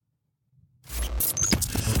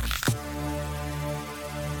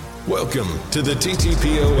Welcome to the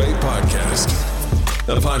TTPOA podcast,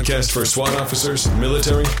 a podcast for SWAT officers,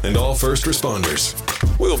 military, and all first responders.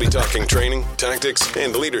 We'll be talking training, tactics,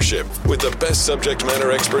 and leadership with the best subject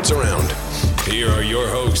matter experts around. Here are your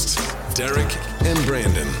hosts, Derek and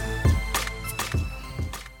Brandon.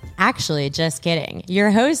 Actually, just kidding. Your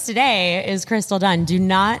host today is Krystal Dunn. Do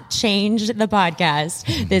not change the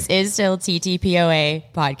podcast. This is still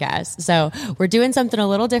TTPOA podcast. So we're doing something a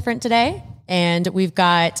little different today. And we've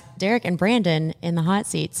got Derek and Brandon in the hot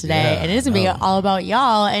seats today. And it is going to be all about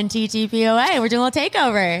y'all and TTPOA. We're doing a little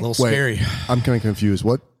takeover. A little scary. I'm kind of confused.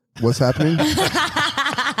 What's happening?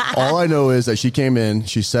 All I know is that she came in,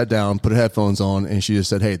 she sat down, put her headphones on, and she just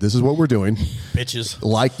said, hey, this is what we're doing.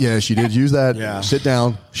 Bitches. She did use that. Yeah. Sit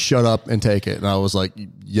down, shut up, and take it. And I was like,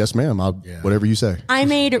 yes, ma'am. Whatever you say. I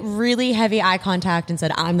made really heavy eye contact and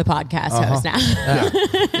said, I'm the podcast host now.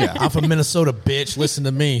 Yeah. I'm from Minnesota, bitch. Listen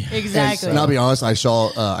to me. Exactly. And I'll be honest, I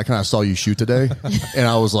kind of saw you shoot today, and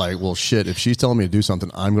I was like, well, shit, if she's telling me to do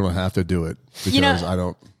something, I'm going to have to do it because I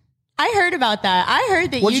don't. I heard about that. I heard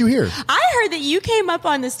that. What did you hear? I heard that you came up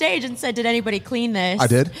on the stage and said, "Did anybody clean this?" I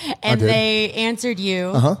did. And they answered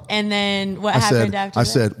you. And then what happened after? I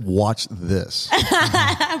said, "Watch this."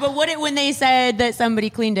 But when they said that somebody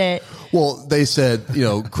cleaned it? Well, they said,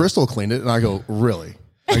 Krystal cleaned it, and I go, "Really?"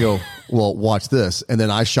 I go, "Well, watch this." And then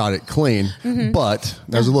I shot it clean, but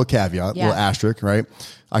there's a little caveat, a little asterisk, right?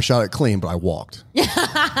 I shot it clean, but I walked.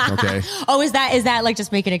 Okay. Oh, is that like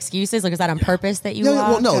just making excuses? Like, is that on purpose that you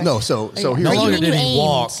walked? Well, no. So No here's longer did he aimed.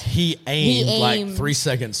 walk. He aimed like 3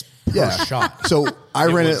 seconds per shot. So I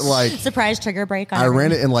ran it like surprise trigger break. I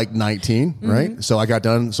ran it in like 19, right? So I got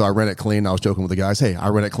done. So I ran it clean. I was joking with the guys, hey, I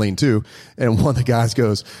ran it clean too. And one of the guys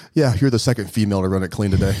goes, yeah, you're the second female to run it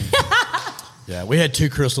clean today. Yeah, we had two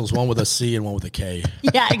Krystals, one with a C and one with a K.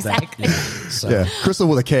 Yeah, exactly. Krystal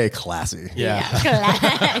with a K, classy. Yeah.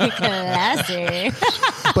 Classy.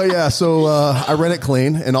 But yeah, so I ran it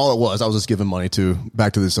clean, and all it was, I was just giving money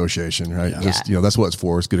back to the association, right? Yeah. Just that's what it's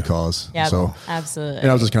for. It's good a cause. Yeah, so absolutely. And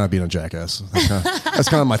I was just kind of being a jackass. That's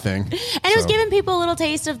kind of my thing. And it was giving people a little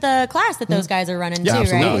taste of the class that those guys are running too,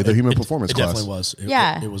 absolutely. right? The human performance class. It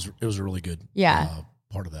definitely was. It was a really good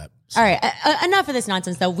part of that. So. All right. Enough of this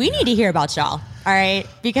nonsense, though. We need to hear about y'all. All right.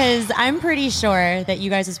 Because I'm pretty sure that you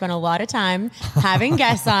guys have spent a lot of time having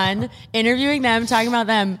guests on, interviewing them, talking about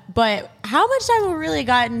them. But how much time have we really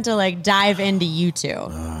gotten to dive into you two?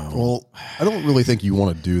 Well, I don't really think you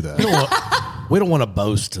want to do that. We don't want to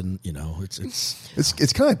boast, and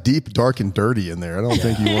it's kind of deep, dark, and dirty in there. I don't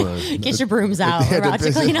think you want to get your brooms out. We're about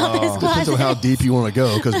to clean out this closet. Depends on how deep you want to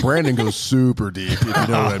go, because Brandon goes super deep. If you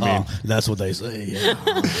know what I mean. That's what they say. Yeah.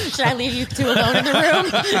 Should I leave you two alone in the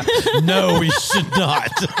room? No, we should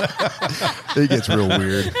not. It gets real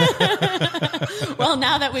weird. Well,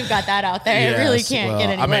 now that we've got that out there, it really can't get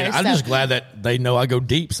anywhere. I'm just glad that they know I go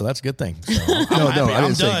deep, so that's a good thing. So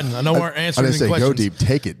I'm done. I know we're answering I didn't say questions. Go deep,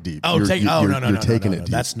 take it deep. Oh, you're taking it deep.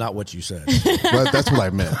 That's not what you said. Well, that's what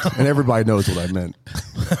I meant, and everybody knows what I meant.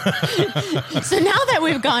 So now that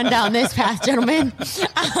we've gone down this path, gentlemen,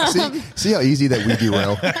 see how easy that we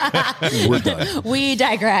derail. We're done. We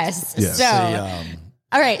digress. Yes. So,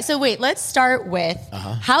 all right. So wait, let's start with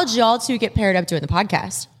how'd y'all two get paired up doing the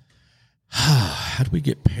podcast? How did we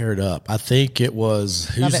get paired up? I think it was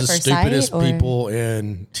who's the stupidest people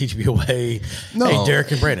in TTPOA? No. Hey,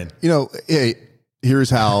 Derek and Brandon. Hey, here's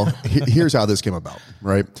how this came about,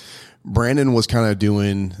 right? Brandon was kind of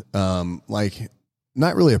doing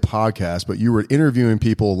not really a podcast, but you were interviewing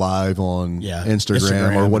people live on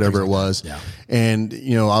Instagram or whatever it was. Yeah. And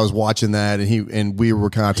I was watching that, and we were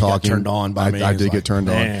kind of talking. Got turned on by me. I did get turned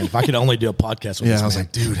on. If I could only do a podcast with this I was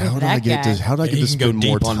like, dude, how did I get to spend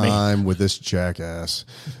more time with this jackass?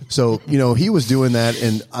 So, he was doing that,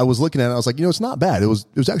 and I was looking at it, I was like, it's not bad. It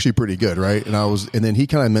was actually pretty good, right? And then he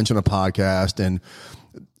kind of mentioned a podcast, and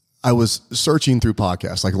I was searching through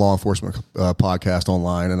podcasts, like law enforcement podcast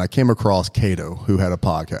online, and I came across Cato, who had a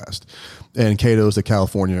podcast. And Cato is the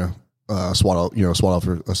California SWAT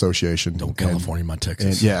Officer Association. Don't California, my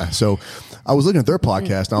Texas. And so I was looking at their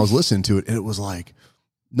podcast, and I was listening to it, and it was like,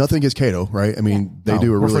 nothing against Cato, right? I mean, they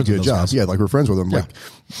do a really good job. Guys. Yeah, we're friends with them. Yeah.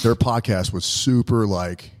 Their podcast was super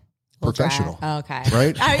professional. Oh, okay.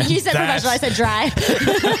 Right? You said professional. I said dry.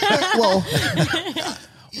 Well...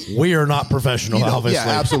 We are not professional, obviously.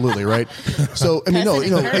 Yeah, absolutely, right? So, I mean,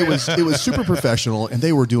 it was super professional, and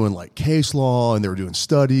they were doing case law, and they were doing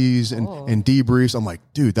studies and debriefs. I'm like,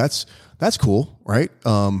 dude, that's cool, right?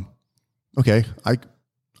 Okay,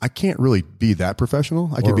 I can't really be that professional.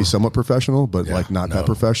 I can be somewhat professional, but not that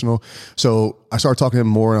professional. So I started talking to him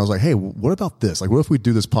more, and I was like, hey, what about this? Like, what if we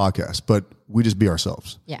do this podcast, but we just be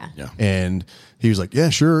ourselves? Yeah. And he was like, yeah,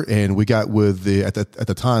 sure. And we got with at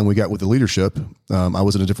the time we got with the leadership. I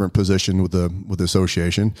was in a different position with the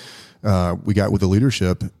association. We got with the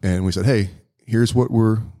leadership, and we said, hey, here's what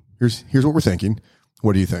we're thinking.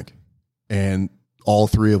 What do you think? And all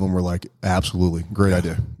three of them were like, absolutely, great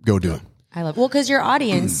idea. Go do it. I love, because your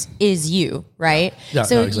audience is you, right? Yeah,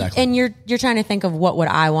 so, no, exactly. And you're trying to think of what would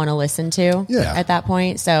I want to listen to at that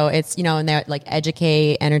point. So it's, and they're like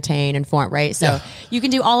educate, entertain, inform, right? So you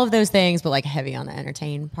can do all of those things, but like heavy on the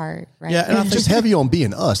entertain part, right? Yeah, and I'm just heavy on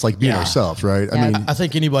being us, like being ourselves, right? Yeah. I mean, I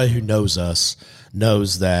think anybody who knows us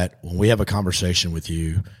knows that when we have a conversation with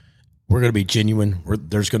you, we're going to be genuine.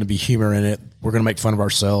 There's going to be humor in it. We're going to make fun of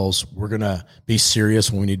ourselves. We're going to be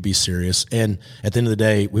serious when we need to be serious. And at the end of the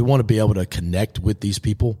day, we want to be able to connect with these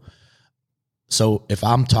people. So if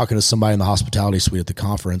I'm talking to somebody in the hospitality suite at the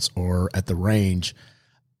conference or at the range,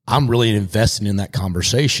 I'm really investing in that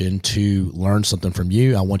conversation to learn something from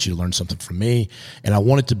you. I want you to learn something from me. And I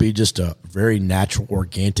want it to be just a very natural,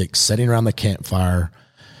 organic, sitting around the campfire,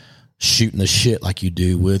 shooting the shit like you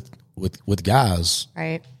do with guys.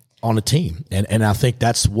 Right. On a team. And I think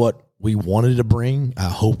that's what we wanted to bring. I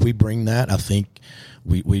hope we bring that. I think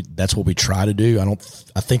we that's what we try to do.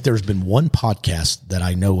 I think there's been one podcast that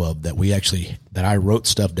I know of that I wrote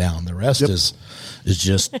stuff down. The rest is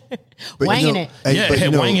just wanging it.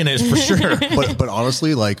 Wanging it for sure. but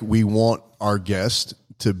honestly, like, we want our guests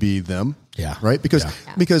to be them. Yeah. Right. Because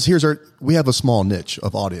we have a small niche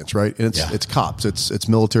of audience, right? And it's cops, it's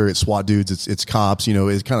military, it's SWAT dudes, it's cops,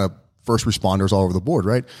 it's kind of first responders all over the board,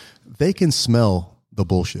 right? They can smell the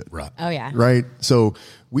bullshit. Right. Oh, yeah. Right? So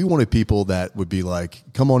we wanted people that would be like,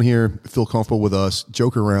 come on here, feel comfortable with us,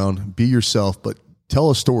 joke around, be yourself, but tell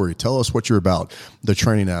a story. Tell us what you're about, the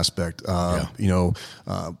training aspect.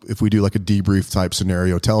 If we do like a debrief type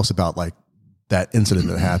scenario, tell us about like that incident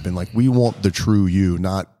that happened. Like, we want the true you,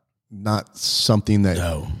 not something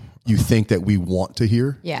that you think that we want to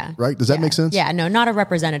hear. Yeah. Right? Does that make sense? Yeah. No, not a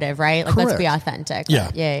representative, right? Like, let's be authentic. Yeah.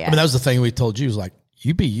 Yeah. I mean, that was the thing we told you, was like,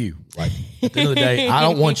 you be you. Like, at the end of the day, I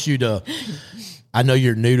don't want you to, I know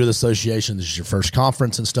you're new to the association. This is your first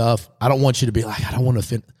conference and stuff. I don't want you to be like, I don't want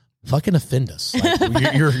to offend us.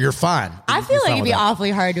 Like, you're fine. I feel like it'd be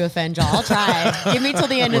awfully hard to offend y'all. I'll try. Give me till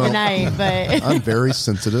the end of the night, but I'm very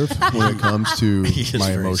sensitive when it comes to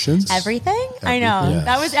my emotions. Everything? I know. Yes.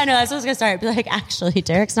 That's what I was gonna start. I'd be like, actually,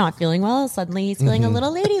 Derek's not feeling well. Suddenly he's feeling a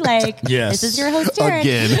little ladylike. Yes. This is your host, Derek.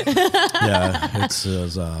 Again. That's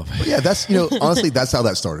honestly, that's how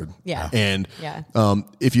that started. Yeah. And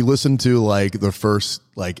if you listen to like the first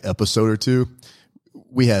like episode or two,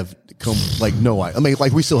 we have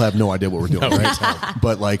we still have no idea what we're doing, right?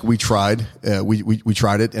 But like, we tried, we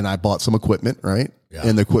tried it, and I bought some equipment, right? Yeah.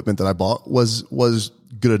 And the equipment that I bought was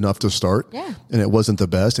good enough to start. Yeah. And it wasn't the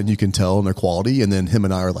best, and you can tell in their quality. And then him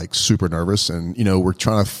and I are like super nervous, and we're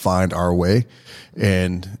trying to find our way.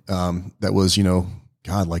 And that was,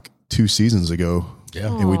 like 2 seasons ago. Yeah.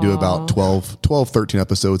 And we do about 12, 13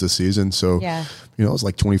 episodes a season. So, it was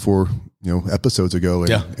like 24, episodes ago.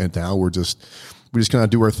 And now we just kind of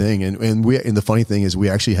do our thing. And the funny thing is, we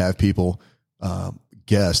actually have people,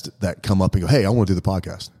 guests that come up and go, hey, I want to do the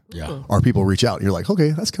podcast. Yeah. Our people reach out and you're like, okay,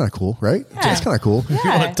 that's kind of cool, right? Yeah. That's kind of cool. Yeah. You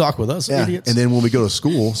want to talk with us, idiots. And then when we go to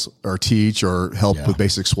schools or teach or help with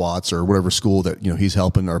basic SWATs or whatever school that, he's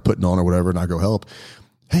helping or putting on or whatever, and I go help.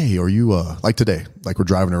 Hey, are you, like today, like we're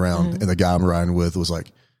driving around and the guy I'm riding with was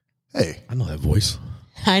like, hey. I know that voice.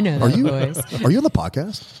 I know that voice. Are you on the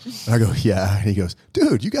podcast? And I go, yeah. And he goes,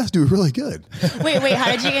 dude, you guys do really good. Wait,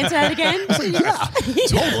 how did you answer that again? I was like, yeah,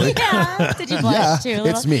 totally. Yeah. Did you blush too a little?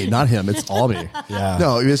 It's me, not him. It's all me. Yeah.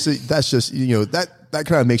 No, that's just, that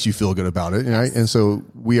kind of makes you feel good about it, right? And so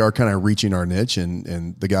we are kind of reaching our niche,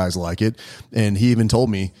 and the guys like it. And he even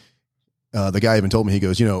told me, the guy even told me, he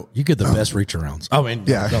goes, you get the best reach arounds. Oh, and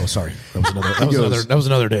sorry. That was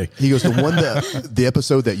another day. He goes, the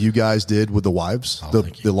episode that you guys did with the wives,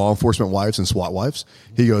 the law enforcement wives and SWAT wives,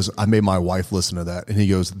 he goes, I made my wife listen to that. And he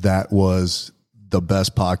goes, that was the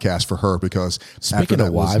best podcast for her, because speaking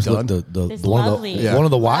of wives, one of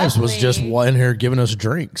the wives was just in here giving us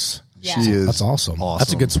drinks. Yeah. That's awesome.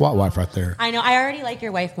 That's a good SWAT wife right there. I know. I already like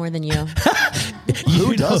your wife more than you.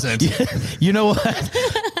 Who doesn't? You know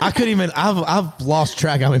what? I couldn't even. I've lost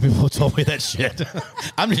track how many people told me that shit.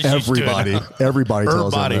 I'm just everybody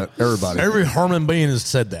tells them that. Every human being has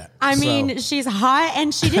said that. I mean, she's hot,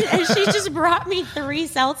 and she just brought me 3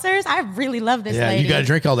 seltzers. I really love this lady. You got to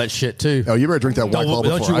drink all that shit too. Oh, you better drink that White Claw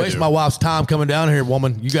before Don't you waste my wife's time coming down here,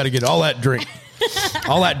 woman. You got to get all that drink.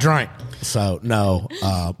 all that drink. So no,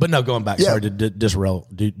 but no, going back. Sorry to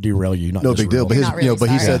derail you. No big deal. But but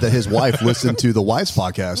he said that his wife listened to the wife's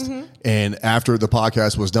podcast, and after the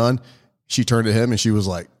podcast was done, she turned to him and she was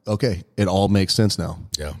like, "Okay, it all makes sense now.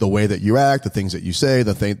 Yeah. The way that you act, the things that you say,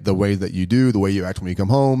 the way that you do, the way you act when you come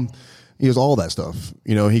home." He goes, all that stuff.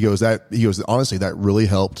 He goes, honestly, that really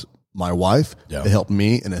helped my wife. Yeah. It helped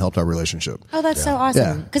me, and it helped our relationship. Oh, that's so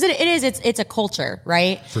awesome. Because it's a culture,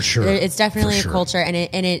 right? For sure. It's definitely a culture. And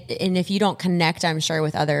if you don't connect, I'm sure,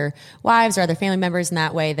 with other wives or other family members in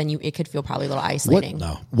that way, then it could feel probably a little isolating.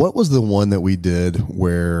 What was the one that we did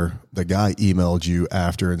where the guy emailed you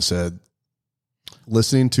after and said,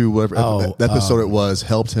 listening to whatever episode it was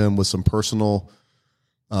helped him with some personal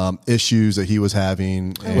issues that he was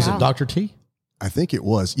having? Was it Dr. T? I think it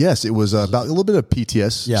was. Yes, it was about a little bit of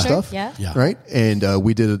PTS stuff. Sure, yeah. Right. And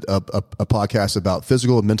we did a podcast about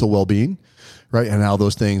physical and mental well-being, right? And how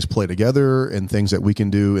those things play together and things that we can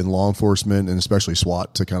do in law enforcement and especially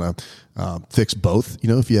SWAT to kind of fix both,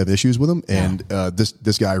 if you have issues with them. And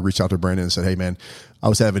this guy reached out to Brandon and said, "Hey, man, I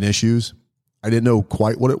was having issues. I didn't know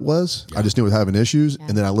quite what it was. I just knew I was having issues.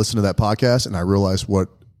 And then I listened to that podcast and I realized what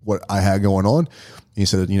I had going on." He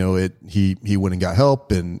said, he went and got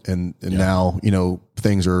help, and now,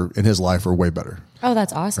 things are in his life are way better. Oh,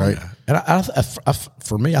 that's awesome. Right. And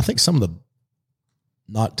for me, I think some of the,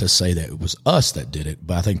 not to say that it was us that did it,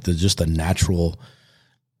 but I think just the natural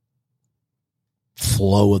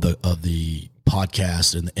flow of the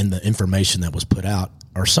podcast and the information that was put out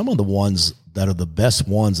are some of the ones that are the best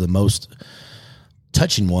ones, the most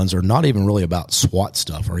touching ones are not even really about SWAT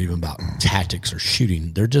stuff or even about tactics or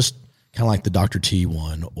shooting. They're just kind of like the Dr. T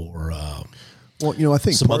one or, I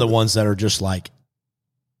think some other ones that are just like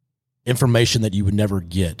information that you would never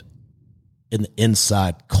get in the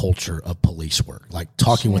inside culture of police work, like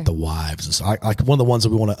talking with the wives. And so like one of the ones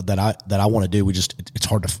that I want to do, it's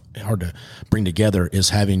hard to bring together is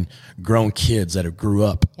having grown kids that have grew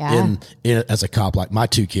up in as a cop. Like my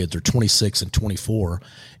two kids are 26 and 24.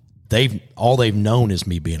 All they've known is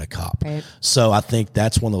me being a cop. Right. So I think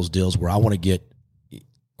that's one of those deals where I want to get,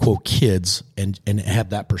 quote, kids and have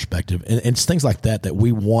that perspective. And it's things like that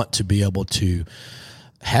we want to be able to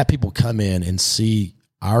have people come in and see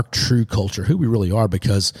our true culture, who we really are.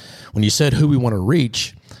 Because when you said who we want to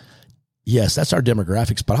reach, yes, that's our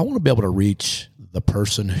demographics, but I want to be able to reach the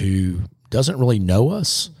person who doesn't really know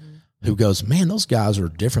us, who goes, man, those guys are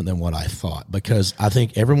different than what I thought. Because I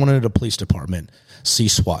think everyone in the police department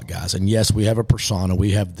sees SWAT guys. And yes, we have a persona,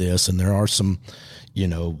 we have this, and there are some,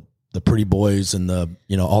 the pretty boys and the,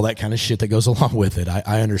 all that kind of shit that goes along with it.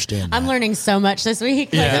 I understand that. I'm learning so much this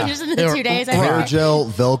week. Like, just in the 2 days. Hair gel,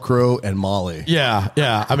 Velcro, and Molly. Yeah.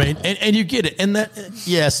 I mean, and you get it. And that,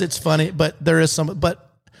 yes, it's funny, but there is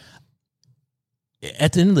but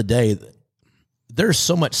at the end of the day, there's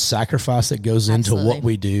so much sacrifice that goes into what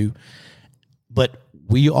we do, but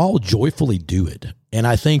we all joyfully do it. And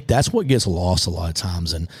I think that's what gets lost a lot of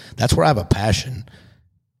times. And that's where I have a passion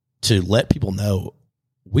to let people know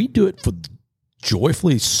we do it for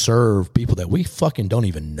joyfully serve people that we fucking don't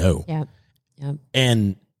even know. Yep.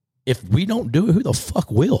 And if we don't do it, who the fuck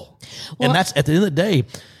will? And that's at the end of the day,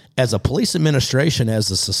 as a police administration,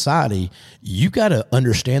 as a society, you got to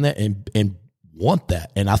understand that and want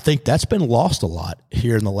that. And I think that's been lost a lot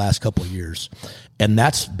here in the last couple of years. And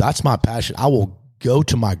that's my passion. I will go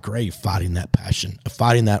to my grave fighting that passion,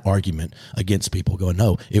 fighting that argument against people, going,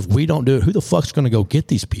 no, if we don't do it, who the fuck's going to go get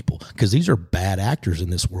these people? Because these are bad actors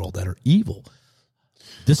in this world that are evil.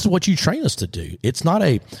 This is what you train us to do. It's not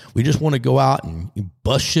we just want to go out and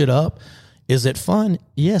bust shit up. Is it fun?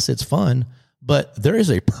 Yes, it's fun. But there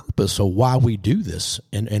is a purpose of why we do this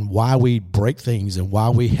and why we break things and why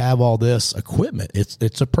we have all this equipment.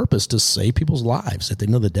 It's a purpose to save people's lives. At the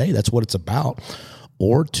end of the day, that's what it's about.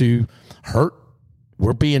 Or to hurt.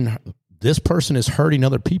 This person is hurting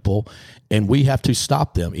other people, and we have to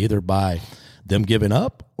stop them either by them giving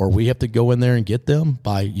up, or we have to go in there and get them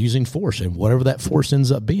by using force. And whatever that force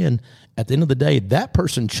ends up being, at the end of the day, that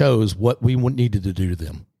person chose what we needed to do to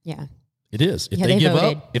them. Yeah. It is. If they give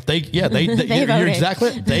voted. up, you're exactly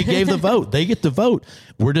right. They gave the vote. They get the vote.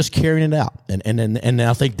 We're just carrying it out. And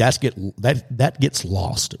I think that gets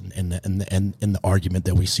lost in the argument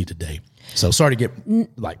that we see today. So sorry to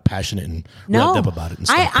get passionate and revved up about it. And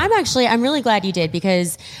stuff. I'm really glad you did,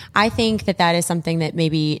 because I think that is something that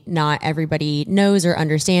maybe not everybody knows or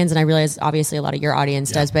understands. And I realize obviously a lot of your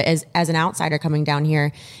audience does, but as an outsider coming down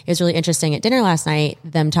here, it was really interesting at dinner last night,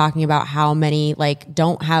 them talking about how many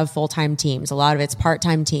don't have full-time teams. A lot of it's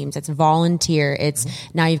part-time teams. It's volunteer. It's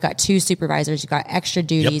now you've got 2 supervisors, you've got extra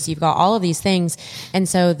duties, you've got all of these things. And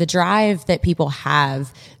so the drive that people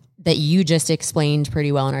have that you just explained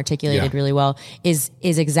pretty well and articulated really well is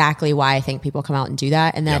exactly why I think people come out and do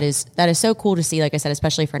that. And that is so cool to see, like I said,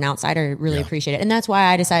 especially for an outsider, really appreciate it. And that's why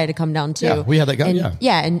I decided to come down too. Yeah, we had that guy.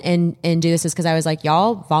 And do this is because I was like,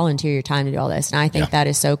 y'all volunteer your time to do all this. And I think that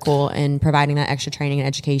is so cool, and providing that extra training and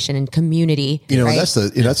education and community. You know, right? That's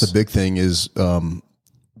the big thing is,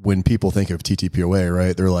 when people think of TTPOA,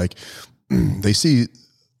 right, they're like, they see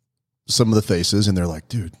some of the faces and they're like,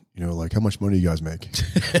 dude, you know, like, how much money do you guys make?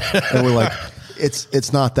 And we're like,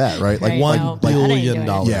 it's not that, right? Like $1 billion.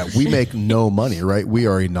 Yeah, we make no money, right? We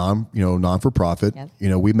are a non-for-profit. Yep. You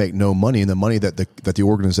know, we make no money, and the money that the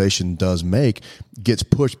organization does make gets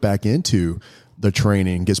pushed back into the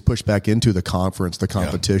training, gets pushed back into the conference, the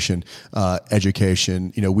competition,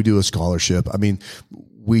 education. You know, we do a scholarship. I mean,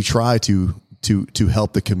 we try to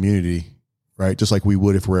help the community, right? Just like we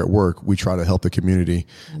would if we're at work, we try to help the community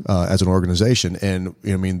as an organization. And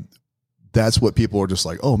I mean, that's what people are just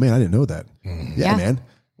like, oh man, I didn't know that. Yeah, man.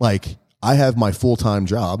 Like, I have my full-time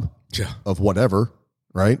job of whatever,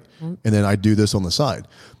 right? And then I do this on the side.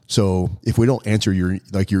 So if we don't answer your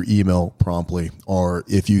email promptly, or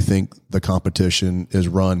if you think the competition is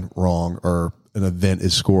run wrong, or an event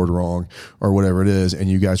is scored wrong, or whatever it is, and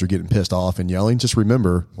you guys are getting pissed off and yelling, just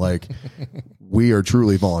remember, like, we are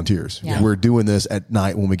truly volunteers. Yeah. We're doing this at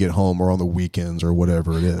night when we get home, or on the weekends, or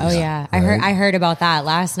whatever it is. Oh yeah. Right? I heard about that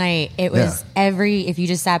last night. It was if you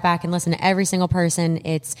just sat back and listened to every single person,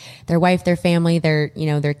 it's their wife, their family, their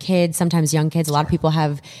kids, sometimes young kids. A lot of people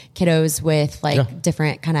have kiddos with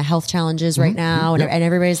different kind of health challenges right now. And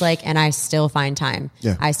everybody's like, and I still find time.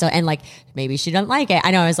 Yeah. And like, maybe she doesn't like it.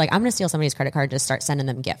 I know. I was like, I'm going to steal somebody's credit card, just start sending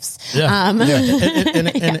them gifts. Yeah. And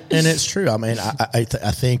it's true. I mean, I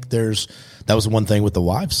think that was one thing with the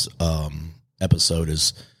wives episode,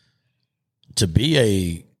 is to be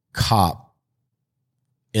a cop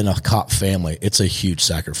in a cop family. It's a huge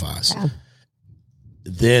sacrifice. Yeah.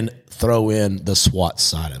 Then throw in the SWAT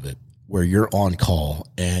side of it, where you're on call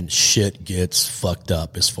and shit gets fucked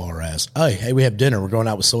up as far as, hey, we have dinner. We're going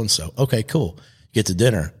out with so-and-so. Okay, cool. Get to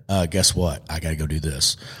dinner. Guess what? I got to go do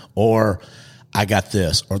this. Or I got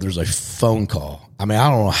this. Or there's a phone call. I mean, I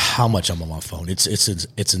don't know how much I'm on my phone. It's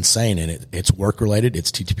insane. And it's work related.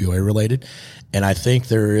 It's TTPOA related. And I think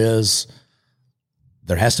there has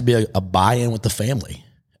to be a buy-in with the family,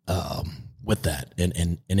 with that.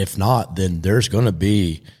 And if not, then there's going to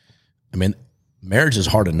be, I mean, marriage is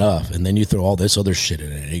hard enough. And then you throw all this other shit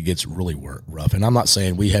in it. It gets really rough. And I'm not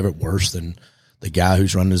saying we have it worse than the guy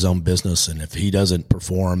who's running his own business, and if he doesn't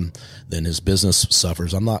perform, then his business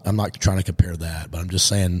suffers. I'm not trying to compare that, but I'm just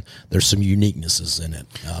saying there's some uniquenesses in it.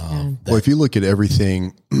 Well, if you look at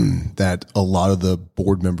everything that a lot of the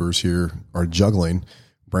board members here are juggling,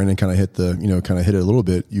 Brandon kind of hit it a little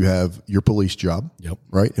bit. You have your police job,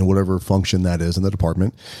 right, and whatever function that is in the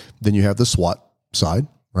department. Then you have the SWAT side,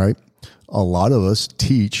 right? A lot of us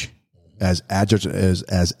teach as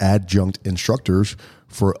adjunct instructors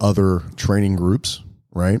for other training groups,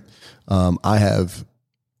 right? I have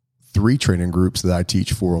 3 training groups that I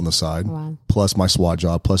teach for on the side, plus my SWAT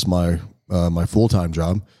job, plus my full-time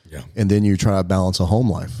job. Yeah. And then you try to balance a home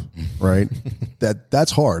life, right?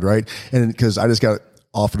 That's hard, right? And because I just got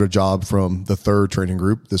offered a job from the 3rd training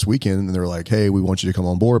group this weekend, and they're like, hey, we want you to come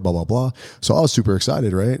on board, blah, blah, blah. So I was super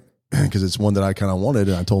excited, right? Because it's one that I kind of wanted,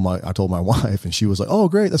 and I told my wife, and she was like, "Oh,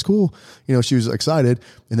 great, that's cool." You know, she was excited.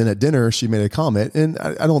 And then at dinner, she made a comment, and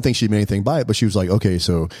I don't think she made anything by it, but she was like, "Okay,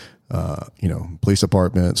 so, police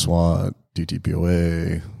department, SWAT,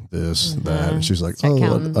 TTPOA, this, that," and she's like,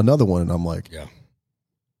 another one," and I'm like,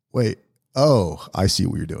 wait, I see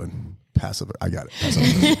what you're doing. Passive. I got it. I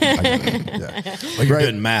got it. Yeah. Well, you're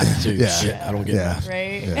good in math too. Yeah. Shit, I don't get math.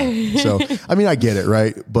 Right. Yeah. So, I mean, I get it,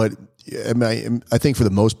 right? But I think for the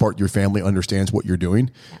most part, your family understands what you're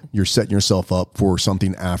doing. Yeah. You're setting yourself up for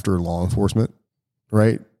something after law enforcement,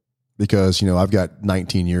 right? Because, I've got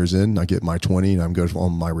 19 years in, I get my 20 and I'm going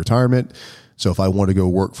on my retirement. So if I want to go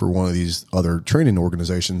work for one of these other training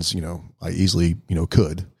organizations, I easily,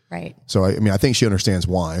 could. Right. So, I think she understands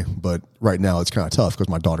why, but right now it's kind of tough because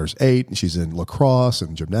my daughter's 8 and she's in lacrosse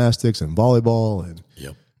and gymnastics and volleyball and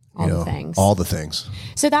all the things.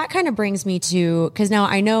 So that kind of brings me to, because now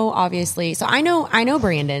I know, obviously, so I know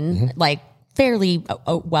Brandon, like fairly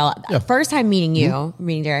first time meeting you,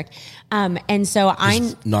 meeting Derek. And so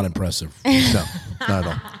I'm not impressive. No, not at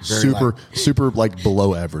all. Super like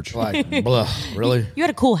below average. Like, blah, really? You had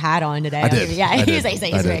a cool hat on today. I did. Yeah, he was like,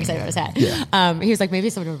 he's very excited about his hat. Yeah. He was like, maybe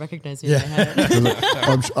someone would recognize me. Yeah.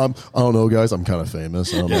 I don't know, guys. I'm kind of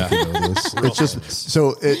famous. I don't know if you know this. It's just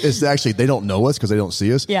so it's actually they don't know us because they don't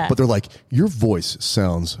see us. Yeah. But they're like, your voice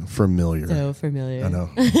sounds familiar. So familiar. I know.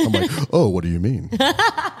 I'm like, oh, what do you mean?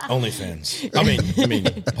 OnlyFans. I mean,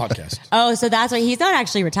 podcast. Oh, so that's why he's not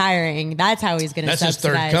actually retiring. That's how he's going to That's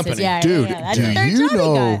subsidize his third company. Dude, That's do the third you job he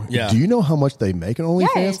know? got. Yeah. Do you know how much they make on OnlyFans?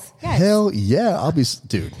 Yes. Hell yeah, I'll be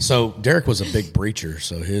dude. So Derek was a big breacher,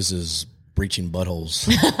 so his is breaching buttholes.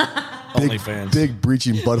 OnlyFans. Big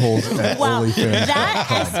breaching buttholes at Wow, OnlyFans. that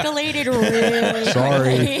escalated really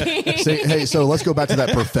Sorry. quickly. Hey, so let's go back to that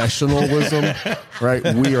professionalism, right?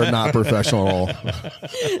 We are not professional at all.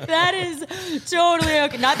 That is totally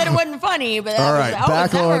okay. Not that it wasn't funny, but that All right,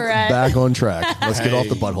 was, back on track. Let's get off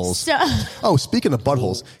the buttholes. So, Oh, speaking of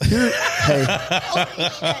buttholes,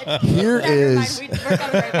 here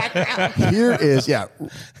is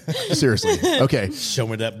seriously. Okay. Show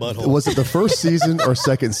me that butthole. Was it the first season or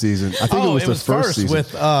second season? I think it was the first season.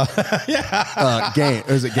 with Gaines.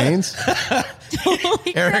 Is it Gaines?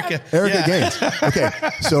 Erica Gaines. Okay,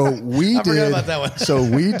 so we forgot about that one. So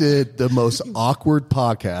we did the most awkward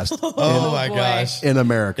podcast Oh my gosh. in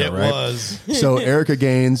America. It right? was. So Erica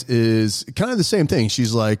Gaines is kind of the same thing.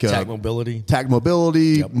 She's like Tech mobility.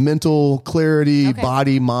 mental clarity,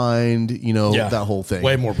 body, mind. That whole thing.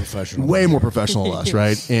 Way more professional. Way more professional than us,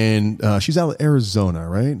 right? And she's out of Arizona,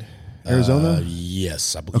 right? Arizona.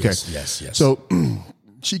 Yes, I believe. Okay. Yes. So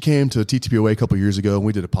she came to TTPOA a couple years ago, and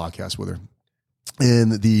we did a podcast with her.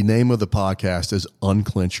 And the name of the podcast is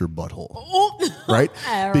Unclench Your Butthole. Right?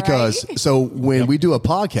 Because so when we do a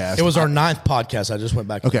podcast, it was our 9th podcast. I just went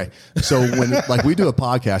back. Okay. So when we do a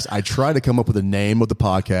podcast, I try to come up with a name of the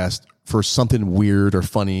podcast for something weird or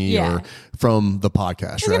funny or from the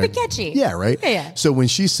podcast, right? It'll be catchy. Yeah, right? Yeah. So when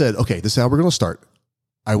she said, okay, this is how we're going to start.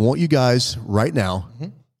 I want you guys right now.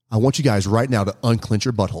 I want you guys right now to unclench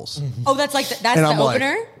your buttholes. Oh, that's like that's And the I'm like,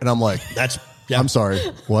 opener? and I'm like, That's. I'm sorry.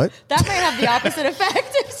 What? That might have the opposite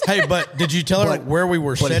effect. Hey, but did you tell her where we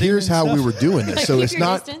were But sitting? here's how we were doing this. So Keep it's your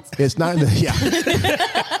not. distance. It's not in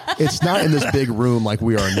the it's not in this big room like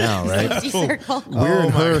we are now, right? Empty circle. We're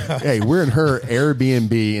in her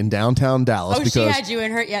Airbnb in downtown Dallas Oh, because she had you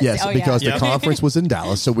in her. Yes, yes, because yeah. the conference was in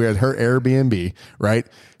Dallas, so we're at her Airbnb, right?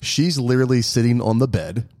 She's literally sitting on the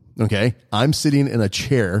bed. Okay, I'm sitting in a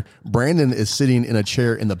chair. Brandon is sitting in a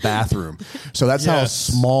chair in the bathroom. So that's how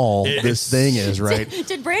small this thing is, right?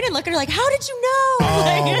 Did Brandon look at her like, how did you know?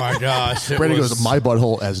 Oh my gosh! Brandon goes, my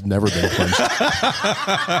butthole has never been clenched.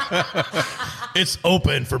 It's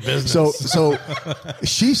open for business. So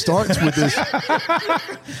she starts with this.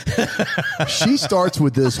 She starts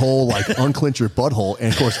with this whole like unclench your butthole,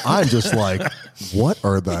 and of course I'm just like, what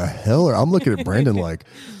are the hell? I'm looking at Brandon like,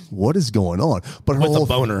 what is going on? But her With whole a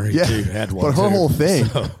boner, he too had one. But her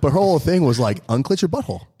too. whole thing was like unclench your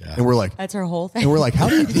butthole, and we're like, That's her whole thing. and we're like, how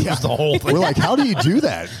do you? Yeah. the whole thing. We're like, how do you do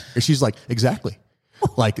that? And she's like, exactly.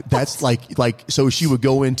 Like that's like so she would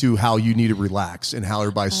go into how you need to relax and how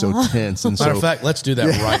everybody's so tense and Matter so of fact, let's do that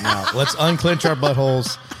right now. Let's unclench our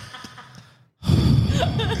buttholes.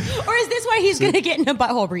 Or is this why he's going to get into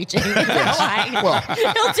butthole breaching? Is that why? Well,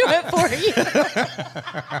 he'll do it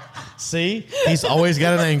for you. See, he's always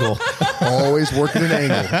got an angle. always working an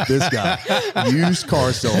angle. This guy, used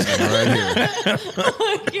car salesman right here.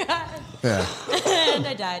 Oh, God. Yeah. And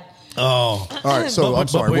I died. Oh, All right. So I'm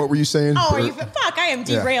sorry. What were you saying? Oh, are you? Fuck! I am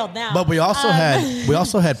derailed now. but we also had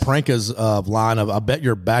Pranka's line of, I bet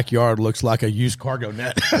your backyard looks like a used cargo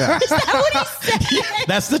net. Is that what he said?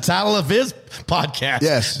 That's the title of his podcast.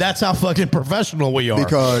 Yes. That's how fucking professional we are.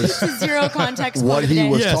 Because Zero context. what he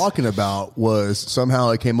was Yes. talking about was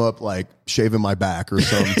somehow it came up like shaving my back or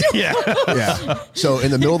something. yeah. Yeah. So in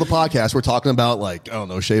the middle of the podcast, we're talking about like, I don't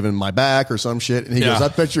know, shaving my back or some shit. And he Yeah. goes,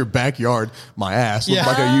 I bet your backyard, my ass looks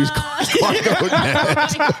like a used cargo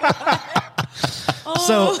net.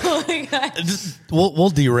 So Oh my God. we'll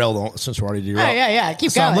derail on, since we're already derailed. Oh, yeah.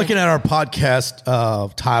 Keep So going. I'm looking at our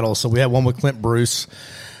podcast title. So we had one with Clint Bruce.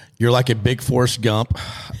 You're like a big Forrest Gump.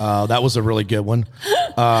 That was a really good one.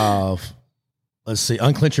 Let's see.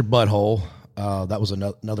 Unclench your butthole. That was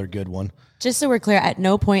another good one. Just so we're clear, at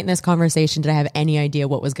no point in this conversation did I have any idea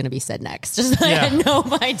what was going to be said next. Just I had no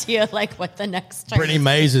idea like what the next turn. Brittany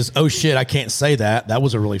Mays is, oh shit, I can't say that. That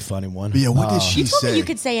was a really funny one. But yeah, what did she You told say? me you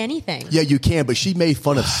could say anything. Yeah, you can, but she made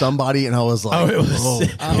fun of somebody, and I was like, It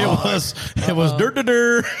was dur dur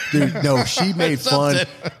dur. dude, no, she made fun.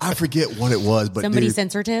 I forget what it was, but Somebody dude,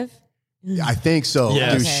 sensitive? I think so.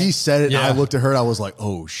 Yes. Dude, Okay. she said it. Yeah. And I looked at her and I was like,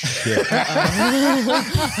 oh shit.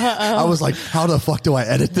 I was like, how the fuck do I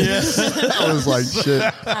edit this? I was like, shit.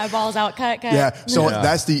 Eyeballs out, cut. Yeah. So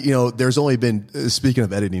that's there's only been, speaking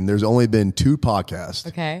of editing, there's only been 2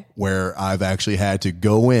 podcasts where I've actually had to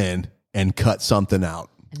go in and cut something out.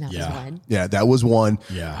 And that was one. Yeah, that was one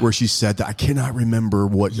Yeah. where she said that. I cannot remember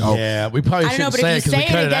what. Yeah, we probably I don't know, shouldn't but say it if you because we say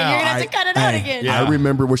cut it it again, you're out. gonna have to cut it out again. Yeah. I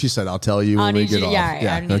remember what she said. I'll tell you when we get off.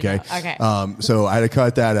 Yeah, I need okay. to know. Okay. So I had to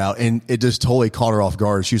cut that out, and it just totally caught her off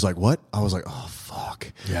guard. She was like, "What?" I was like, "Oh fuck."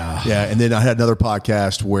 Yeah. Yeah. And then I had another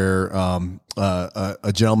podcast where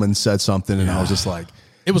a gentleman said something, and I was just like.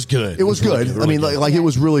 It was good. It was good. really I mean, good. like it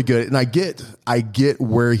was really good, and I get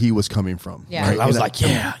where he was coming from. Yeah. right? I was And like,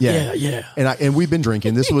 yeah. And we've been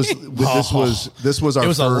drinking. This was our. It was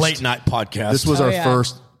first, a late night podcast. This was Oh, our yeah.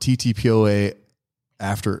 first TTPOA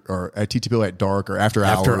at TTPOA at dark or after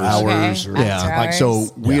hours. After hours. Okay. Yeah, After like so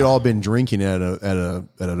hours. we had all been drinking at an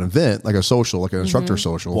event, like a social, like an instructor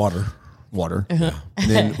social. Water. And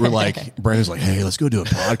then we're like, Brandon's like, hey, let's go do a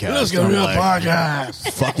podcast. Let's go And do I'm a like, podcast.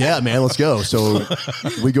 fuck yeah, man, let's go. So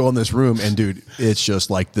we go in this room and dude, it's just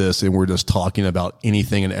like this. And we're just talking about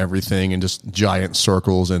anything and everything and just giant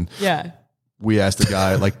circles. And Yeah. we asked the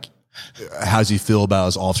guy, like, how does he feel about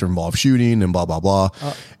his officer involved shooting and blah, blah, blah.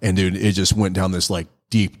 And dude, it just went down this like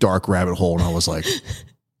deep, dark rabbit hole. And I was like,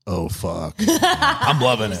 oh fuck. I'm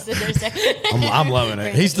loving it. I'm loving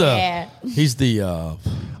it. He's the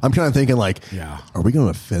I'm kind of thinking like, Yeah. are we going to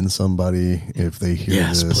offend somebody if they hear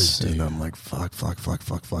Yes, this? please do. And I'm like, fuck. Okay,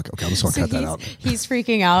 I'm just going to cut that out. He's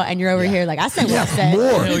freaking out, and you're over here like, I said what I said.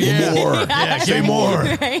 More. Yeah, give me more.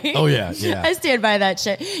 Right? Oh, yeah, yeah. I stand by that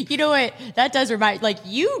shit. You know what? That does remind, like,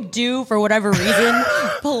 you do, for whatever reason,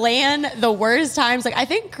 plan the worst times. Like, I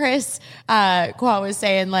think Chris Qua was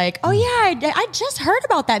saying, like, oh, yeah, I just heard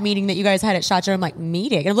about that meeting that you guys had at SHOT Show. I'm like,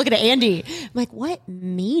 meeting? And I'm looking at Andy. I'm like, what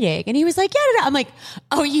meeting? And he was like, yeah. I'm like,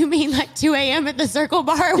 oh, you mean like 2 a.m. at the Circle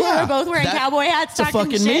Bar where we're both wearing cowboy hats? That's a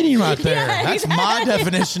talking fucking shit? meeting right there. Yeah, That's exactly. my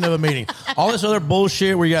definition of a meeting. All this other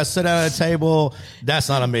bullshit where you guys sit down at a table, that's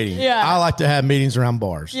not a meeting. Yeah. I like to have meetings around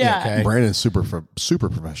bars. Yeah. Okay. Brandon's super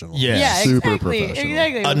professional. Yeah. Yeah, super exactly. professional.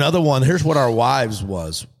 Exactly. Another one. Here's what our wives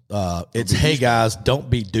was. It's hey guys, don't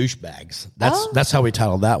be douchebags. That's how we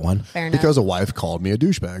titled that one. Fair enough. Because a wife called me a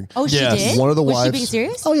douchebag. Oh, she Yes. did? One of the was wives. she being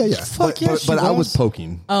serious? Oh yeah. Fuck yes, but she I was. was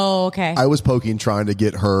poking. Oh, okay. I was poking, trying to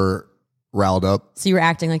get her riled up. So you were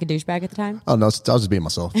acting like a douchebag at the time? Oh no, I was just being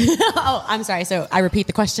myself. Oh, I'm sorry. So I repeat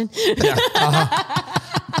the question. Yeah.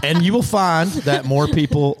 And you will find that more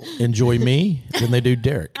people enjoy me than they do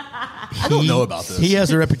Derek. I don't know about this. He has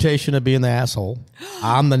a reputation of being the asshole.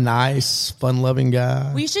 I'm the nice, fun-loving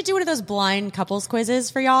guy. We should do one of those blind couples quizzes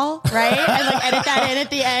for y'all, right? And like edit that in at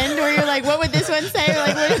the end where you're like, what would this one say? Or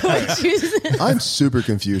like, what would choose? I'm super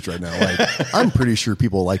confused right now. Like, I'm pretty sure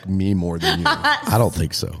people like me more than you. I don't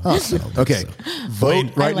think so. Okay, vote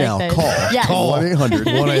right like now. this. Call. Yes. Call 1-800.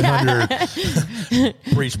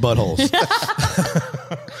 1-800 breach buttholes.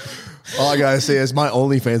 All I gotta say is my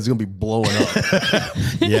OnlyFans is gonna be blowing up.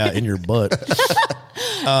 Yeah, in your butt.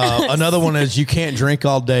 Another one is you can't drink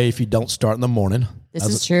all day if you don't start in the morning. This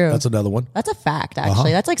is true. That's another one. That's a fact,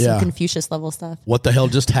 actually. That's like some Yeah. Confucius level stuff. What the hell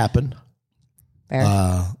just happened? Fair.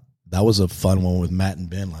 That was a fun one with Matt and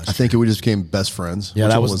Ben last I think we just became best friends. year.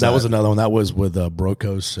 Yeah, Which that one was another one. That was with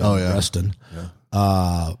Brokos and yeah. Preston.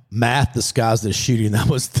 Matt disguised as shooting. That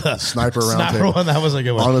was the Sniper round table. one. That was a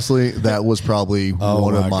good one. Honestly, that was probably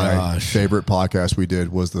one of my my gosh. favorite podcasts we did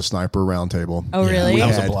was the Sniper Roundtable. Oh, really? That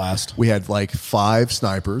was had- a blast. We had like 5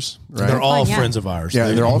 snipers, right? They're all Fun, yeah. friends of ours.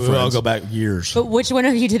 Yeah, they're all we all friends. go back years. But which one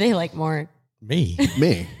of you do they like more? Me.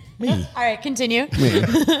 Me. All right, continue.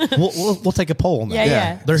 We'll take a poll on that.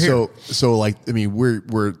 Yeah. They're here. So like, I mean, we're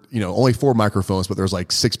only 4 microphones, but there's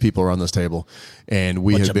like 6 people around this table, and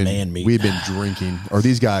we Bunch have of been man meat. we've been drinking. Or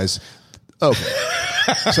these guys? Okay.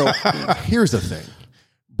 So here's the thing: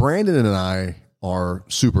 Brandon and I are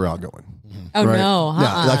super outgoing. Oh, Right? no.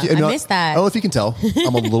 Yeah, like, I missed that. I don't know if you can tell.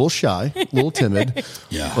 I'm a little shy, a little timid.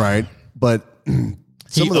 Yeah. Right. But He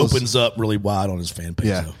some of those, opens up really wide on his fan page.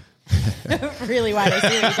 Yeah. though. Really wide. I see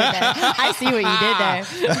what you did there. I see what you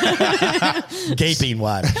did there. Gaping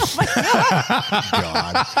wide.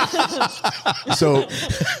 God. So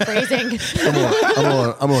Phrasing.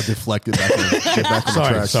 I'm gonna deflect it back. Get back on the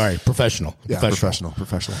track. Sorry. Professional. Yeah, professional.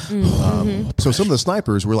 So some of the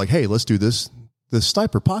snipers were like, "Hey, let's do this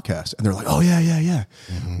sniper podcast," and they're like, "Oh yeah."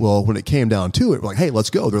 Well, when it came down to it, we're like, "Hey, let's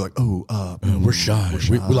go." They're like, "Oh, We're shy.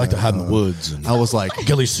 We like to hide in the woods. And I was like,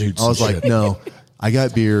 ghillie suits. I was and like, shit. no, I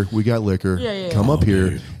got beer, we got liquor. Yeah. Come up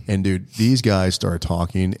here, And dude, these guys started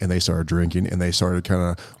talking and they started drinking and they started kind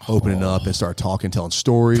of opening up and started talking, telling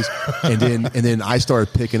stories. and then I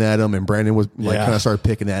started picking at them, and Brandon was like kind of started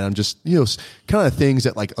picking at them, just, you know, kind of things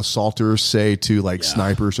that like assaulters say to like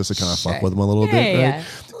snipers, just to kind of fuck with them a little bit. Right?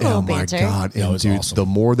 Oh my God. And dude, awesome. The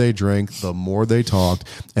more they drank, the more they talked.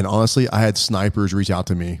 And honestly, I had snipers reach out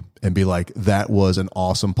to me and be like, that was an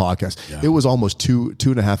awesome podcast. Yeah. It was almost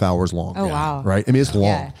 2.5 hours long. Oh, wow. Right. I mean, it's long.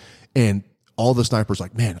 Yeah. And all the snipers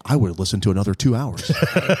like, man, I would have listened to another 2 hours.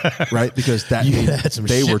 Right. Because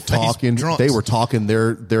they were talking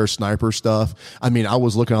their sniper stuff. I mean, I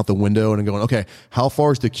was looking out the window and going, okay, how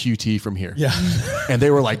far is the QT from here? Yeah. And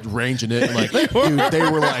they were like ranging it. And like, they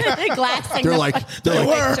were like, they're like,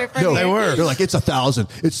 it's 1,000,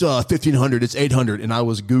 it's 1,500, it's 800. And I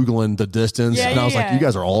was Googling the distance and I was like, you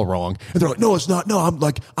guys are all wrong. And they're like, no, it's not. No,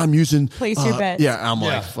 I'm using. Place your bet. Yeah. I'm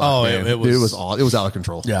like, fuck, man. It was out of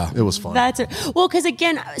control. Yeah. It was fun. Well, because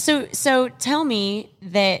again, so tell me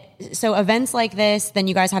that, so events like this, then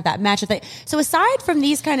you guys have that match. So aside from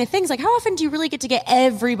these kind of things, like how often do you really get to get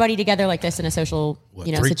everybody together like this in a social,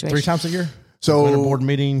 situation? 3 times a year? So winter board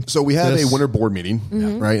meeting. So we have a winter board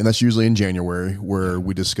meeting, right? And that's usually in January, where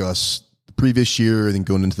we discuss the previous year and then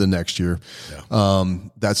going into the next year. Yeah.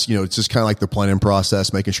 That's, it's just kind of like the planning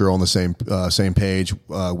process, making sure we're on the same page.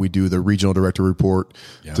 We do the regional director report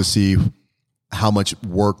to see how much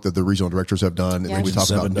work that the regional directors have done. And then we talk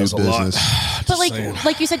about new business. But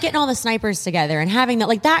like you said, getting all the snipers together and having that,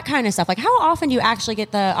 like that kind of stuff, like how often do you actually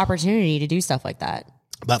get the opportunity to do stuff like that?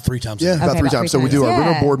 About 3 times. Yeah, about 3 times. So we do our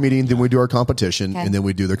winter board meeting, then we do our competition, and then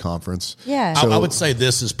we do the conference. Yeah. So I would say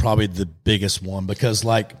this is probably the biggest one because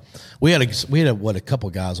like we had a couple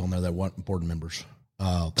of guys on there that weren't board members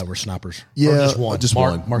that were snipers. Yeah, or just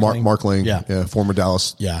one. Mark Lang. Yeah, former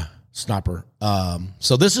Dallas. Yeah. Sniper.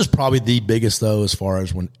 So this is probably the biggest though, as far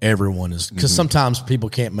as when everyone is, because sometimes people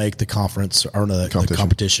can't make the conference or the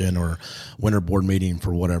competition or winter board meeting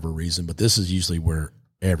for whatever reason. But this is usually where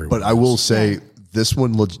everyone. But I will say this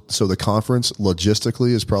one. So the conference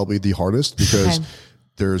logistically is probably the hardest because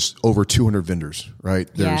there's over 200 vendors, right?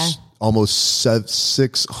 There's almost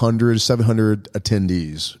 600, 700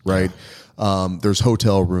 attendees, right? There's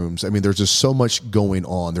hotel rooms. I mean, there's just so much going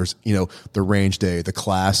on. There's, the range day, the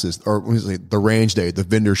classes, the range day, the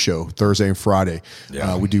vendor show, Thursday and Friday.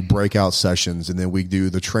 Yeah. We do breakout sessions, and then we do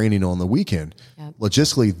the training on the weekend. Yep.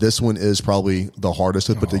 Logistically, this one is probably the hardest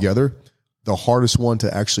to put together. The hardest one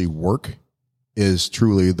to actually work is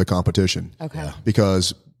truly the competition. Okay.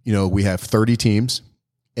 Because, we have 30 teams.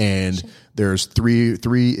 And there's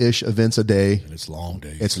three-ish events a day. And it's long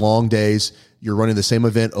days. It's long days. You're running the same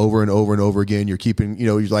event over and over and over again. You're keeping,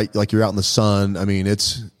 you're like you're out in the sun. I mean,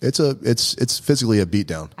 it's physically a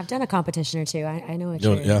beatdown. I've done a competition or two. I know what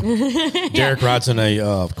you're doing. Yeah. Derek rides in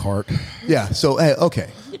a cart. Yeah. So, hey, okay.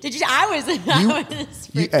 Did you? I was.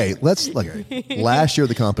 Hey, let's look at it. Last year,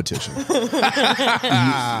 the competition.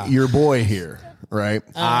 Your boy here, right?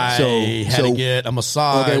 I had to get a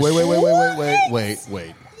massage. Okay, wait.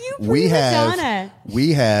 We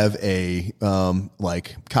have a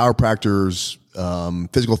like chiropractors,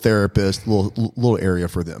 physical therapist, little area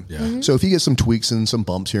for them. Yeah. Mm-hmm. So if you get some tweaks and some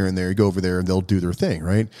bumps here and there, you go over there and they'll do their thing,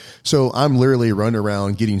 right? So I'm literally running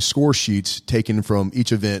around getting score sheets taken from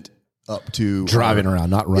each event up to driving around,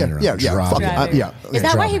 not running around. Yeah. Is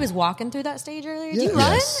that why he was walking through that stage earlier? Do you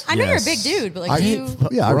run? I know you're a big dude, but like I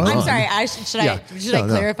run. I'm sorry. Should I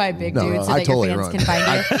clarify big dude so that your fans can find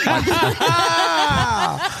you?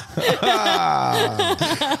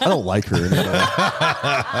 I don't like her.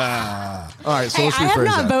 All right, so let's rephrase that.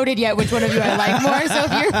 I have not voted yet which one of you I like more. So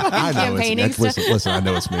if you're campaigning, listen, I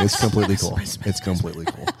know it's me. It's completely cool. It's completely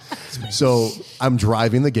cool. So I'm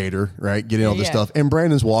driving the Gator, right, getting all this stuff, and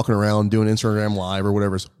Brandon's walking around doing Instagram Live or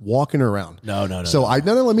whatever. Walking around. No. So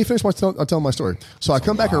let me finish. I'll tell my story. So I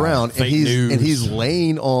come back around, and he's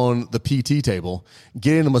laying on the PT table,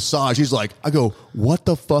 getting a massage. He's like, I go, what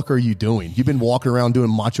the fuck are you doing? You've been walking around doing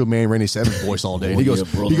Macho Man Randy Savage voice all day. And he goes,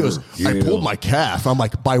 I pulled my calf. I'm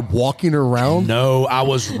like, by walking around? No, I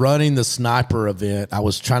was running the sniper event. I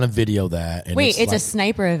was trying to video that. And wait, it's a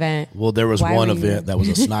sniper event. Well, there was one event that was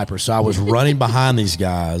a sniper. So I was running behind these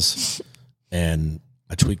guys, and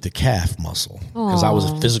I tweaked the calf muscle because I was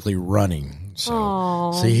physically running.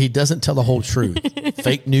 So, see, he doesn't tell the whole truth.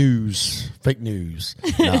 Fake news.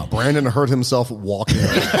 No. Brandon hurt himself walking.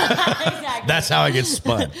 Exactly. That's how it gets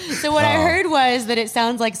spun. So what I heard was that it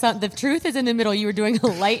sounds like the truth is in the middle. You were doing a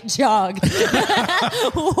light jog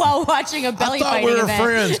while watching a belly fighting event. I thought we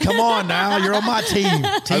were friends. Come on now. You're on my team.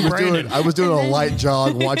 I was doing a light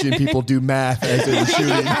jog watching people do math as they were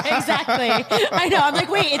shooting. Exactly. I know. I'm like,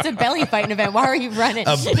 wait, it's a belly fighting event. Why are you running?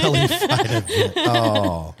 A belly fight event.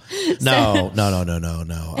 Oh. No.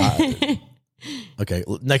 Okay,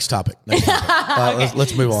 next topic. Okay.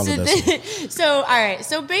 Let's move on to this. So, all right.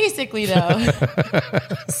 So basically, though,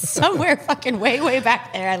 somewhere fucking way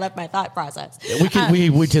back there, I left my thought process.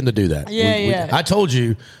 We tend to do that. Yeah. I told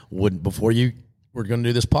you before you were going to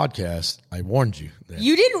do this podcast, I warned you.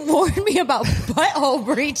 You didn't warn me about butthole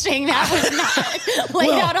breaching. That was not laid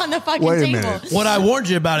out on the fucking table. Minute. What I warned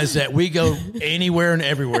you about is that we go anywhere and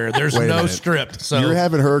everywhere. There's no script. So you're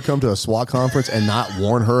having her come to a SWAT conference and not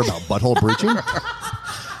warn her about butthole breaching?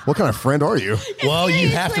 What kind of friend are you? Well, you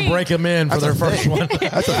have to break them in for their first one.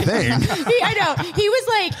 That's a thing. I know. He was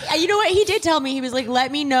like, you know what? He did tell me. He was like,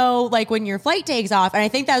 let me know like when your flight takes off. And I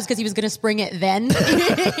think that was because he was going to spring it then.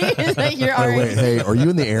 Like, wait, hey, are you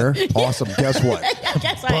in the air? Awesome. Guess what?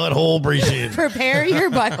 Butthole breaching. Prepare your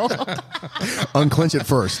butthole. Unclench it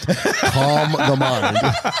first. Calm the mind.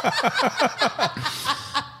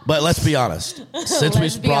 But let's be honest. Since we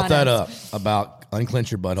brought that up about unclench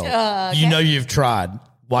your butthole, okay. You know you've tried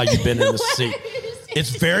while you've been in the seat.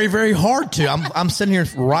 It's very, very hard to. I'm sitting here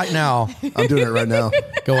right now. I'm doing it right now.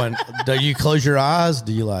 Going, do you close your eyes?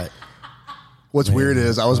 Do you like? What's weird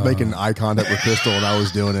is I was making eye contact with Krystal and I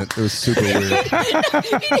was doing it. It was super weird. He kind of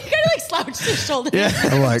like slouched his shoulders. Yeah.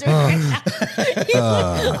 I'm like, he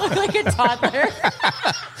looked like a toddler.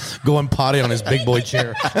 Going potty on his big boy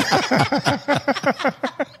chair.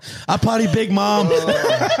 I potty big, Mom.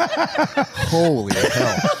 Holy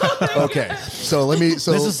hell. Okay. So this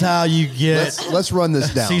is how you get. Let's run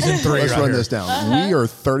this down. Season 3. Let's run this down. We are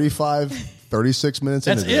 36 minutes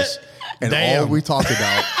into this. And Damn. all we talked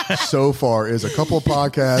about so far is a couple of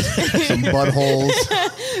podcasts, some buttholes.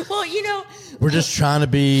 Well, we're just trying to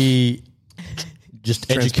be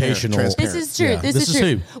just educational. This is true. Yeah. This is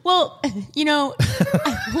true. Well,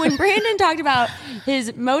 when Brandon talked about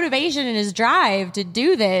his motivation and his drive to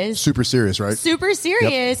do this. Super serious, right? Super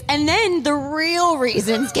serious. Yep. And then the real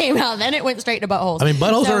reasons came out. Then it went straight to buttholes. I mean,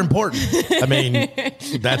 buttholes are important. I mean,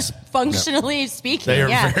 that's... Functionally speaking. They are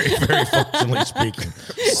very, very functionally speaking.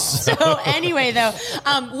 So anyway, though,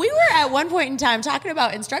 we were at one point in time talking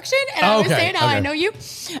about instruction. And I was saying how I know you.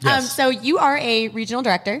 Yes. So you are a regional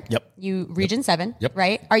director. Yep. You Region 7, Yep.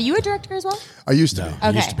 right? Are you a director as well? I used to be. Okay.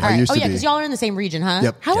 I used to be. All right. Because y'all are in the same region, huh?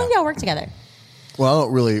 Yep. How long do y'all work together? Well, I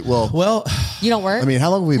don't really. Well, you don't work? I mean,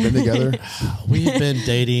 how long have we been together? We've been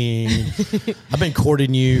dating. I've been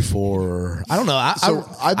courting you for, I don't know.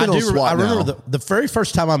 I've been on SWAT I remember the very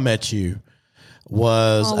first time I met you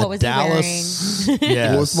was what was Dallas.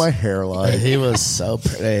 What was my hair like? He was so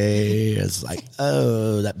pretty. It's like,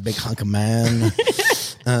 oh, that big hunk of man.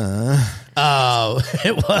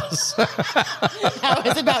 It was. That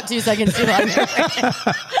was about 2 seconds too long. So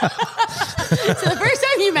the first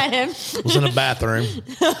time you met him was in a bathroom.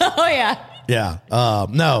 Oh yeah. Yeah.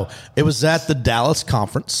 No, it was at the Dallas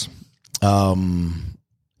conference.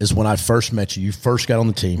 Is when I first met you. You first got on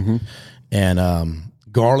the team, and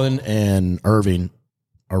Garland and Irving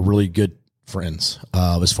are really good friends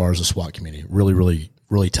as far as the SWAT community. Really, really,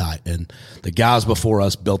 really tight. And the guys before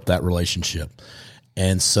us built that relationship.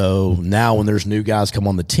 And so now when there's new guys come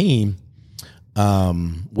on the team,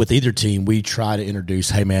 with either team, we try to introduce,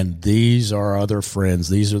 hey, man, these are our other friends.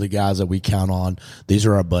 These are the guys that we count on. These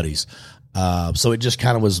are our buddies. So it just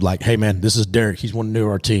kind of was like, hey, man, this is Derek. He's one new to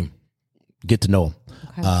our team. Get to know him.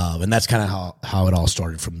 Okay. And that's kind of how it all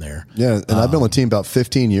started from there. Yeah, and I've been on the team about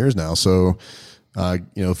 15 years now. So,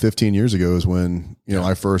 15 years ago is when,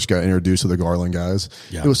 I first got introduced to the Garland guys.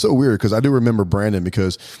 Yeah. It was so weird because I do remember Brandon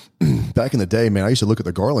because back in the day, man, I used to look at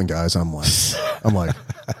the Garland guys. I'm like,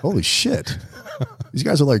 holy shit. These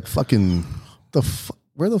guys are like fucking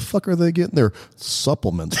where the fuck are they getting their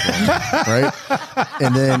supplements from? Right.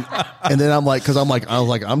 And then I'm like,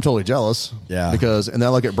 I'm totally jealous. Yeah. And then I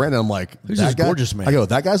look at Brandon, I'm like, who's this gorgeous man? I go,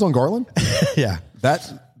 that guy's on Garland? Yeah.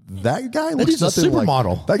 That guy looks nothing like a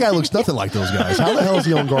supermodel. That guy looks nothing like those guys. How the hell is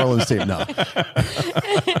he on Garland's team? No.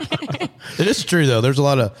 It is true though. There's a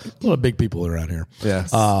lot of big people around here. Yeah.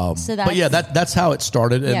 But yeah, that's how it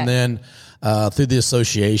started, and then through the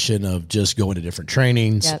association of just going to different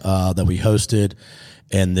trainings that we hosted,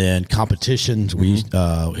 And then competitions,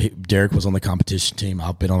 Derek was on the competition team.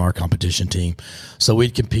 I've been on our competition team. So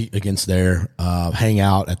we'd compete against there, hang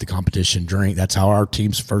out at the competition, drink. That's how our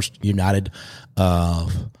teams first united,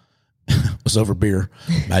 was over beer.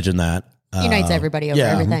 Imagine that. Unites everybody over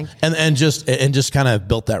everything. And just kind of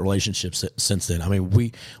built that relationship since then. I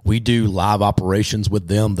mean, we do live operations with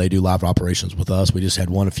them. They do live operations with us. We just had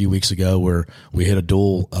one a few weeks ago where we hit a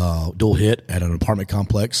dual hit at an apartment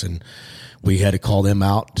complex, and we had to call them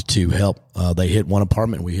out to help. They hit one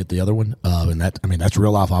apartment, we hit the other one. And that's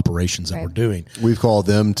real life operations that we're doing. We've called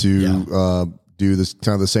them to do this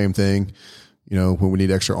kind of the same thing. You know, when we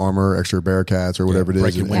need extra armor, extra Bearcats or whatever it is,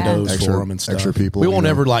 breaking windows for them and stuff. Extra people. We won't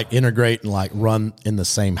ever integrate and run in the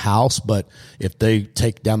same house, but if they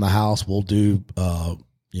take down the house, we'll do,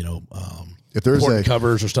 if there's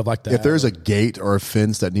covers or stuff like that. If there's a gate or a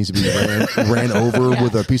fence that needs to be ran over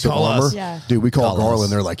with a piece of armor, dude, we call Garland.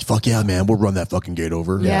 They're like, "Fuck yeah, man, we'll run that fucking gate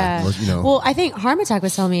over." Yeah. Well, I think Harm Attack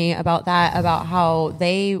was telling me about that, about how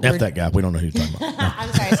they were that guy. We don't know who you're talking about. No.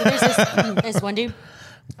 I'm sorry. So there's this one dude.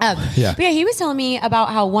 But he was telling me about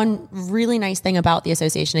how one really nice thing about the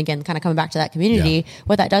association, again, kind of coming back to that community,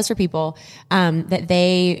 what that does for people, that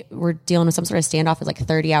they were dealing with some sort of standoff for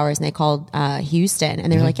 30 hours, and they called Houston,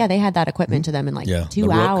 and they were like, they had that equipment to them in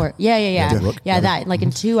 2 hours.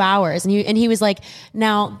 In 2 hours. And he was like,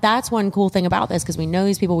 now that's one cool thing about this, because we know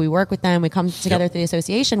these people, we work with them, we come together through the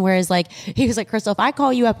association. Whereas he was like, Krystal, if I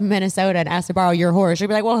call you up in Minnesota and ask to borrow your horse, you'd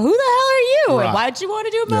be like, well, who the hell are you? Right. And why'd you want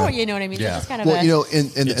to do a mow? You know what I mean? Yeah. So kind of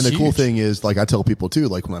and the cool thing is, I tell people too,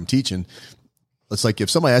 when I'm teaching, it's if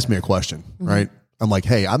somebody asks me a question, right? I'm like,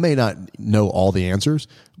 hey, I may not know all the answers,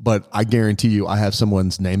 but I guarantee you I have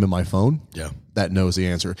someone's name in my phone that knows the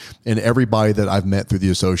answer. And everybody that I've met through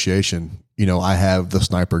the association, I have the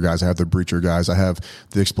sniper guys, I have the breacher guys, I have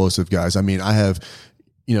the explosive guys. I mean, I have,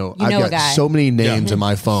 I've got so many names in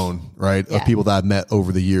my phone, right, of people that I've met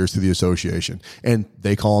over the years through the association, and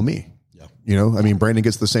they call me. Brandon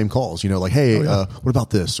gets the same calls, hey, what about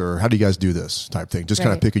this? Or how do you guys do this type thing? Just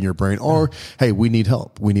kind of picking your brain. Or, hey, we need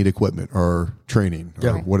help. We need equipment or training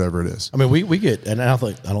or whatever it is. I mean, we get, and I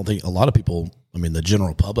don't think a lot of people, the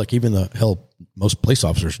general public, even most police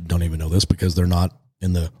officers don't even know this because they're not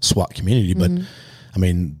in the SWAT community. But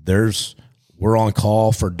we're on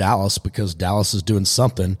call for Dallas because Dallas is doing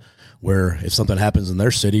something where if something happens in their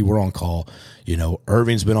city, we're on call.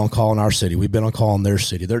 Irving's been on call in our city. We've been on call in their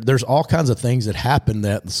city. There's all kinds of things that happen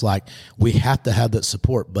that it's we have to have that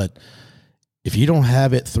support. But if you don't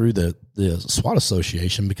have it through the SWAT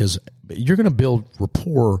association, because you're going to build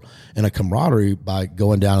rapport and a camaraderie by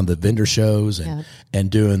going down to the vendor shows and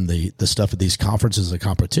doing the stuff at these conferences, the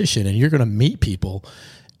competition, and you're going to meet people.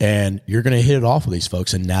 And you're going to hit it off with these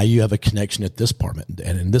folks, and now you have a connection at this department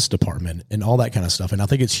and in this department and all that kind of stuff. And I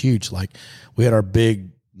think it's huge. We had our big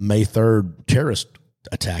May 3rd terrorist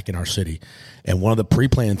attack in our city, and one of the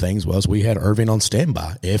pre-planned things was we had Irving on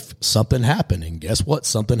standby if something happened. And guess what?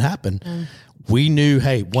 Something happened. We knew,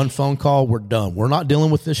 hey, one phone call, we're done. We're not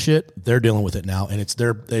dealing with this shit. They're dealing with it now, and it's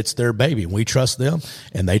their baby. We trust them,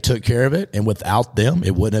 and they took care of it. And without them,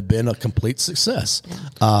 it wouldn't have been a complete success.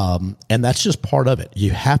 And that's just part of it.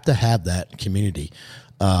 You have to have that community.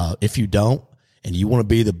 If you don't, and you want to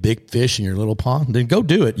be the big fish in your little pond, then go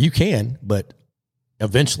do it. You can, but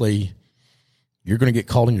eventually you're going to get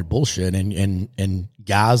called in your bullshit. And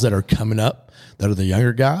guys that are coming up, that are the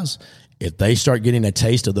younger guys, if they start getting a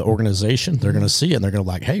taste of the organization, they're going to see it, and they're going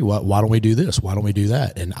to hey, why don't we do this? Why don't we do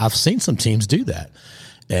that? And I've seen some teams do that.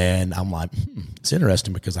 And I'm like, it's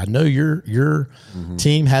interesting because I know your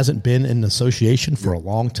team hasn't been in association for a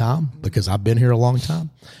long time because I've been here a long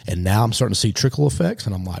time. And now I'm starting to see trickle effects.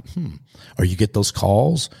 And I'm like, or you get those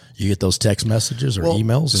calls, you get those text messages or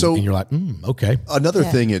emails, and you're like, okay. Another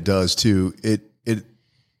thing it does too,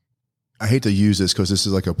 I hate to use this because this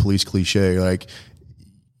is a police cliche,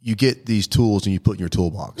 you get these tools and you put in your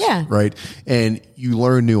toolbox, right? And you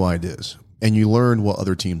learn new ideas and you learn what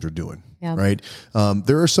other teams are doing, right?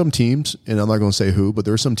 There are some teams, and I'm not going to say who, but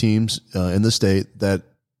there are some teams in the state that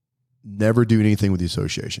never do anything with the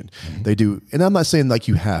association. They do, and I'm not saying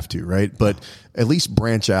you have to, right? But at least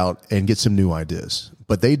branch out and get some new ideas.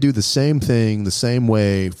 But they do the same thing the same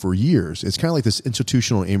way for years. It's kind of like this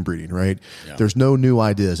institutional inbreeding, right? Yeah. There's no new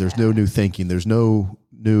ideas. There's no new thinking. There's no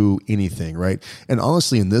new anything, right? And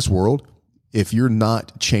honestly, in this world, if you're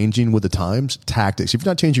not changing with the times, tactics, if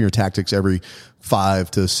you're not changing your tactics every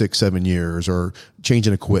 5 to 6, 7 years or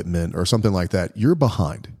changing equipment or something like that, you're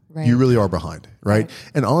behind. Right. You really are behind, right?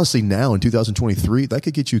 And honestly, now in 2023, that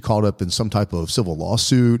could get you caught up in some type of civil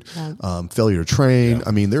lawsuit, failure to train.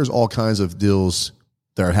 There's all kinds of deals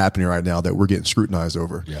that are happening right now that we're getting scrutinized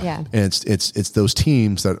over. Yeah. And it's those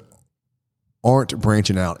teams that aren't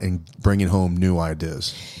branching out and bringing home new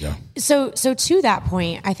ideas. Yeah. So to that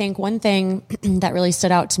point, I think one thing that really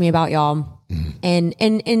stood out to me about y'all,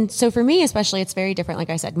 and so for me especially, it's very different. Like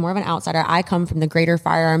I said, more of an outsider. I come from the greater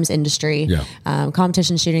firearms industry,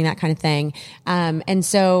 competition shooting, that kind of thing. And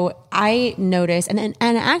so I noticed, and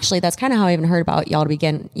actually that's kind of how I even heard about y'all to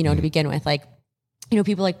begin with, like,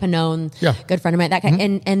 people like Panone, good friend of mine, that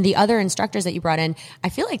kind, and the other instructors that you brought in, I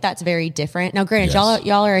feel like that's very different. Now, granted,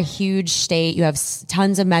 y'all are a huge state. You have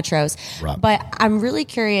tons of metros, but I'm really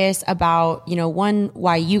curious about, one,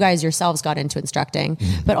 why you guys yourselves got into instructing,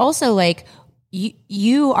 but also like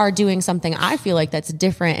you are doing something I feel like that's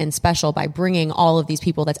different and special by bringing all of these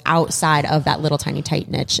people that's outside of that little tiny tight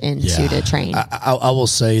niche into to train. I will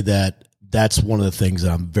say that that's one of the things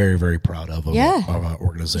that I'm very, very proud of our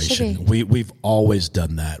organization. We've always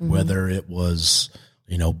done that, whether it was,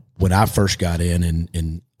 when I first got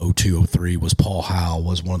in 02, 03 was Paul Howell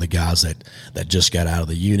was one of the guys that just got out of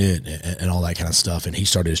the unit and all that kind of stuff. And he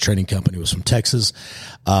started his training company, was from Texas.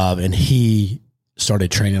 And he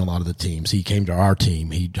started training a lot of the teams. He came to our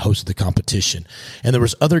team. He hosted the competition. And there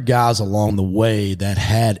was other guys along the way that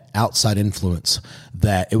had outside influence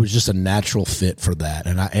that it was just a natural fit for that.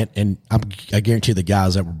 And I guarantee the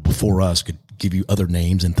guys that were before us could give you other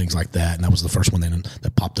names and things like that. And that was the first one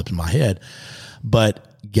that popped up in my head. But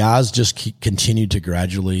guys just continued to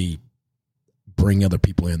gradually bring other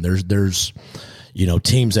people in. There's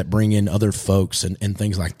teams that bring in other folks and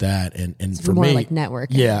things like that. And it's for more me, like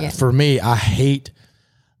networking. For me, I hate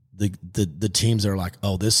the teams that are like,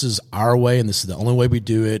 oh, this is our way and this is the only way we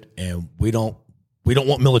do it. And we don't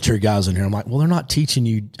want military guys in here. I'm like, well, they're not teaching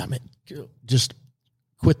you. I mean, just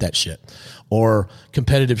quit that shit. Or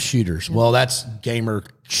competitive shooters. Well, that's gamer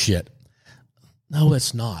shit. No,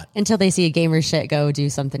 it's not. Until they see a gamer shit go do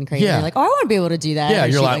something crazy. Yeah. You're like, oh, I want to be able to do that. Yeah,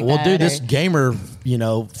 you're like, well, dude, this gamer,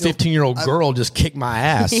 15-year-old girl just kicked my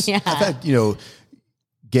ass. Yeah. I've had,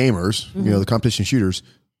 gamers, the competition shooters,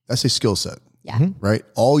 that's a skill set. Yeah. Right?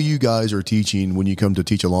 All you guys are teaching when you come to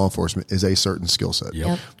teach a law enforcement is a certain skill set.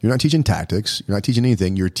 Yep. You're not teaching tactics. You're not teaching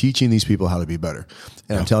anything. You're teaching these people how to be better.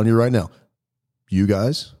 And I'm telling you right now, you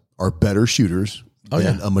guys are better shooters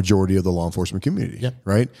than a majority of the law enforcement community. Yep.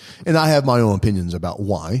 Right? And I have my own opinions about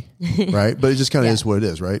why, right? But it just kind of is what it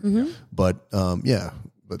is, right? But,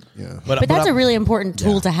 But that's a really important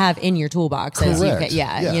tool to have in your toolbox. Correct.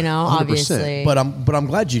 Obviously. But I'm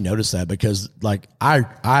glad you noticed that because like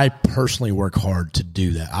I personally work hard to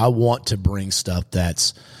do that. I want to bring stuff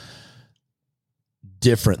that's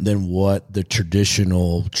different than what the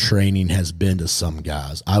traditional training has been to some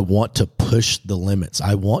guys. I want to push the limits.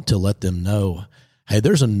 I want to let them know, hey,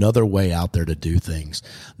 there's another way out there to do things.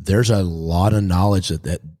 There's a lot of knowledge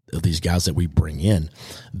that of these guys that we bring in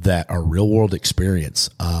that are real world experience.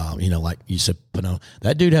 Like you said,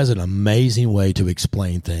 that dude has an amazing way to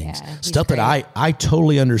explain things, stuff that I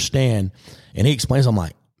totally understand. And he explains, I'm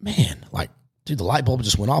like, man, like, dude, the light bulb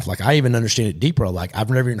just went off. Like, I even understand it deeper. Like, I've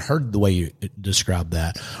never even heard the way you described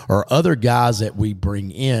that. Or other guys that we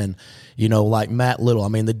bring in, like Matt Little. I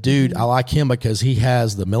mean, the dude, I like him because he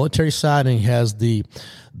has the military side and he has the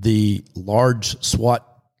large SWAT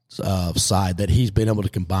side that he's been able to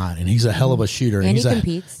combine, and he's a hell of a shooter, and he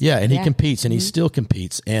competes. He competes, and he still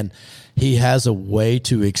competes, and he has a way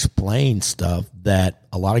to explain stuff that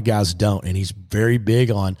a lot of guys don't, and he's very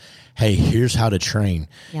big on, hey, here's how to train,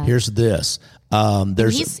 here's this.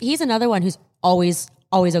 He's another one who's always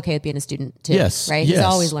okay with being a student too. Yes, right. He's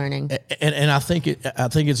always learning, and I think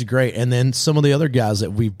it's great. And then some of the other guys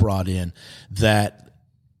that we've brought in that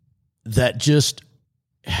just,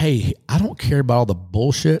 hey, I don't care about all the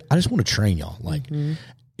bullshit. I just want to train y'all. Like,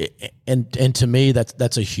 and to me,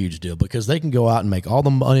 that's a huge deal because they can go out and make all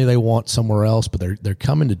the money they want somewhere else, but they're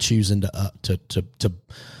coming to choose to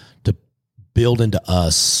build into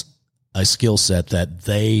us a skill set that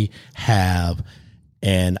they have.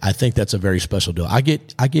 And I think that's a very special deal. I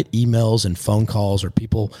get emails and phone calls or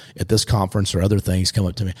people at this conference or other things come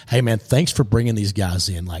up to me. Hey man, thanks for bringing these guys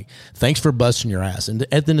in. Like, thanks for busting your ass. And at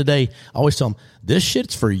the end of the day, I always tell them, this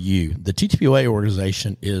shit's for you. The TTPOA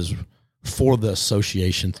organization is for the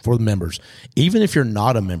association, for the members. Even if you're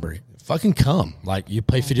not a member, fucking come. Like, you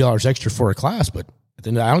pay $50 extra for a class, but at the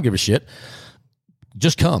end of the day, I don't give a shit.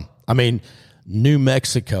 Just come. I mean, New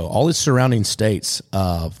Mexico, all the surrounding states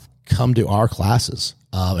come to our classes,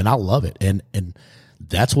 and I love it. And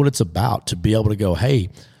that's what it's about, to be able to go, hey,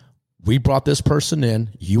 we brought this person in,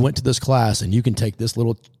 you went to this class, and you can take this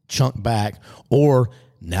little chunk back, or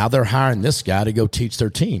now they're hiring this guy to go teach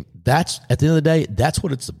their team. that's at the end of the day, that's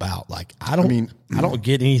what it's about. Like, I don't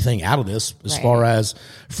get anything out of this as far as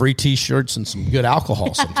free t-shirts and some good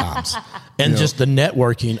alcohol sometimes. And just the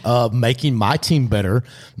networking of making my team better,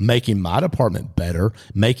 making my department better,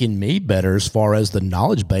 making me better as far as the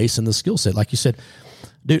knowledge base and the skill set. Like you said,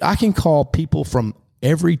 dude, I can call people from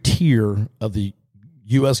every tier of the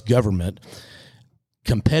U.S. government,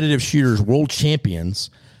 competitive shooters, world champions,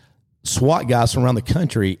 SWAT guys from around the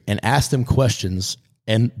country, and ask them questions,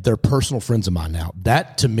 and they're personal friends of mine now.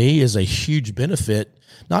 That to me is a huge benefit,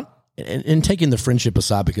 not in taking the friendship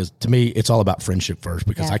aside, because to me it's all about friendship first,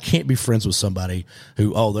 because I can't be friends with somebody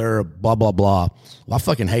who, they're blah, blah, blah. Well, I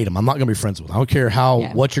fucking hate them. I'm not going to be friends with them. I don't care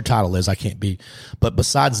what your title is. I can't be. But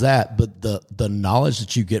besides that, the knowledge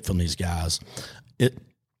that you get from these guys, it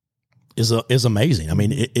is amazing. I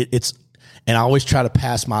mean, it's, and I always try to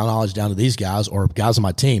pass my knowledge down to these guys or guys on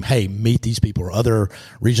my team. Hey, meet these people, or other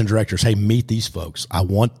region directors. Hey, meet these folks. I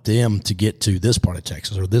want them to get to this part of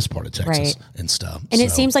Texas or this part of Texas and stuff. And it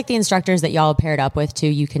seems like the instructors that y'all paired up with too,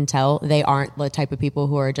 you can tell they aren't the type of people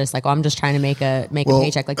who are just like, I'm just trying to make a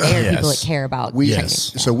paycheck. Like, they are people that care about training.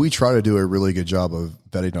 So we try to do a really good job of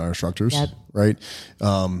vetting our instructors, right?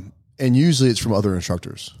 And usually it's from other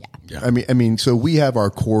instructors. Yeah. I mean, so we have our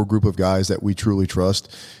core group of guys that we truly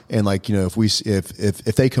trust. And like,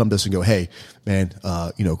 if they come to us and go, hey man,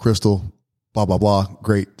 Krystal, blah, blah, blah,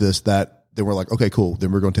 great, this, that, then we're like, okay, cool.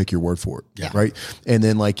 Then we're going to take your word for it. Yeah. Right. And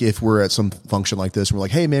then like, if we're at some function like this, and we're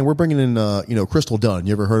like, hey man, we're bringing in, Krystal Dunn.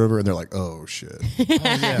 You ever heard of her? And they're like, oh shit.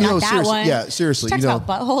 Not that one. Yeah. Seriously. Talks about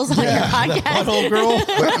buttholes on your podcast. Butthole girl.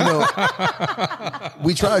 But,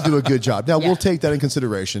 we try to do a good job. Now we'll take that in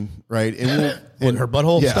consideration. Right. And her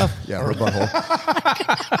butthole stuff. Yeah. Her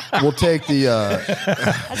butthole. We'll take the,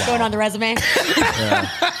 that's going on the resume.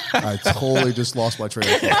 I totally just lost my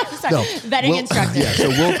train of thought. No, vetting instructor. Yeah,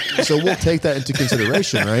 so we'll take that into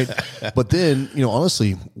consideration, right? But then,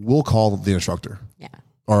 honestly, we'll call the instructor. Yeah.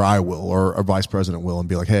 Or I will, or our vice president will, and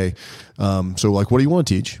be like, hey, so like, what do you want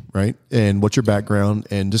to teach, right? And what's your background?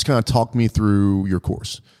 And just kind of talk me through your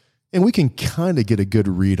course. And we can kind of get a good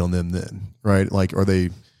read on them then, right? Like, are they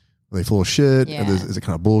full of shit? Yeah. Is it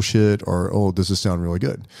kind of bullshit? Or, does this sound really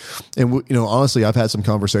good? And, honestly, I've had some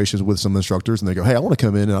conversations with some instructors, and they go, hey, I want to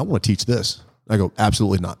come in and I want to teach this. I go,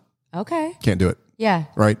 absolutely not. Okay. Can't do it. Yeah.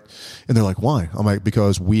 Right. And they're like, why? I'm like,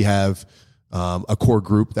 because we have a core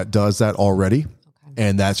group that does that already. Okay.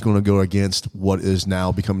 And that's going to go against what is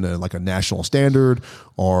now becoming like a national standard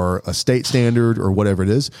or a state standard or whatever it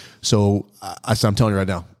is. So I'm telling you right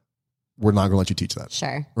now, we're not going to let you teach that.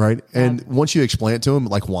 Sure. Right. Yeah. And once you explain it to them,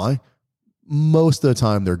 like why, most of the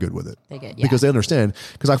time they're good with it. They get, because they understand.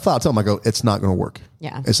 Because I flat out tell them, I go, it's not going to work.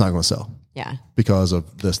 Yeah. It's not going to sell. Yeah. Because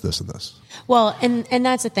of this, and this. Well, and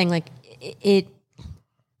that's the thing. Like it,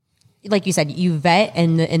 like you said, you vet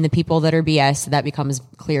and the people that are BS, that becomes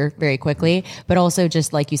clear very quickly, but also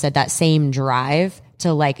just like you said, that same drive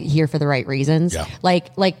to like here for the right reasons. Yeah.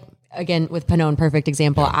 Like, again, with Panone, perfect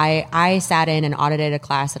example. Yeah. I sat in and audited a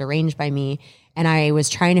class that arranged by me, and I was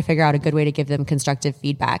trying to figure out a good way to give them constructive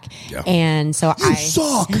feedback. Yeah. And so you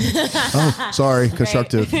suck. Oh, sorry.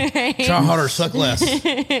 Constructive. Try harder, suck less.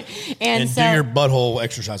 and so, do your butthole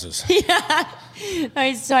exercises. Yeah.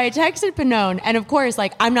 So I texted Panone, and of course,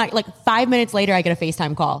 like, I'm not, like, 5 minutes later, I get a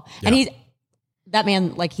FaceTime call. Yeah. And that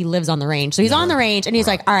man, like, he lives on the range. So he's on the range, and he's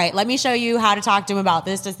like, all right, let me show you how to talk to him about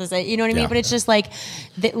this, you know what I mean? But it's just like,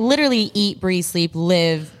 literally eat, breathe, sleep,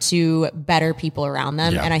 live to better people around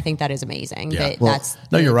them. Yeah. And I think that is amazing. Yeah. That's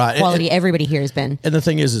you're right. Quality everybody here has been. And the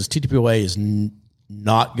thing is TTPOA is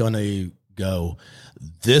not going to go,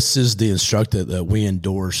 this is the instructor that we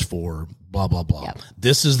endorse for blah, blah, blah. Yep.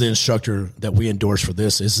 This is the instructor that we endorse for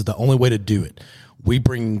this. This is the only way to do it. We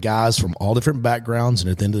bring guys from all different backgrounds,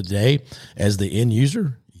 and at the end of the day, as the end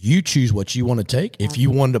user, you choose what you want to take. If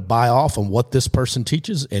you wanted to buy off on what this person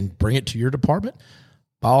teaches and bring it to your department,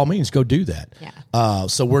 by all means, go do that. Yeah.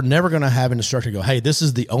 So we're never going to have an instructor go, hey, this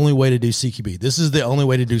is the only way to do CQB. This is the only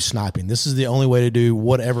way to do sniping. This is the only way to do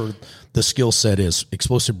whatever the skill set is,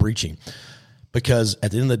 explosive breaching. Because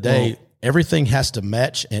at the end of the day, everything has to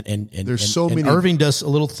match, and there's so many. Irving does a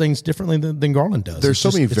little things differently than Garland does. There's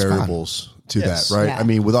so many variables to that, right? Yeah. I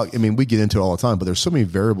mean, we get into it all the time, but there's so many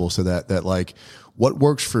variables to that like what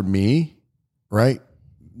works for me, right,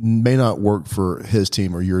 may not work for his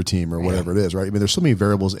team or your team or whatever it is, right? I mean, there's so many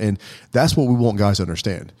variables, and that's what we want guys to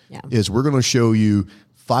understand. Yeah. Is we're going to show you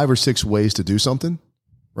 5 or 6 ways to do something,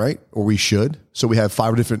 right? Or we should. So we have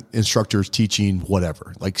 5 different instructors teaching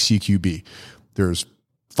whatever, like CQB. There's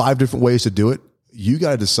 5 different ways to do it. You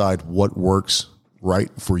got to decide what works right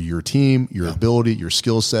for your team, your ability, your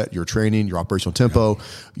skill set, your training, your operational tempo,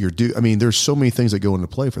 there's so many things that go into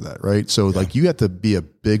play for that, right? So like you have to be a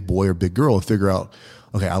big boy or big girl and figure out,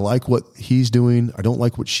 okay, I like what he's doing. I don't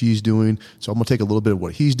like what she's doing. So I'm going to take a little bit of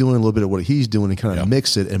what he's doing, a little bit of what he's doing, and kind of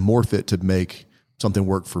mix it and morph it to make something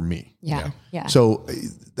work for me. Yeah. So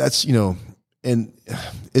that's, and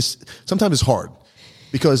sometimes it's hard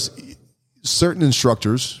because certain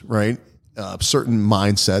instructors, right? Certain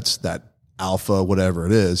mindsets, that alpha, whatever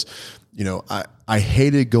it is, I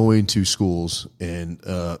hated going to schools and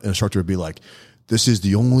an instructor would be like, this is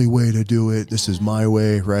the only way to do it. This is my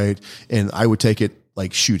way. Right. And I would take it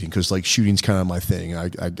like shooting, because like shooting's kind of my thing.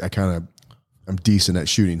 I'm decent at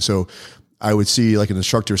shooting. So I would see like an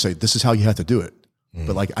instructor say, this is how you have to do it.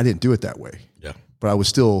 But like, I didn't do it that way. Yeah. But I was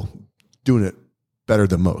still doing it better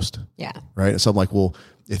than most. Yeah. Right. And so I'm like, well,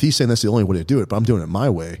 if he's saying that's the only way to do it, but I'm doing it my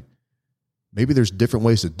way, maybe there's different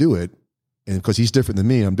ways to do it. And because he's different than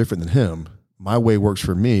me, I'm different than him. My way works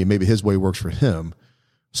for me. Maybe his way works for him.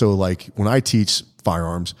 So like when I teach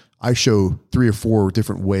firearms, I show 3 or 4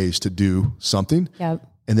 different ways to do something. Yep.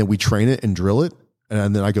 And then we train it and drill it.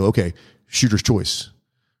 And then I go, okay, shooter's choice.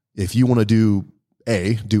 If you want to do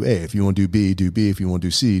A, do A. If you want to do B, do B. If you want to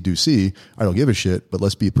do C, do C. I don't give a shit, but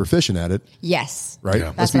let's be proficient at it. Yes. Right?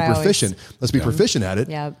 Yeah. Let's be proficient. Let's be proficient at it.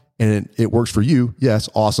 Yep. And it works for you. Yes,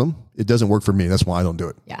 awesome. It doesn't work for me. That's why I don't do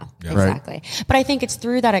it. Yeah, exactly. Right? But I think it's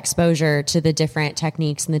through that exposure to the different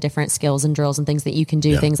techniques and the different skills and drills and things that you can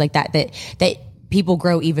do, things like that people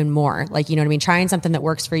grow even more. Like, you know what I mean? Trying something that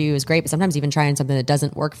works for you is great, but sometimes even trying something that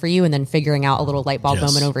doesn't work for you and then figuring out a little light bulb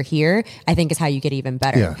moment over here, I think is how you get even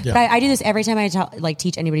better. Yeah. But I do this every time I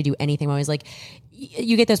teach anybody to do anything. I'm always like,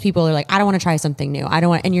 you get those people who are like, I don't want to try something new.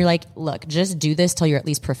 And you're like, look, just do this till you're at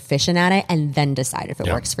least proficient at it and then decide if it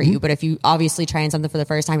works for you. But if you obviously trying something for the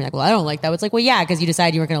first time, you're like, well, I don't like that. It's like, well, yeah, because you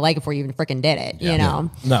decided you weren't going to like it before you even freaking did it, you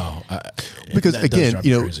know? No. Because again,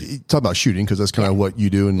 talk about shooting, because that's kind of what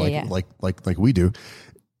you do and like we do.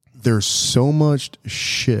 There's so much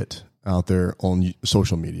shit out there on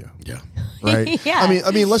social media. Yeah. Right. Yeah. I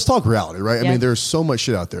mean, let's talk reality, right? I mean, there's so much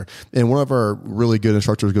shit out there. And one of our really good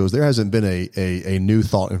instructors goes, there hasn't been a new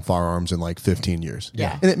thought in firearms in like 15 years.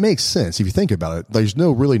 Yeah. And it makes sense if you think about it. There's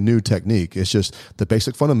no really new technique. It's just the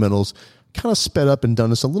basic fundamentals kind of sped up and done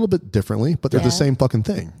this a little bit differently, but they're the same fucking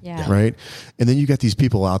thing. Yeah. Right. And then you got these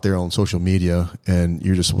people out there on social media and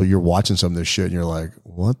you're watching some of this shit and you're like,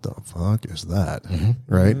 what the fuck is that? Mm-hmm.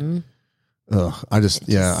 Right. Mm-hmm.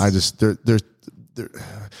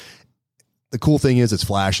 The cool thing is it's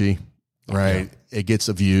flashy, right? Yeah. It gets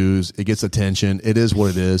the views, it gets attention. It is what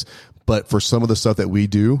it is. But for some of the stuff that we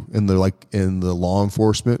do in the law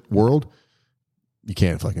enforcement world, you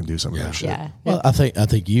can't fucking do some of that shit. Yeah. Well, I think I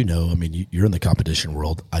mean, you're in the competition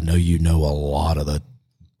world. I know you know a lot of the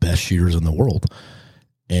best shooters in the world,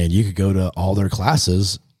 and you could go to all their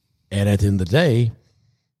classes, and at the end of the day,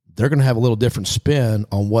 they're going to have a little different spin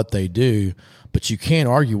on what they do, but you can't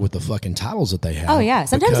argue with the fucking titles that they have. Oh yeah.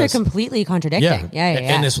 Sometimes they're completely contradicting. Yeah.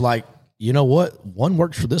 And it's like, you know what? One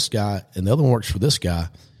works for this guy and the other one works for this guy.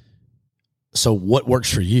 So what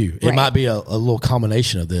works for you? It might be a little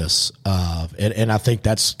combination of this. And I think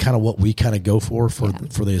that's kind of what we kind of go for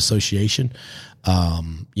the association.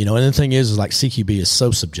 And the thing is like CQB is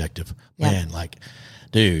so subjective, man. Like,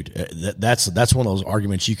 dude, that's one of those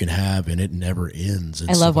arguments you can have and it never ends.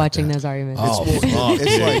 I love watching those arguments.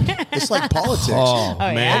 It's like politics. Oh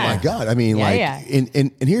man. Oh my God. I mean,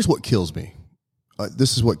 and here's what kills me.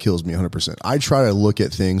 This is what kills me 100%. I try to look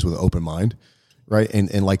at things with an open mind, right?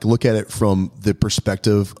 And like look at it from the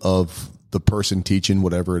perspective of the person teaching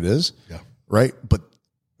whatever it is. Yeah. Right. But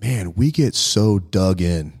man, we get so dug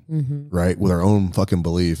in, right, with our own fucking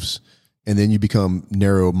beliefs. And then you become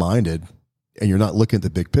narrow minded. And you're not looking at the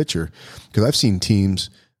big picture, because I've seen teams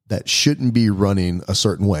that shouldn't be running a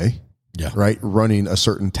certain way, right? Running a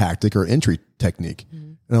certain tactic or entry technique.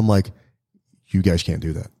 Mm-hmm. And I'm like, you guys can't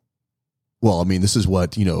do that. Well, I mean, this is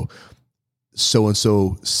what,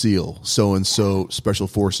 so-and-so SEAL, so-and-so special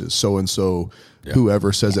forces, so-and-so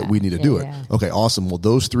whoever says that we need to do it. Yeah. Okay, awesome. Well,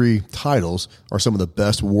 those 3 titles are some of the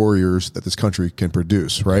best warriors that this country can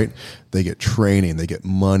produce, right? They get training, they get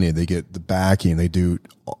money, they get the backing, they do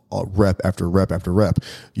rep after rep after rep.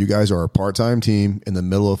 You guys are a part-time team in the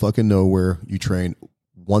middle of fucking nowhere. You train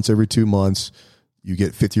once every 2 months. You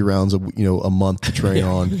get 50 rounds a month to train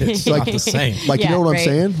on. It's like the same. Like, you know what I'm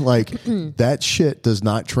saying? Like that shit does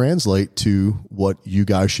not translate to what you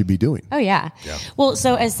guys should be doing. Oh yeah. Well,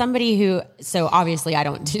 so as somebody so obviously I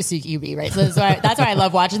don't do CQB, right? So that's why I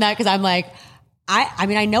love watching that. 'Cause I'm like, I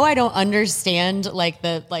mean, I know I don't understand like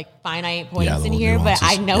the finite points in here, nuances.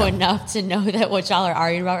 But I know enough to know that what y'all are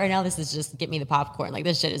arguing about right now, this is just get me the popcorn. Like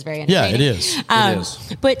this shit is very entertaining. Yeah, it is. It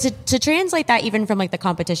is. But to translate that even from like the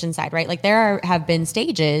competition side, right? Like there have been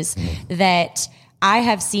stages that I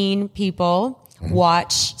have seen people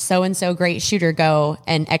watch so-and-so great shooter go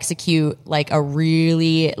and execute like a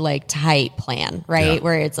really like tight plan, right? Yeah.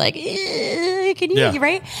 Where it's like, can you,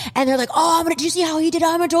 right? And they're like, oh, do you see how he did it?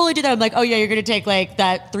 I'm gonna totally do that. I'm like, oh yeah, you're gonna take like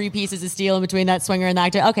that 3 pieces of steel in between that swinger and the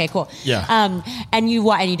active. Okay, cool. Yeah.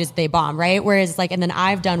 They bomb, right? Whereas like, and then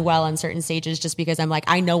I've done well on certain stages just because I'm like,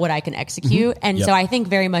 I know what I can execute. And so I think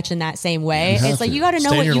very much in that same way, it's like, you got to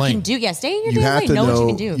know what you can do. Yeah. Stay in your lane. Know what you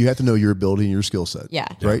can do. You have to know your ability and your skill set. Yeah.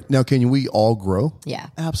 Right. Now, can we all grow? Yeah,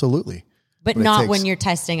 absolutely. But not when you're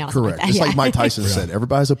testing out. Correct. Like Just like Mike Tyson said,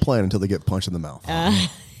 everybody has a plan until they get punched in the mouth.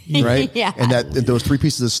 Right? Yeah. And those 3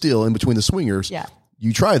 pieces of steel in between the swingers,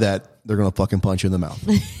 you try that, they're going to fucking punch you in the mouth.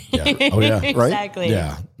 Yeah. Oh, yeah. Right? Exactly.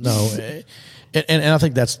 Yeah. No. And I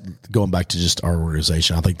think that's going back to just our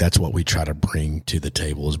organization. I think that's what we try to bring to the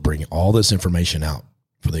table is bring all this information out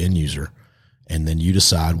for the end user. And then you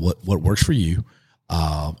decide what works for you.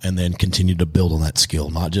 And then continue to build on that skill.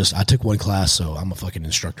 Not just, I took one class, so I'm a fucking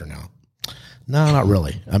instructor now. No, not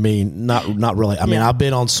really. I mean, not really. I mean, I've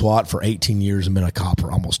been on SWAT for 18 years and been a cop for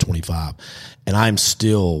almost 25. And I'm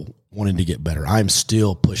still wanting to get better. I'm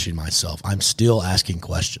still pushing myself. I'm still asking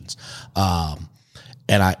questions.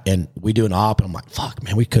 And we do an op and I'm like, fuck,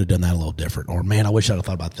 man, we could have done that a little different. Or man, I wish I'd have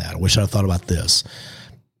thought about that. I wish I'd have thought about this.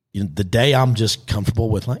 You know, the day I'm just comfortable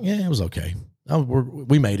with like, yeah, it was okay.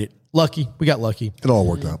 We made it. Lucky. We got lucky. It all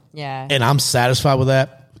worked out. Yeah. And I'm satisfied with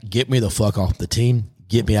that. Get me the fuck off the team.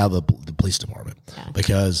 Get me out of the police department. Yeah.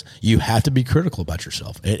 Because you have to be critical about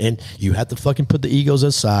yourself. And you have to fucking put the egos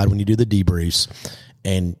aside when you do the debriefs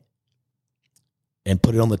and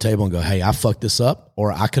put it on the table and go, hey, I fucked this up,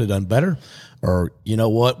 or I could have done better. Or, you know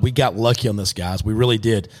what? We got lucky on this, guys. We really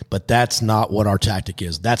did. But that's not what our tactic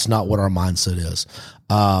is. That's not what our mindset is.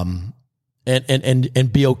 And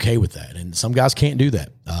be okay with that. And some guys can't do that.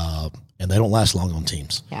 And they don't last long on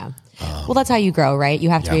teams. Yeah. Well, that's how you grow, right? You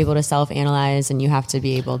have to be able to self-analyze, and you have to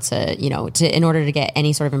be able to, in order to get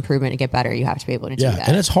any sort of improvement and get better, you have to be able to do that.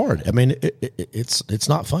 And it's hard. I mean, it's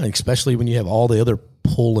not fun, especially when you have all the other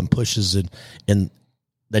pull and pushes in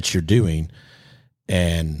that you're doing.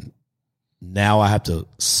 And now I have to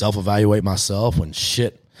self-evaluate myself when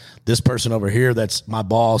shit, this person over here, that's my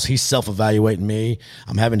boss, he's self-evaluating me.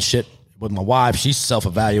 I'm having shit with my wife, she's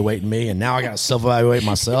self-evaluating me, and now I got to self-evaluate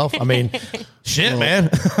myself. I mean, shit, man.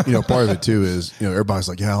 Part of it too is, everybody's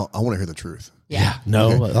like, yeah, I want to hear the truth. Yeah.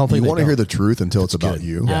 No, okay. I don't think you want to hear the truth until it's about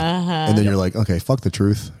you. Yeah. And then you're like, okay, fuck the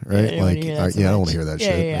truth. Right. I don't want to hear that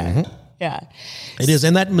shit. Yeah. Mm-hmm. Yeah. It is.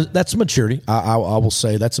 And that's maturity. I will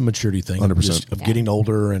say that's a maturity thing. 100%. Of getting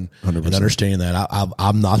older and understanding that.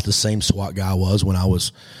 I'm not the same SWAT guy I was when I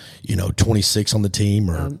was, 26 on the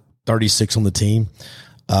team or 36 on the team.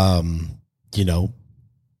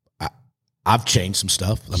 I've changed some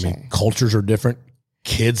stuff. I mean, cultures are different.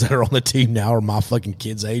 Kids that are on the team now are my fucking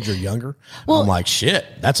kids' age or younger. Well, I'm like, shit,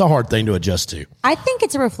 that's a hard thing to adjust to. I think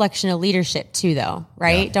it's a reflection of leadership too, though,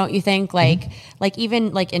 right? Yeah. Don't you think? Like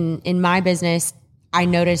even like in my business, I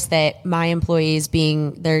noticed that my employees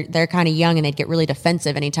they're kind of young and they'd get really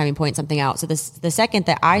defensive anytime you point something out. So the second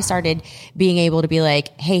that I started being able to be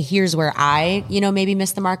like, hey, here's where I, maybe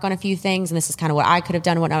missed the mark on a few things, and this is kind of what I could have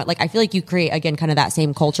done and whatnot. Like, I feel like you create, again, kind of that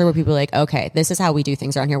same culture where people are like, okay, this is how we do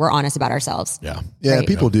things around here. We're honest about ourselves. Yeah. Yeah. Right?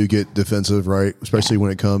 People do get defensive, right? Especially when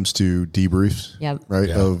it comes to debriefs, right?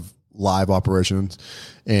 Yeah. Of live operations.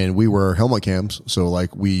 And we were helmet cams. So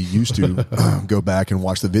like we used to go back and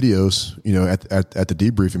watch the videos, at the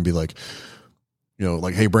debrief and be like,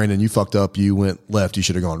 like, hey, Brandon, you fucked up. You went left. You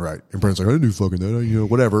should have gone right. And Brandon's like, I didn't do fucking that,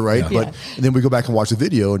 whatever. Right. Yeah. But then we go back and watch the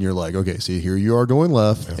video and you're like, okay, see, here you are going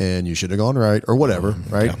left and you should have gone right or whatever.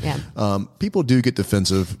 Right. Yeah. People do get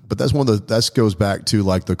defensive, but that's that goes back to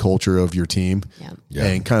like the culture of your team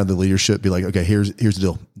and kind of the leadership. Be like, okay, here's the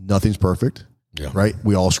deal. Nothing's perfect. Yeah. Right.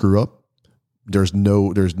 We all screw up. There's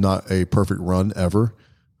not a perfect run ever,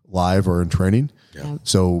 live or in training. Yeah.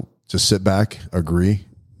 So just sit back, agree,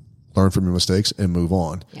 learn from your mistakes, and move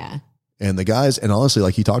on. Yeah. And the guys, and honestly,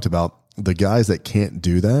 like he talked about, the guys that can't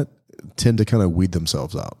do that tend to kind of weed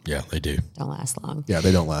themselves out. Yeah, they do. Don't last long. Yeah,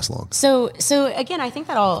 they don't last long. So again, I think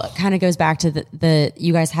that all kind of goes back to the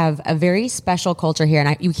you guys have a very special culture here, and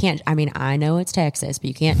I know it's Texas, but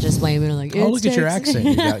you can't just blame it like, look at your accent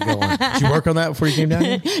you got going. Did you work on that before you came down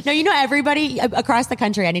here? No, everybody across the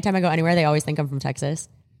country, anytime I go anywhere, they always think I'm from Texas.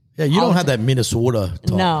 Yeah, you don't have that Minnesota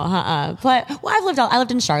talk. No, But I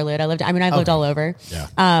lived in Charlotte. I've lived all over.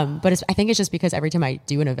 Yeah. But I think it's just because every time I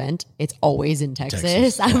do an event, it's always in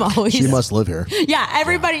Texas. I'm always. She must live here. Yeah,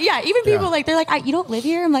 everybody. Yeah, even people they're like, you don't live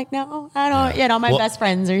here. I'm like, no, I don't. Yeah, all my best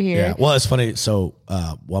friends are here. Yeah. Well, it's funny. So,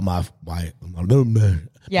 my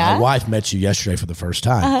wife met you yesterday for the first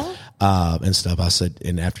time, and stuff. I said,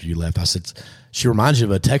 and after you left, I said, she reminds you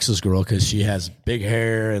of a Texas girl because she has big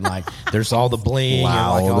hair and like there's all the bling and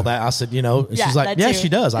like all that. I said, she's like, yeah, she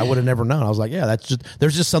does. I would have never known. I was like, yeah,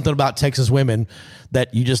 there's just something about Texas women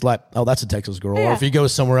that you just like, oh, that's a Texas girl. Yeah. Or if you go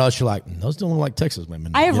somewhere else, you're like, those don't look like Texas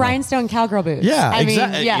women. I have rhinestone cowgirl boots. Yeah,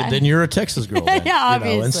 exactly. Then you're a Texas girl. Then, yeah,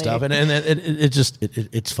 obviously. And stuff. And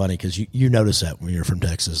it's funny because you notice that when you're from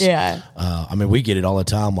Texas. Yeah. We get it all the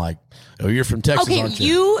time. Like, oh, you're from Texas, aren't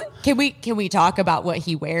you? Can we talk about what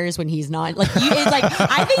he wears when he's not like? It's like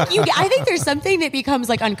I think there's something that becomes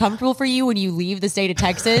like uncomfortable for you when you leave the state of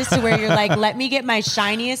Texas, to where you're like, let me get my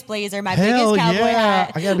shiniest blazer, my biggest cowboy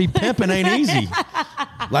hat. I gotta be pimping, ain't easy.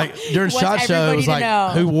 Like during SHOT Show, it was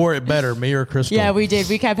like, who wore it better, me or Krystal? Yeah, we did.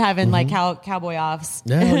 We kept having like cowboy offs.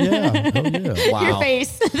 Yeah. Wow. Your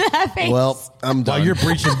face, that face. Well, I'm done. While you're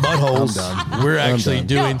breaching buttholes, I'm done. we're actually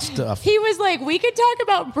doing stuff. He was like, we could talk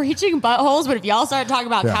about breaching buttholes, but if y'all start talking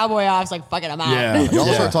about cowboy offs, like, fuck it, I'm out. Yeah,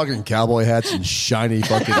 y'all start talking cowboy hats and shiny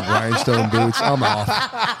fucking rhinestone boots, I'm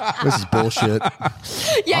off. This is bullshit.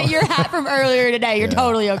 Yeah, your hat from earlier today, you're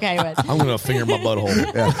totally okay with. I'm gonna finger my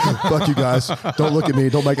butthole. Yeah, fuck you guys. Don't look at me.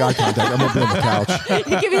 Don't make eye contact. I'm gonna be on the couch.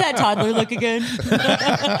 You give me that toddler look again.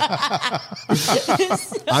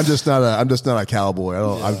 I'm just not a cowboy.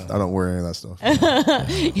 I don't wear any of that stuff.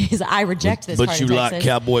 He's like, I reject this. But you like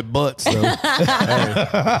cowboy butts, though.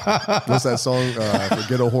 What's that song?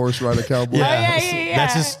 Get a horse, ride a cowboy. Yeah.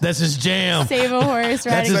 That's his jam. Save a horse,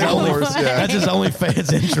 ride a cowboy. That's his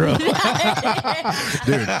OnlyFans intro.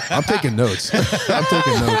 Dude, I'm taking notes. I'm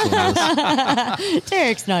taking notes on this.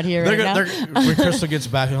 Derek's not here right now. When Krystal gets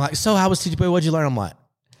back, I'm like, so how was TTP? What'd you learn? I'm like,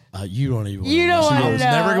 you don't even. You don't want to know.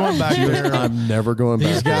 Never going back there. I'm never going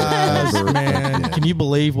back. These guys, man. Can you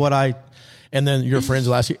believe what I? And then your friends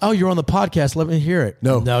will ask you, "Oh, you're on the podcast. Let me hear it."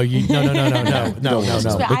 No. I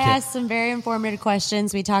asked some very informative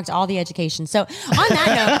questions. We talked all the education. So on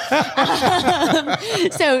that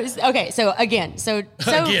note, again,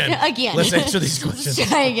 let's answer these questions.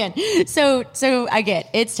 Try again. So I get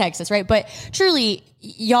it's Texas, right? But truly,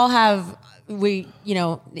 y'all have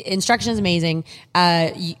instruction is amazing.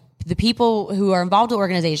 The people who are involved with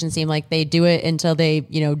organizations seem like they do it until they,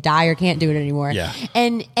 die or can't do it anymore. Yeah.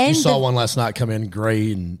 And you saw one last night come in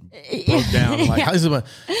gray and broke down. I'm like, how's it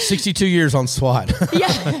 62 years on SWAT?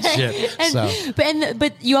 Yeah. Shit.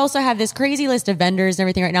 But you also have this crazy list of vendors and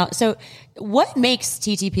everything right now. So what makes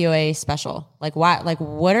TTPOA special? Like why,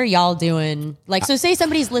 what are y'all doing? Like, so say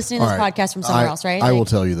somebody's listening to this podcast from somewhere else, right? I will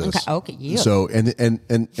tell you this. Okay. You. So, and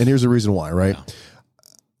here's the reason why, right? Yeah.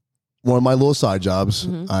 One of my little side jobs,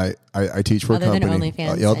 I teach for a company. Other than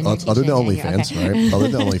OnlyFans. Other than OnlyFans, right? Other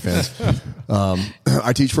than OnlyFans.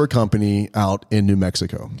 I teach for a company out in New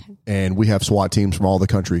Mexico, and we have SWAT teams from all the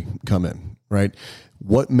country come in, right?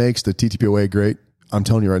 What makes the TTPOA great? I'm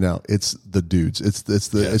telling you right now, it's the dudes. It's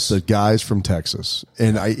the guys from Texas,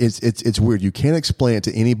 and it's weird. You can't explain it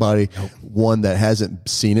to anybody, one that hasn't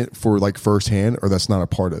seen it for like firsthand or that's not a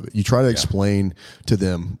part of it. You try to explain to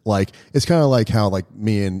them, like it's kind of like how like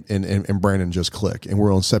me and Brandon just click, and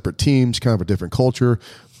we're on separate teams, kind of a different culture,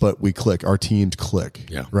 but we click. Our teams click,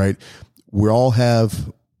 right? We all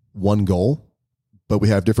have one goal, but we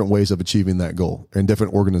have different ways of achieving that goal in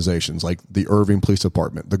different organizations, like the Irving Police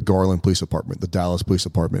Department, the Garland Police Department, the Dallas Police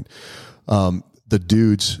Department. The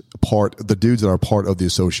dudes that are part of the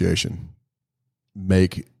association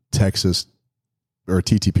make Texas or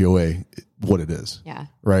TTPOA what it is. Yeah.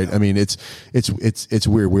 Right. I mean, it's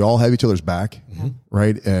weird. We all have each other's back,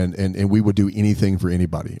 right? And we would do anything for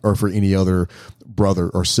anybody or for any other brother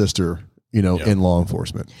or sister, in law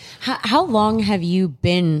enforcement. How long have you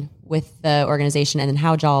been with the organization, and then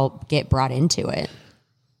how'd y'all get brought into it?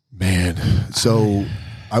 Man, so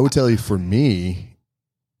I would tell you, for me,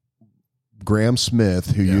 Graham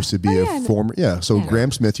Smith, who used to be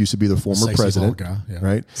Graham Smith used to be the former president, guy,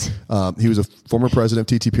 right? He was a former president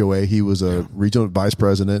of TTPOA. He was a regional vice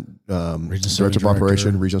president, director of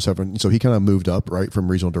operation, regional 7. So he kind of moved up, right, from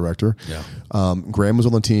regional director. Yeah. Graham was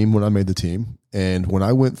on the team when I made the team. And when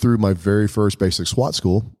I went through my very first basic SWAT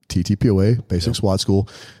school, TTPOA, basic SWAT school,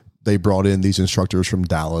 they brought in these instructors from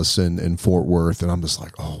Dallas and Fort Worth. And I'm just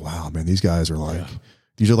like, oh, wow, man, these guys are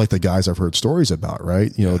these are like the guys I've heard stories about,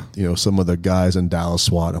 right? You know, some of the guys in Dallas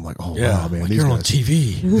SWAT. I'm like, oh wow, man, like these you're guys on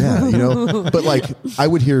TV. Yeah, but like I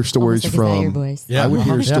would hear stories like, from, I would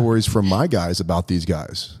hear stories from my guys about these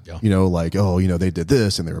guys. Yeah. Like, oh, they did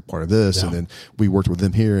this and they were part of this, and then we worked with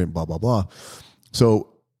them here and blah blah blah.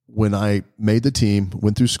 So when I made the team,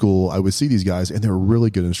 went through school, I would see these guys, and they were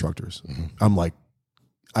really good instructors. I'm like,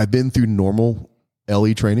 I've been through normal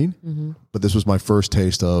LE training, but this was my first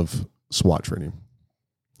taste of SWAT training.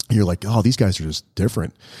 You're like, oh, these guys are just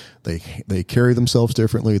different. They carry themselves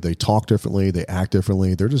differently. They talk differently. They act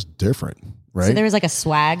differently. They're just different, right? So there was like a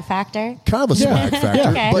swag factor? Kind of a swag factor,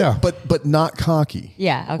 Okay. but not cocky.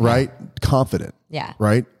 Yeah. Okay. Right? Confident. Yeah.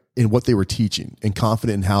 Right? In what they were teaching and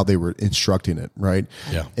confident in how they were instructing it, right?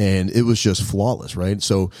 Yeah. And it was just flawless, right?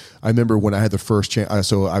 So I remember when I had the first chance,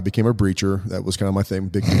 so I became a breacher. That was kind of my thing,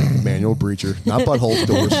 big manual breacher, not butthole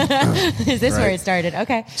doors. Is this where it started?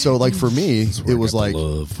 Okay. So like for me, it was like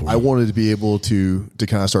I you. wanted to be able to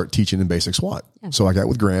kind of start teaching in basic SWAT. Yeah. So I got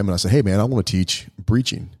with Graham and I said, hey man, I want to teach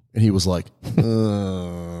breaching. And he was like, because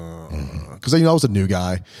I was a new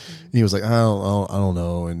guy, and he was like, I don't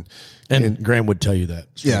know, and Graham would tell you that.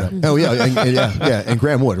 Yeah. Oh yeah. Yeah. And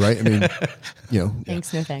Graham would, right? I mean,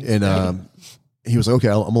 Thanks, no thanks. And he was like, okay,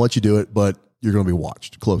 I'm gonna let you do it, but you're gonna be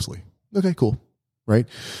watched closely. Okay, cool. Right.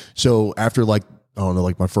 So after like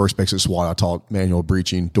my first basic SWAT, I taught manual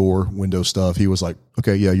breaching, door, window stuff. He was like,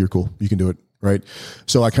 okay, yeah, you're cool. You can do it. Right.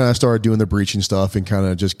 So I kind of started doing the breaching stuff and kind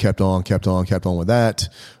of just kept on with that.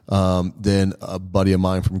 Then a buddy of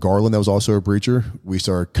mine from Garland that was also a breacher, we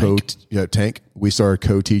started Tank. We started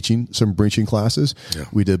co-teaching some breaching classes. Yeah.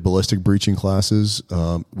 We did ballistic breaching classes.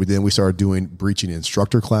 We started doing breaching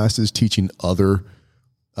instructor classes, teaching other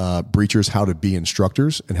breachers how to be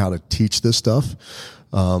instructors and how to teach this stuff.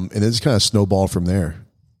 And it just kind of snowballed from there.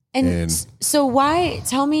 And so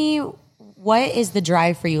tell me, what is the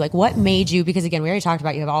drive for you? Like, what made you, because again, we already talked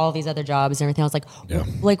about you have all these other jobs and everything else.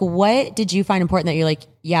 Like what did you find important that you're like,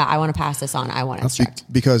 yeah, I want to pass this on. I want to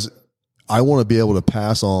instruct. Because I want to be able to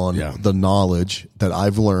pass on the knowledge that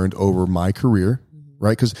I've learned over my career,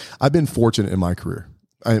 right? Because I've been fortunate in my career.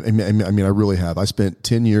 I mean, I really have. I spent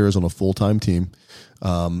 10 years on a full-time team,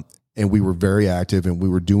 and we were very active and we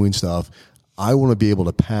were doing stuff. I want to be able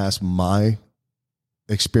to pass my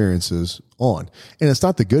experiences on, and it's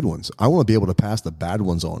not the good ones. I want to be able to pass the bad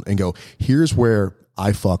ones on and go, here's where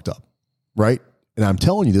I fucked up, right? And I'm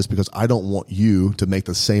telling you this because I don't want you to make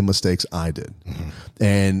the same mistakes I did.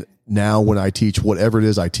 And now when I teach whatever it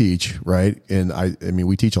is I teach, right? And I mean,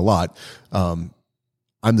 we teach a lot. I'm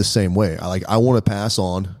the same way. I want to pass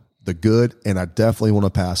on the good, and I definitely want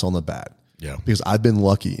to pass on the bad. Yeah. Because I've been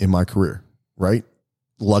lucky in my career, right?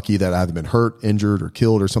 Lucky that I haven't been hurt, injured, or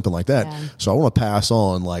killed or something like that. Yeah. So I want to pass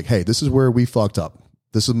on like, hey, this is where we fucked up.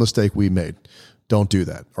 This is a mistake we made. Don't do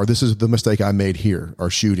that. Or this is the mistake I made here,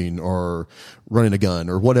 or shooting or running a gun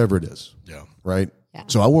or whatever it is. Yeah. Right. Yeah.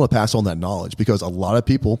 So I want to pass on that knowledge because a lot of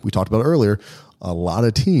people, we talked about earlier, a lot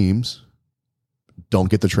of teams don't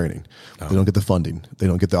get the training. No. They don't get the funding. They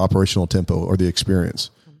don't get the operational tempo or the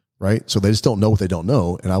experience. Right. So they just don't know what they don't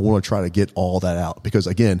know. And I want to try to get all that out because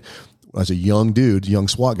again, as a young dude, young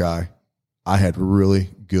SWAT guy, I had really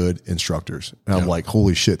good instructors. And I'm like,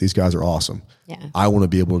 holy shit, these guys are awesome. Yeah. I want to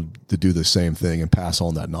be able to do the same thing and pass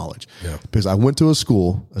on that knowledge. Yeah. Because I went to a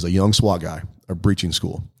school as a young SWAT guy, a breaching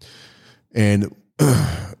school. And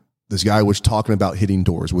this guy was talking about hitting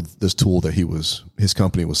doors with this tool that his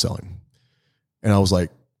company was selling. And I was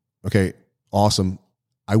like, okay, awesome.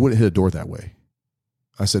 I wouldn't hit a door that way.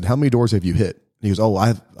 I said, how many doors have you hit? And he goes, oh,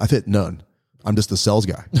 I've hit none. I'm just the sales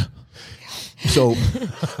guy. So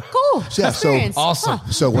cool. Yeah. So awesome.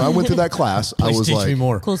 Huh. So when I went through that class, I was teach like, me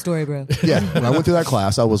more. Cool story, bro. Yeah. When I went through that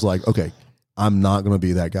class, I was like, okay, I'm not going to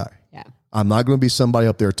be that guy. Yeah. I'm not going to be somebody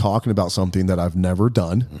up there talking about something that I've never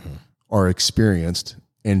done or experienced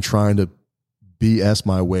and trying to BS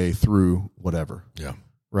my way through whatever. Yeah.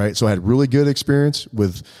 Right. So I had really good experience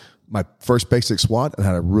with my first basic SWAT and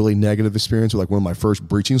had a really negative experience with like one of my first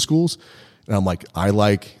breaching schools. And I'm like, I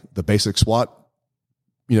like the basic SWAT,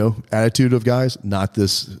 attitude of guys, not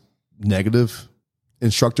this negative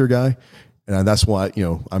instructor guy. And that's why,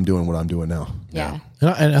 I'm doing what I'm doing now. Yeah.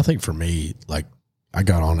 And I think for me, like I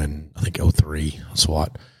got on in, I think 2003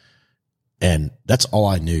 SWAT, and that's all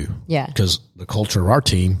I knew. Yeah. Because the culture of our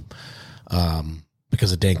team,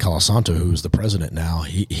 because of Dan Colasanto, who's the president now,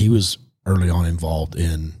 he was early on involved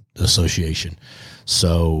in the association.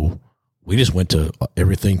 So we just went to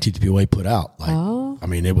everything TTPOA put out. Like, I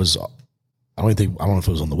mean, it was, I don't know if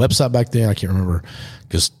it was on the website back then. I can't remember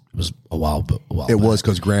because was a while It was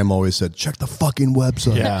because Graham always said, check the fucking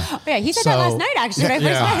website. Yeah. Oh, yeah, he said that last night, actually.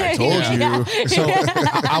 I told you.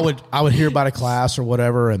 So I would hear about a class or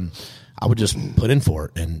whatever, and I would just put in for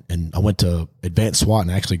it. And I went to advanced SWAT,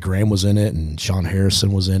 and actually Graham was in it, and Sean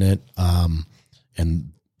Harrison was in it.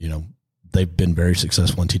 And, you know, they've been very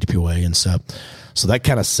successful in TTPOA and stuff. So that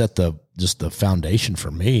kind of set the foundation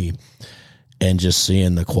for me. And just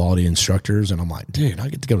seeing the quality instructors, and I'm like, dude, I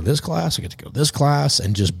get to go to this class, I get to go to this class,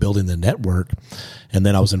 and just building the network. And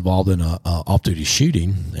then I was involved in a off-duty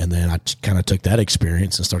shooting, and then I kind of took that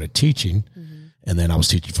experience and started teaching. Mm-hmm. And then I was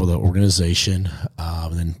teaching for the organization,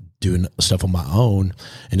 and then doing stuff on my own,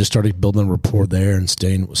 and just started building a rapport there and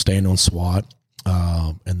staying on SWAT.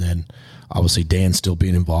 And then obviously Dan still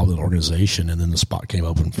being involved in the organization, and then the spot came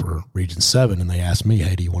open for Region 7, and they asked me,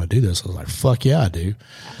 hey, do you want to do this? I was like, fuck yeah, I do.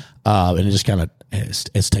 And it just kind of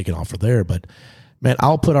it's taken off from there. But man,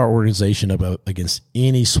 I'll put our organization up against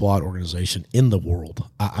any SWAT organization in the world.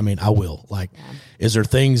 I mean, I will. Like, is there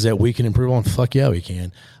things that we can improve on? Fuck yeah, we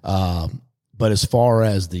can. But as far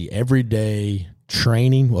as the everyday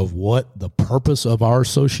training of what the purpose of our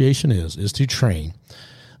association is to train,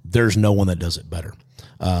 there's no one that does it better.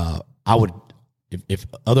 I would, if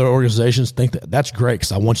other organizations think that's great,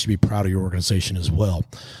 because I want you to be proud of your organization as well.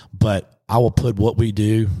 But I will put what we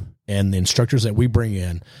do and the instructors that we bring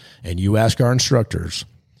in, and you ask our instructors,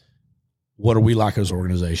 what are we like as an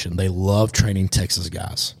organization? They love training Texas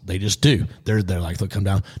guys. They just do. They're like, they'll come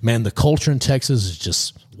down. Man, the culture in Texas is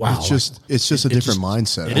just, wow. It's just a different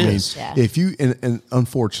mindset. It is. If you, and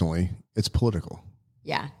unfortunately, it's political.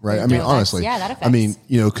 Yeah. Right. I mean, honestly, that affects. I mean,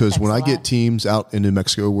 you know, because when I get teams out in New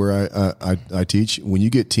Mexico where I teach, when you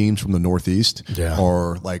get teams from the Northeast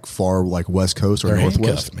or like far like West Coast or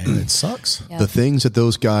Northwest, man, it sucks. The things that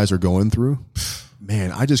those guys are going through,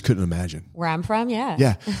 man, I just couldn't imagine. Where I'm from,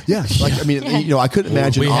 yeah. Like, I mean, you know, I couldn't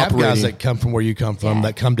imagine. We have guys that come from where you come from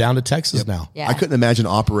that come down to Texas now. Yeah. I couldn't imagine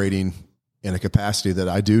operating in a capacity that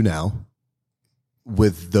I do now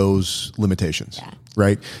with those limitations. Yeah.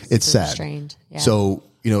 Right. It's sad. Strained. Yeah. So,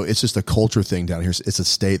 you know, it's just a culture thing down here. It's a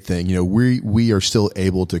state thing. You know, we are still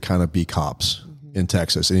able to kind of be cops in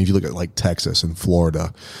Texas. And if you look at like Texas and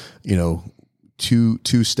Florida, you know,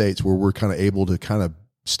 two states where we're kind of able to kind of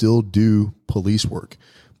still do police work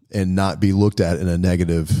and not be looked at in a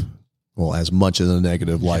negative, well, as much in a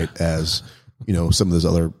negative light as, you know, some of those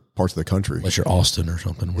other parts of the country. Unless you're Austin or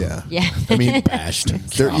something. Yeah. I mean, bashed.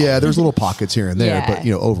 There's little pockets here and there, but,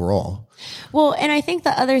 you know, overall. Well, and I think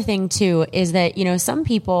the other thing too is that, you know, some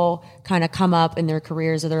people kind of come up in their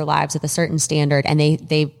careers or their lives with a certain standard, and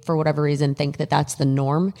they for whatever reason think that that's the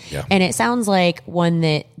norm. Yeah. And it sounds like one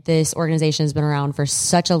that this organization has been around for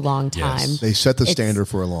such a long time. Yes. They set the standard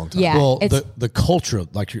for a long time. Yeah. Well, the culture,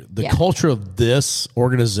 like the culture of this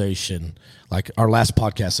organization, like our last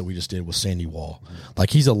podcast that we just did with Sandy Wall, like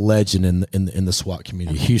he's a legend in the SWAT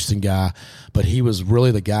community, Houston guy, but he was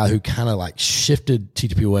really the guy who kind of like shifted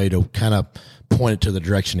TTPOA to kind of point it to the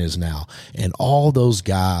direction it is now. And all those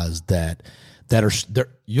guys that are there,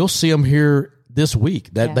 you'll see them here this week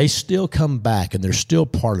that they still come back and they're still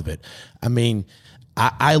part of it. I mean,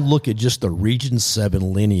 I look at just the Region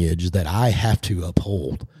 7 lineage that I have to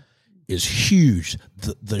uphold is huge.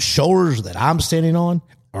 The shoulders that I'm standing on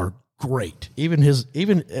are great. Even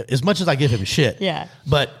as much as I give him shit. Yeah.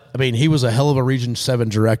 But I mean, he was a hell of a Region 7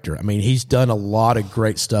 director. I mean, he's done a lot of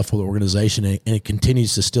great stuff for the organization, and it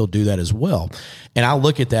continues to still do that as well. And I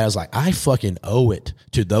look at that as like, I fucking owe it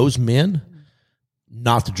to those men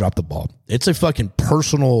not to drop the ball. It's a fucking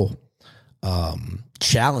personal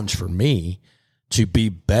challenge for me to be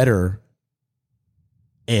better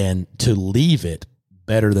and to leave it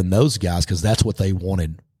better than those guys, because that's what they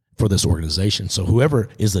wanted for this organization. So whoever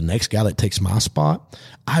is the next guy that takes my spot,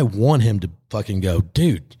 I want him to fucking go,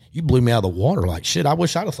 dude, you blew me out of the water. Like, shit, I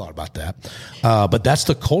wish I'd have thought about that. But that's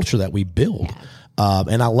the culture that we build.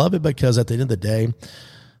 And I love it because at the end of the day,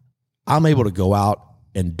 I'm able to go out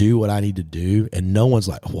and do what I need to do. And no one's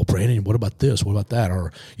like, well, Brandon, what about this? What about that?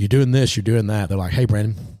 Or you're doing this, you're doing that. They're like, hey,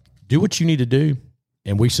 Brandon, do what you need to do,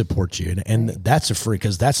 and we support you. And that's a free,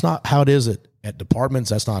 because that's not how it is at departments.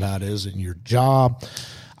 That's not how it is in your job.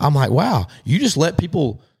 I'm like, wow, you just let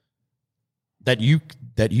people that you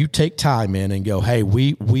take time in and go, hey,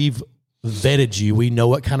 we've vetted you. We know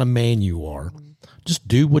what kind of man you are. Just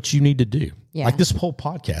do what you need to do. Yeah. Like this whole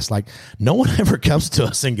podcast, like no one ever comes to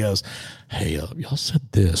us and goes, hey, y'all said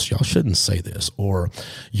this, y'all shouldn't say this, or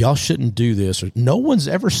y'all shouldn't do this. Or no one's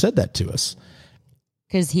ever said that to us.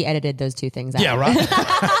 Because he edited those two things out. Yeah, right.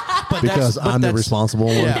 because I'm the responsible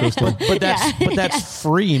one, Krystal. But that's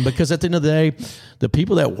freeing, because at the end of the day, the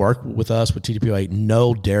people that work with us with TTPOA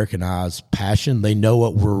know Derek and I's passion. They know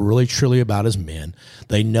what we're really truly about as men.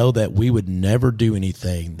 They know that we would never do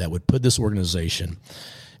anything that would put this organization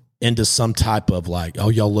into some type of like, oh,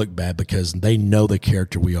 y'all look bad, because they know the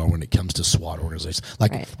character we are when it comes to SWAT organizations.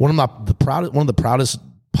 Like one of the proudest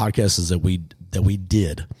podcasts that we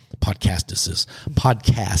did, podcast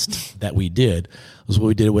that we did was what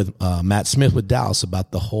we did with Matt Smith with Dallas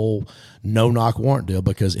about the whole no knock warrant deal,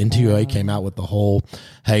 because NTOA came out with the whole,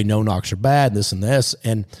 hey, no knocks are bad, this and this,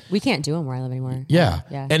 and we can't do them where I live anymore. Yeah.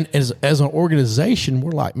 And as an organization,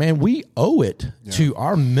 we're like, man, we owe it to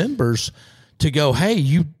our members to go, hey,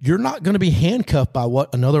 you're not going to be handcuffed by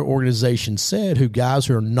what another organization said, who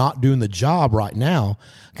are not doing the job right now,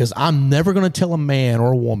 because I'm never going to tell a man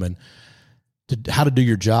or a woman how to do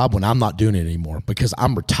your job when I'm not doing it anymore, because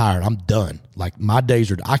I'm retired. I'm done. Like, my days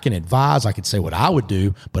are, I can advise, I can say what I would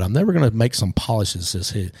do, but I'm never going to make some polish that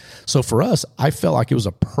says, hey. So for us, I felt like it was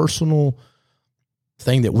a personal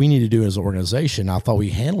thing that we need to do as an organization. I thought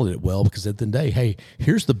we handled it well, because at the end of the day, hey,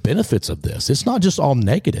 here's the benefits of this. It's not just all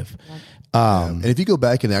negative. And if you go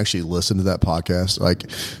back and actually listen to that podcast, like,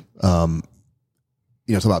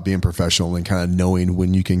 it's about being professional and kind of knowing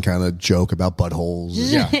when you can kind of joke about buttholes.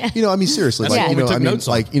 Seriously,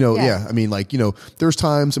 there's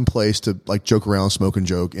times and place to like joke around, smoke and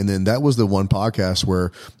joke. And then that was the one podcast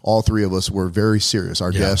where all three of us were very serious,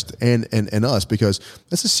 our guest and us, because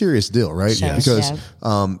that's a serious deal, right? Because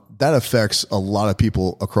that affects a lot of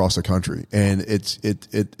people across the country, and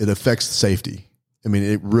it affects safety. I mean,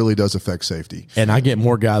 it really does affect safety. And I get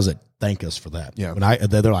more guys that thank us for that. Yeah. When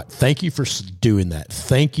they're like, thank you for doing that.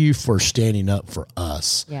 Thank you for standing up for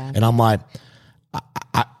us. Yeah. And I'm like,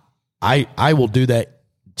 I will do that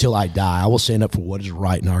till I die. I will stand up for what is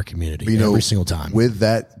right in our community every single time. With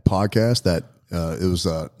that podcast, that it was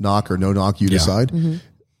knock or no knock, you decide. Mm-hmm.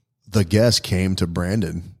 The guest came to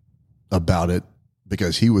Brandon about it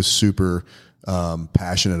because he was super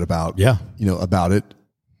passionate about about it,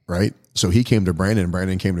 right? So he came to Brandon, and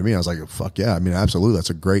Brandon came to me. I was like, fuck yeah. I mean, absolutely. That's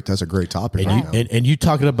a great topic. And you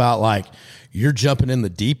talking about like, you're jumping in the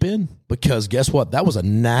deep end, because guess what? That was a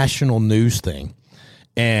national news thing.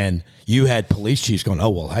 And you had police chiefs going, oh,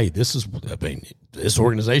 well, hey, this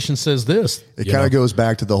organization says this. It kind of goes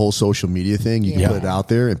back to the whole social media thing. You can put it out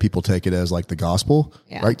there and people take it as like the gospel,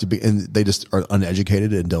 right? And they just are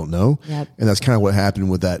uneducated and don't know. Yep. And that's kind of what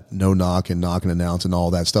happened with that no knock and knock and announce and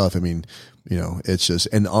all that stuff. I mean, it's just,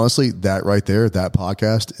 and honestly, that right there, that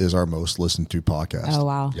podcast is our most listened to podcast. Oh,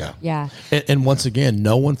 wow. Yeah. And once again,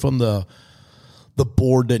 no one from the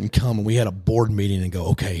board didn't come, and we had a board meeting and go,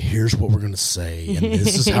 okay, here's what we're going to say, and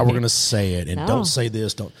this is how we're going to say it, and don't say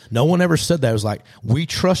this. No one ever said that. It was like, we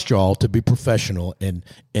trust y'all to be professional and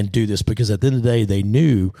do this, because at the end of the day,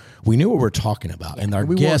 we knew what we were talking about, and our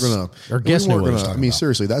guests knew what we were talking about. I mean,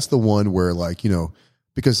 seriously, that's the one where, like,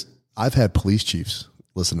 because I've had police chiefs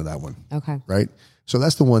listen to that one. Okay. Right? So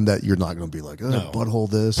that's the one that you're not going to be like, butthole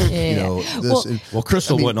this, this. Well,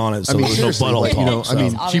 Krystal wasn't on it, so there's no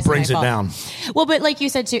butthole talk. She brings it down. Well, but like you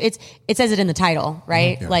said too, it says it in the title,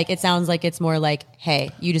 right? Mm-hmm. Like, it sounds like it's more like,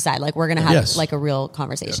 hey, you decide. Like, we're going to have like a real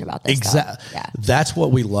conversation about this. Exactly. Yeah. That's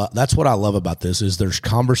what we love. That's what I love about this, is there's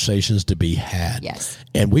conversations to be had. Yes.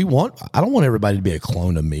 And I don't want everybody to be a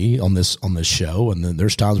clone of me on this show. And then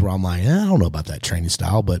there's times where I'm like, I don't know about that training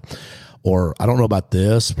style, or I don't know about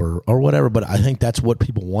this or whatever, but I think that's what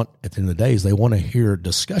people want at the end of the day, is they want to hear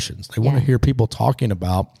discussions. They want to hear people talking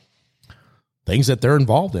about things that they're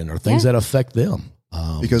involved in or things that affect them.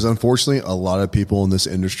 Because unfortunately, a lot of people in this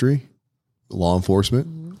industry, law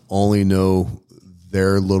enforcement, only know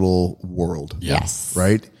their little world. Yes.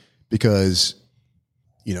 Right? Because,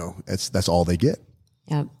 that's all they get.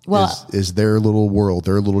 Yeah. Well, is their little world,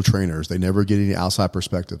 their little trainers. They never get any outside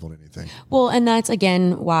perspective on anything. Well, and that's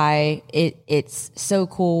again why it's so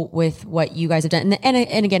cool with what you guys have done.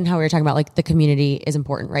 And again, how we were talking about, like, the community is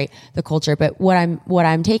important, right? The culture. But what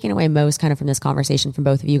I'm taking away most kind of from this conversation from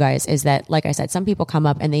both of you guys is that, like I said, some people come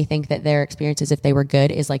up and they think that their experiences, if they were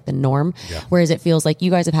good, is like the norm. Yeah. Whereas it feels like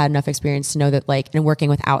you guys have had enough experience to know that, like, and working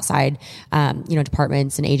with outside,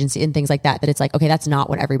 departments and agencies and things like that it's like, okay, that's not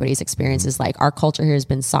what everybody's experience is like. Our culture here has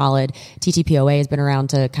been solid. TTPOA has been around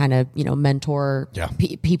to kind of, mentor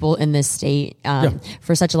people in this state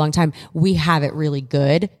for such a long time. We have it really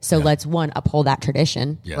good. So let's, one, uphold that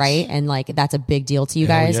tradition, right? And like, that's a big deal to you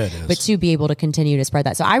guys, but two, be able to continue to spread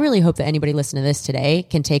that. So I really hope that anybody listening to this today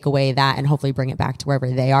can take away that and hopefully bring it back to wherever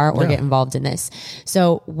they are or get involved in this.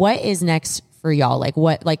 So what is next for y'all? Like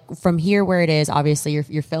what, like from here where it is, obviously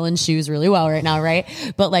you're filling shoes really well right now, right?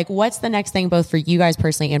 But like, what's the next thing both for you guys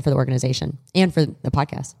personally and for the organization and for the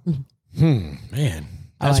podcast? Man.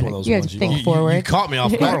 That's one of those you ones. Think forward. You caught me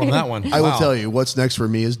off guard on that one. I will tell you, what's next for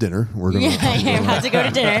me is dinner. We're gonna. I'm about to go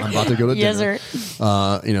to dinner. I'm about to go to dinner. Yes,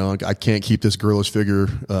 sir. You know, I can't keep this girlish figure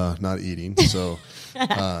not eating. So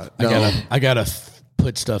I gotta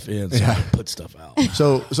put stuff in, so I put stuff out.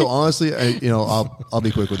 So honestly, I'll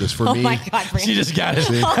be quick with this. For me, my God, Brandon. She just got it.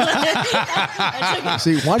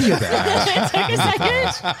 See, why do you that? It took a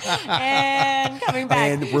second. And coming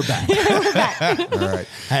back. And we're back. We're back. All right.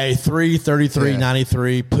 Hey, 3:33,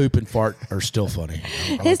 93, poop and fart are still funny.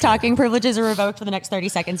 His talking privileges are revoked for the next 30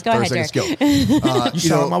 seconds. Go ahead, Derek. Go. You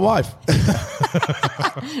saw my wife.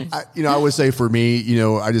 I would say for me,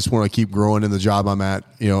 I just want to keep growing in the job I'm at.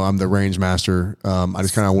 I'm the range master. I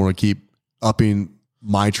just kind of want to keep upping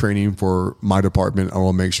my training for my department. I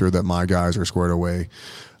want to make sure that my guys are squared away.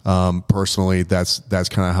 Personally, that's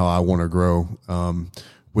kind of how I want to grow.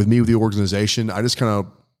 With me, with the organization, I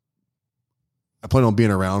plan on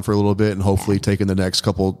being around for a little bit and hopefully taking the next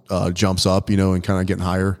couple jumps up, and kind of getting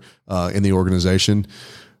higher in the organization.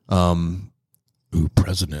 Ooh,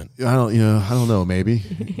 president. I don't know. Maybe,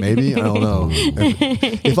 I don't know.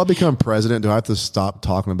 If I become president, do I have to stop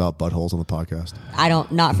talking about buttholes on the podcast?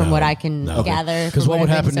 Not from what I can gather. Because what would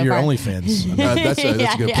happen to your OnlyFans? That's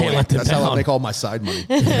a good point. That's how I make all my side money.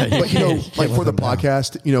 But like for the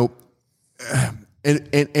podcast,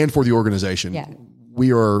 and for the organization,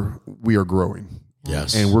 we are growing.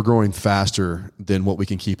 Yes. And we're growing faster than what we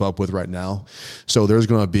can keep up with right now. So there's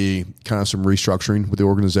going to be kind of some restructuring with the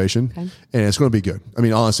organization, and it's going to be good. I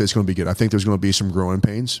mean, honestly, it's going to be good. I think there's going to be some growing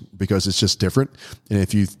pains because it's just different. And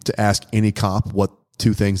if you to ask any cop what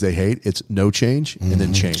two things they hate, it's no change and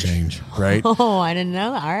then change. Right? Oh, I didn't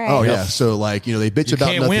know. All right. Oh yeah. So like, they bitch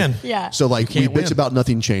about nothing. Win. Yeah. So like we bitch about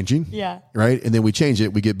nothing changing. Yeah. Right. And then we change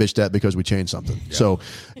it. We get bitched at because we changed something. Yeah. So,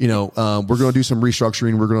 we're going to do some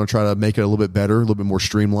restructuring. We're going to try to make it a little bit better, a little bit more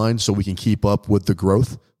streamlined so we can keep up with the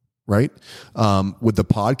growth. Right. With the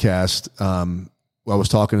podcast, I was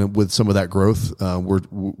talking with some of that growth.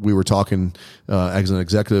 We were talking as an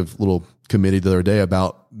executive little committee the other day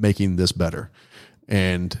about making this better.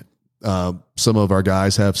 And some of our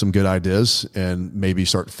guys have some good ideas and maybe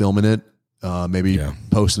start filming it, maybe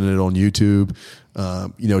posting it on YouTube,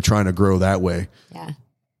 trying to grow that way. Yeah.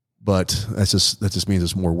 But that just means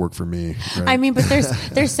it's more work for me. Right? I mean, but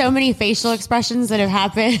there's so many facial expressions that have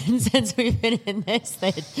happened since we've been in this.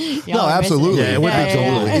 No, absolutely.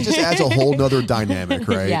 Absolutely. It just adds a whole nother dynamic,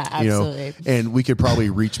 right? Yeah, absolutely. And we could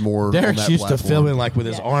probably reach more. Derek's used platform. to filming like with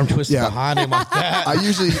his arm twisted behind him like that. I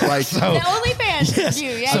usually like the OnlyFans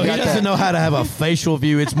view. Yeah, so he doesn't know how to have a facial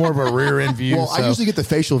view. It's more of a rear end view. Well, I usually get the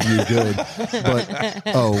facial view good, but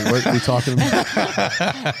what are we talking about?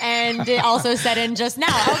 And it also set in just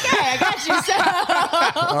now. Okay. I got you. So.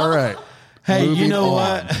 All right. Hey, Moving you know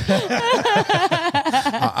on. what?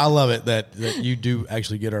 I love it that you do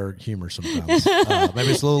actually get our humor sometimes.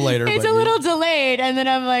 Maybe it's a little later. It's a little delayed, and then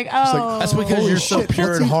I'm like, oh. That's because you're so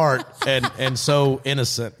pure at heart and so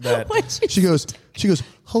innocent that she goes,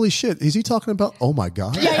 holy shit, is he talking about, oh my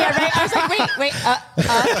God? Yeah, right. I was like, wait,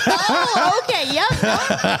 oh, okay, yep.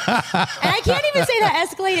 And I can't even say that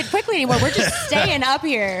escalated quickly anymore. We're just staying up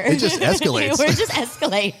here. It just escalates. We're just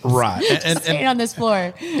escalating. Right. And staying on this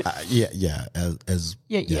floor. Yeah. Yeah.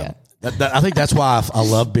 I think that's why I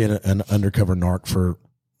love being an undercover narc for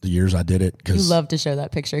the years I did it. You love to show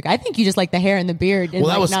that picture. I think you just like the hair and the beard. And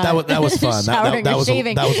well, that was fun. That was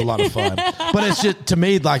a lot of fun. But it's just, to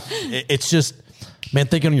me, like, it's just, man,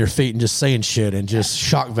 thinking on your feet and just saying shit and just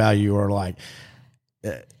shock value, or like,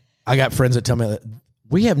 I got friends that tell me that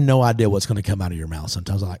we have no idea what's going to come out of your mouth.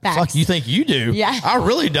 Sometimes I'm like, Facts. fuck, you think you do? Yeah. I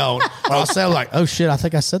really don't. Or I'll say like, oh shit, I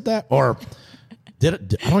think I said that. Or I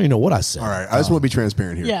don't even know what I said. All right. I just want to be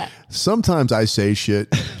transparent here. Yeah. Sometimes I say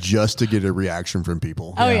shit just to get a reaction from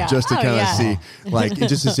people. Oh, yeah. Just to kind of see, like,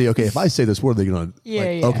 just to see, okay, if I say this, what are they going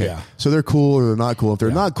to, okay. Yeah. So they're cool or they're not cool. If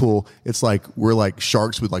they're not cool, it's like, we're like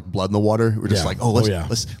sharks with like blood in the water. We're just like,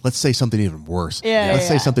 let's say something even worse. Let's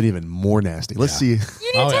say something even more nasty. Let's see.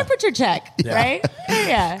 You need temperature check, right?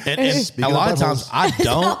 Yeah. And a lot of times I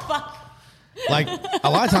don't. Like, a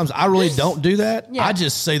lot of times I really don't do that. Yeah. I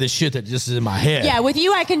just say the shit that just is in my head. Yeah, with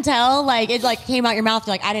you I can tell, like, it like came out your mouth.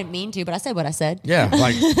 You're like, I didn't mean to, but I said what I said. Yeah,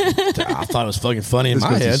 like, I thought it was fucking funny in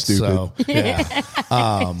my head. So, yeah.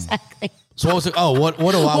 Exactly. So what was it? Oh, what do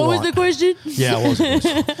I want? What was the question? Yeah, what was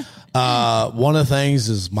the question? One of the things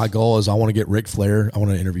is my goal is I want to get Ric Flair. I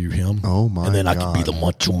want to interview him. Oh my God. And then I can be the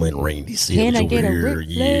Macho Man Randy Savage Can I get over a here. Ric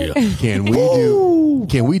Flair? Yeah. Can we do?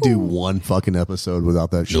 Can we do one fucking episode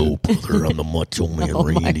without that shit? No, brother, I'm the Macho Man,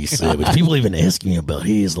 Randy Savage. People even ask me about,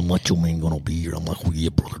 hey, is the Macho Man going to be here? I'm like, well, yeah,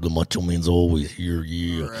 brother, the Macho Man's always here,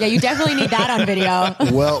 yeah. Yeah, you definitely need that on video.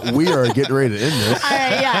 Well, we are getting ready to end this. All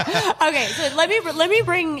right, yeah. Okay, so let me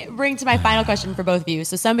bring to my final question for both of you.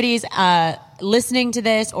 So somebody's listening to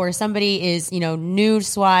this, or somebody is, new to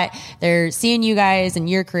SWAT. They're seeing you guys and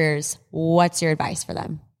your careers. What's your advice for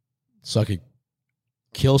them? Suck it.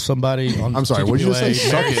 Kill somebody on I'm sorry, what did you just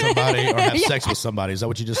say? Marry somebody or have sex with somebody. Is that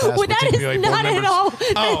what you just asked? Well, that is not at all.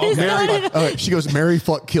 Oh, okay. She goes, marry,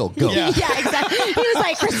 fuck, kill, go. Yeah, exactly. He was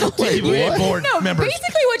like, Krystal, basically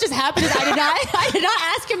what just happened is I did not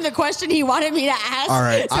ask him the question he wanted me to ask. All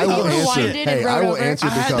right, so I will answer. Hey, I will answer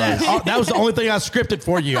because that was the only thing I scripted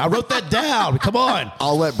for you. I wrote that down. Come on.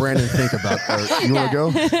 I'll let Brandon think about that. You want to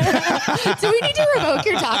go? Do we need to revoke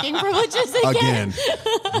your talking privileges again?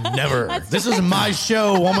 Never. This is my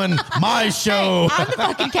show, woman. My show. Hey, I'm the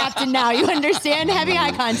fucking captain now. You understand? Heavy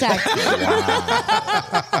eye contact.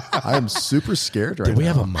 Wow. I am super scared right now. Do we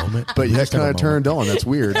have a moment? But you kind of turned on. That's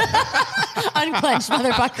weird. Unclenched,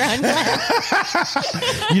 motherfucker.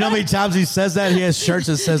 Unclenched. You know how many times he says that? He has shirts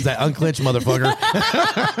that says that. Unclenched, motherfucker.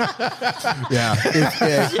 Yeah.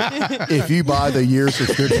 If you buy the year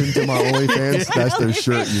subscription to my OnlyFans, that's the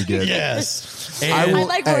shirt you get. Yes. And I'd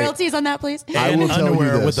like royalties on that, please. I will tell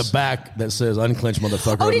underwear you with the back that says unclenched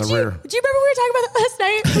motherfucker in the rear. Do you remember we were talking about that last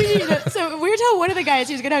night? So we were telling one of the guys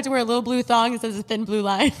he was going to have to wear a little blue thong that says a thin blue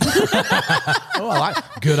line.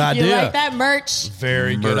 Good idea. You like that merch?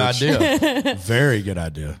 Very good idea. Very good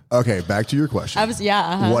idea. Okay, back to your question.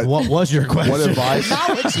 What was your question? What advice? Not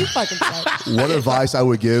what you fucking said. What advice I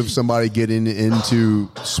would give somebody getting into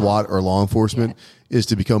SWAT or law enforcement is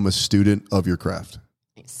to become a student of your craft.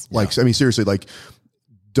 Nice. Like, I mean, seriously, like,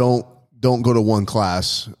 don't go to one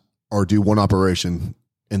class or do one operation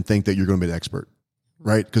and think that you're going to be an expert,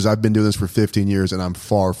 right? Because I've been doing this for 15 years and I'm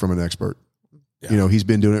far from an expert. Yeah. He's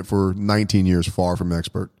been doing it for 19 years, far from an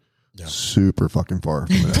expert. Yeah. Super fucking far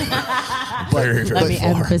from an expert. Let me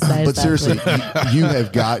emphasize but seriously, you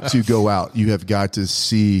have got to go out. You have got to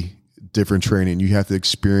see different training. You have to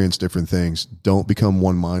experience different things. Don't become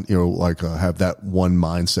one mind, have that one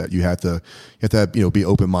mindset. You have to have, be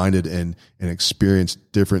open-minded and experience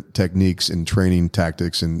different techniques and training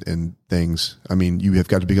tactics and things. I mean, you have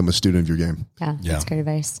got to become a student of your game. Yeah. That's great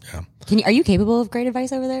advice. Yeah. Are you capable of great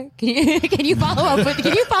advice over there? Can you follow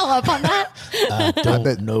up on that? I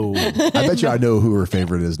don't know. I bet you I know who her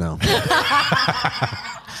favorite is now.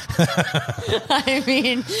 I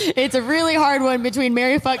mean, it's a really hard one between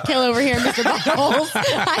Mary Fuck Kill over here and Mr. Buttholes.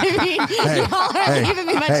 I mean, y'all aren't giving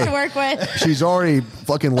me much to work with. She's already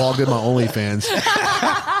fucking logged in my OnlyFans.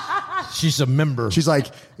 She's a member. She's like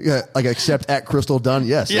accept at Krystal Dunn.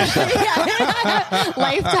 Yes. Yeah.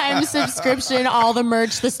 Lifetime subscription, all the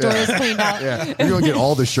merch, the store is cleaned out. Yeah. You're going to get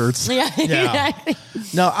all the shirts. Yeah.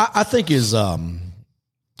 No, I think is a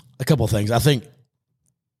couple of things. I think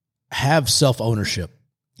have self-ownership.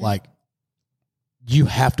 Like, you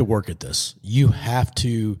have to work at this. You have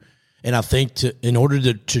to, and I think in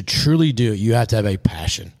order to truly do it, you have to have a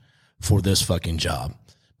passion for this fucking job.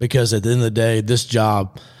 Because at the end of the day, this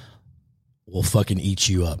job will fucking eat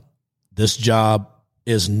you up. This job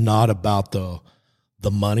is not about the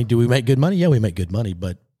money. Do we make good money? Yeah, we make good money.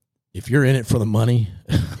 But if you're in it for the money,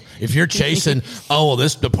 if you're chasing,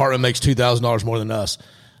 this department makes $2,000 more than us,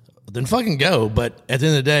 then fucking go. But at the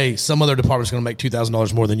end of the day, some other department's going to make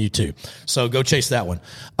 $2,000 more than you too. So go chase that one.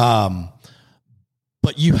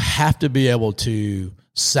 But you have to be able to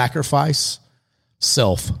sacrifice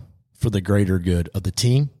self for the greater good of the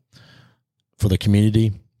team, for the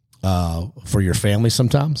community, for your family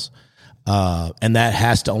sometimes. And that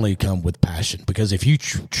has to only come with passion, because if you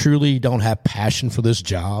truly don't have passion for this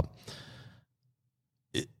job,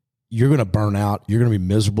 you're going to burn out. You're going to be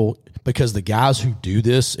miserable, because the guys who do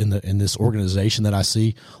this in this organization that I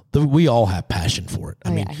see, we all have passion for it. I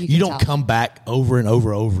mean, you don't come back over and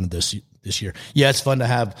over in this year. Yeah, it's fun to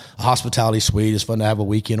have a hospitality suite. It's fun to have a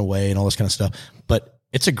weekend away and all this kind of stuff. But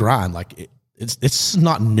it's a grind. Like it's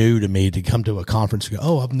not new to me to come to a conference and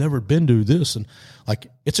go, I've never been to this. And like,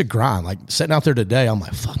 it's a grind. Like sitting out there today, I'm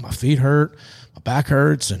like, fuck, my feet hurt, my back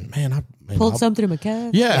hurts, and man, pulled something in my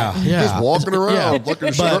calf. Yeah. Just walking around,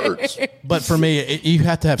 looking hurts. But for me, you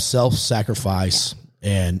have to have self-sacrifice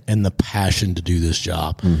and the passion to do this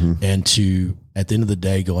job, and to, at the end of the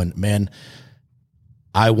day, going, man,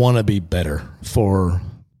 I want to be better for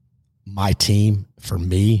my team, for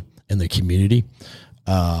me, and the community.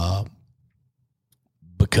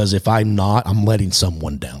 Because if I'm not, I'm letting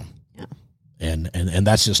someone down. Yeah. And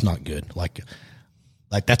that's just not good. Like,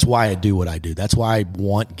 Like, that's why I do what I do. That's why I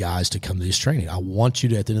want guys to come to this training. I want you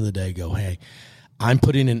to, at the end of the day, go, hey, I'm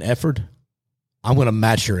putting in effort. I'm going to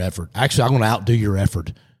match your effort. Actually, I'm going to outdo your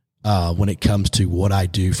effort when it comes to what I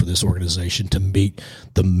do for this organization to meet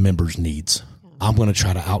the members' needs. I'm going to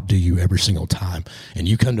try to outdo you every single time. And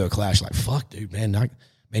you come to a class like, fuck, dude, man,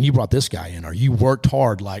 you brought this guy in, or you worked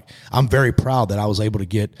hard. Like, I'm very proud that I was able to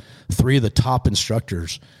get 3 of the top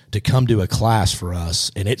instructors to come to a class for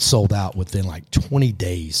us, and it sold out within like 20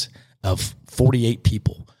 days of 48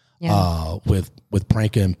 people with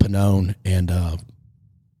Pranka and Pannone and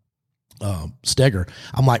Steger.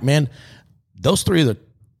 I'm like, man, those 3 are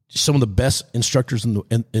some of the best instructors in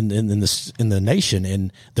the nation,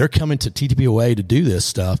 and they're coming to TTPOA to do this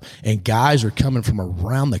stuff, and guys are coming from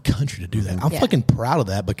around the country to do that. I'm fucking proud of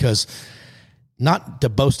that, because not to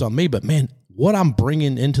boast on me, but man, what I'm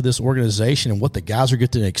bringing into this organization and what the guys are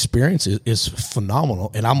getting to experience is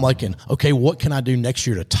phenomenal. And I'm like, okay, what can I do next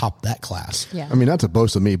year to top that class? Yeah. I mean, not to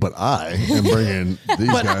boast of me, but I am bringing these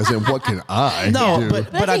guys, and what can I do?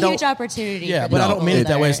 But I don't. That's a huge opportunity. Yeah, but I don't mean it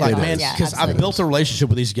that way. It's like, man, because I've built a relationship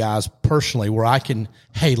with these guys personally where I can,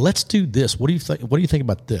 hey, let's do this. What do you think? What do you think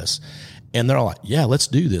about this? And they're all like, yeah, let's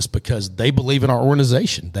do this, because they believe in our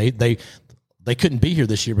organization. They couldn't be here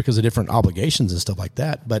this year because of different obligations and stuff like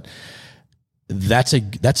that, but that's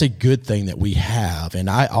a good thing that we have. And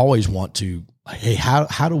I always want to, hey,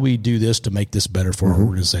 how do we do this to make this better for our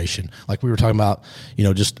organization? Like we were talking about,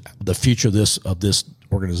 just the future of this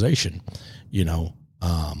organization.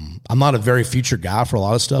 I'm not a very future guy for a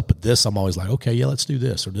lot of stuff, but this, I'm always like, okay, yeah, let's do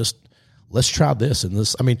this, or just let's try this and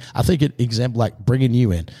this. I mean, I think an example like bringing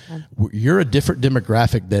you in, you're a different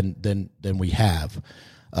demographic than we have.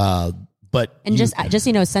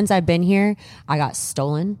 Just since I've been here, I got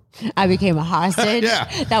stolen. I became a hostage.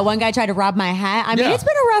 That one guy tried to rob my hat. I mean, it's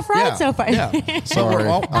been a rough ride so far. So we're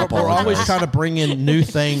always trying to bring in new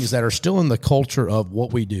things that are still in the culture of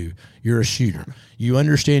what we do. You're a shooter. You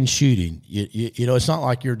understand shooting. It's not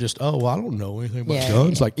like you're just, I don't know anything about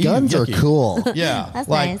guns. Like, guns are cool. Yeah. That's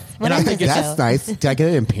nice. And I think that's nice. Did I get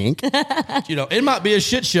it in pink? It might be a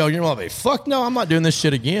shit show. You're like, fuck no, I'm not doing this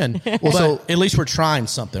shit again. But at least we're trying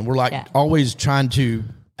something. We're like always trying to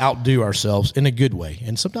outdo ourselves in a good way.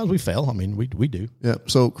 And sometimes we fail. I mean, we do. Yeah.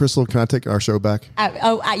 So, Krystal, can I take our show back?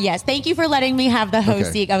 Yes. Thank you for letting me have the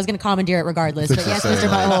host seat. I was going to commandeer it regardless. But yes, Mr.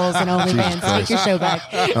 Buttholes and OnlyFans, take your show back.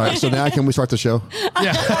 All right. So now can we start the show?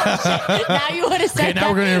 Yeah. Now you want to say Okay, now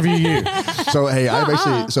we're going to interview you. So, hey, I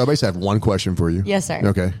basically have one question for you. Yes, sir.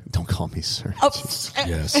 Okay. Don't call me sir. Oh.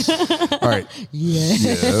 Yes. All right.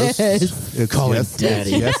 Yes. Call him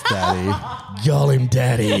daddy. Yes, daddy. Call him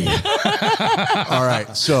daddy. All right.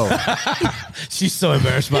 So she's so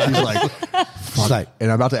embarrassed by it. She's like, and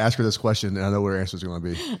I'm about to ask her this question, and I know what her answer is going to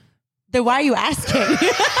be. Then why are you asking?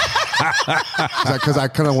 Because I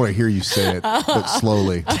kind of want to hear you say it, but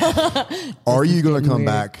slowly. Are you going to come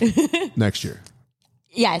back next year?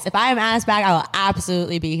 Yes, if I am asked back, I will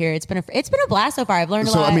absolutely be here. It's been a blast so far. I've learned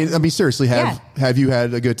a lot. I mean, seriously, have you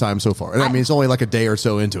had a good time so far? And I mean, it's only like a day or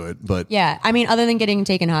so into it, but I mean, other than getting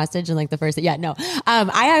taken hostage and like the first,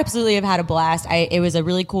 I absolutely have had a blast. It was a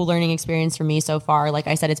really cool learning experience for me so far. Like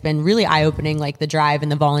I said, it's been really eye opening, like the drive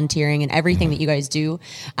and the volunteering and everything that you guys do.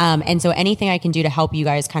 And so anything I can do to help you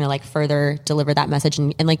guys kind of like further deliver that message.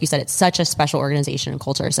 And like you said, it's such a special organization and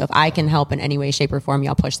culture. So if I can help in any way, shape, or form,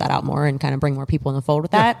 I'll push that out more and kind of bring more people in the fold with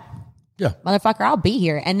that. Yeah. Motherfucker, I'll be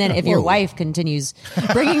here. And then if your wife continues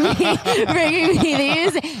bringing me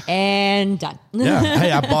these, and done.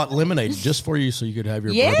 Hey, I bought lemonade just for you so you could have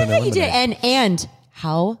your bourbon and lemonade. You did. And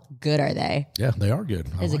how good are they? Yeah, they are good.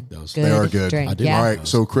 I like those. They are good. Drink. I do. All right.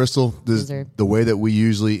 So, Krystal, this is the way that we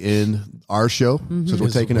usually end our show, since we're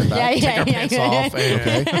taking it back. Take our pants off.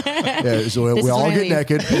 Okay. Yeah, so we all get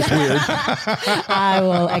naked. It's weird. I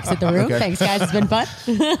will exit the room. Okay. Thanks, guys. It's been fun.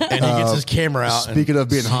 And he gets his camera out. Speaking of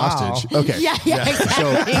being hostage. Okay. Yeah,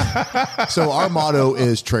 exactly. So our motto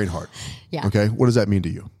is train hard. Yeah. Okay. What does that mean to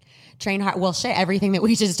you? Train hard. Well, shit, everything that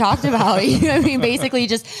we just talked about. I mean, basically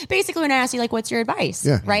when I ask you, like, what's your advice?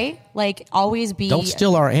 Yeah. Right? Like, always be. Don't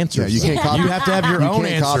steal our answers. Yeah, you can't copy. You have to have your own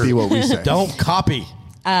answer. Copy what we say. Don't copy.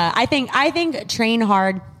 I think train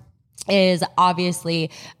hard is obviously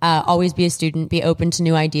always be a student, be open to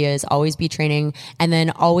new ideas, always be training, and then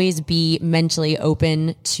always be mentally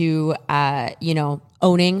open to,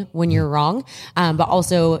 owning when you're wrong. But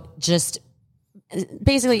also just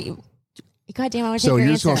basically God damn, I want to take your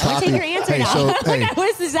answer. I want to take your answer now.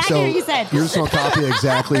 What's exactly what you said? You're just going to copy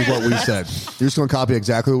exactly what we said. You're just going to copy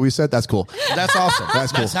exactly what we said? That's cool. That's awesome.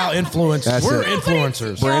 That's cool. That's how we're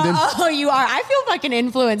influencers. Brandon? Oh, you are. I feel fucking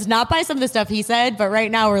influenced, not by some of the stuff he said, but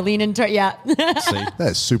right now we're leaning to, yeah. See,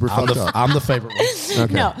 that's super fucked up. I'm the favorite one.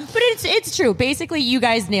 Okay. No, but it's true. Basically, you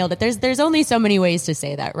guys nailed it. There's only so many ways to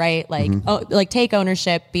say that, right? Like, like take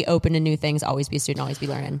ownership, be open to new things, always be a student, always be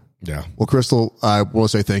learning. Yeah. Well, Krystal, I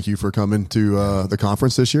want to say thank you for coming to the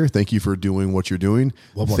conference this year. Thank you for doing what you're doing.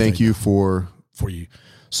 Thank you for you.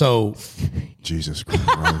 So, Jesus Christ.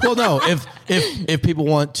 Well, no, if people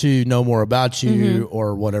want to know more about you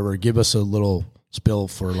or whatever, give us a little spill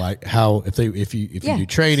for like how if you do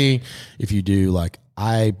training, if you do like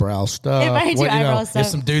eyebrow stuff. If I do eyebrow stuff.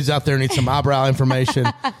 If some dudes out there need some eyebrow information,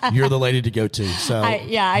 you're the lady to go to. So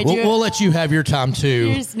I do. We'll let you have your time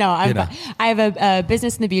too. I have a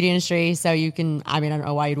business in the beauty industry, so you can. I mean, I don't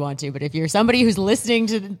know why you'd want to, but if you're somebody who's listening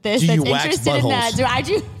to this that's interested in that, do I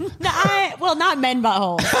do? Well, not men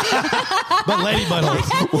buttholes, but lady buttholes.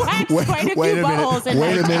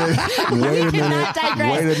 Wait a minute.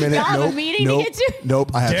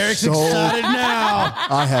 Nope. I have Derek's excited now.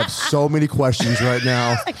 I have so many questions right now.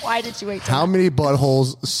 Like, why did you wait? How many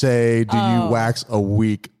buttholes say do you wax a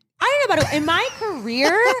week? I don't know about it. In my career,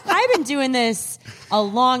 I've been doing this a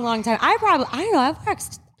long, long time. I've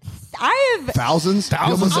waxed. Thousands of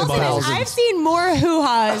buttholes. I've seen more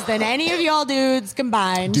hoo-has than any of y'all dudes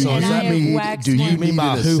combined. Do you mean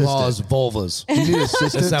by hoo-has vulvas? Do you need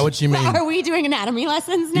assistance? Is that what you mean? Are we doing anatomy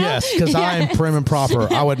lessons now? Yes, because I am prim and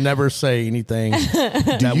proper. I would never say anything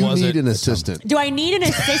that wasn't. Need an assistant? Do I need an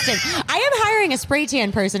assistant? I am hiring a spray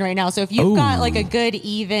tan person right now. So if you've got like a good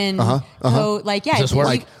even coat, like does this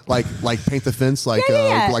work? Like paint the fence, like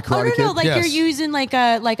Karate Kid. Like you're using like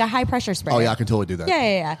a high pressure spray. Oh yeah, I can totally do that.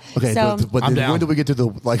 Yeah. Okay, so, but when do we get to the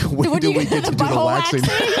when do we get to do the waxing?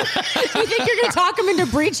 You think you're gonna talk him into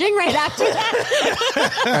breaching right after that?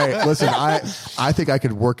 Hey, listen, I think I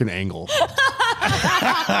could work an angle. Oh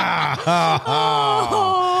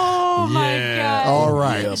my God! All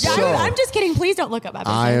right, so I'm just kidding. Please don't look up my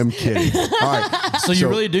business. I am kidding. All right, so you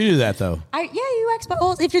really do that though? You wax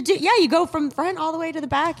buttholes. If you go from front all the way to the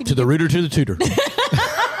back. To the rooter to the tutor.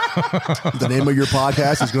 The name of your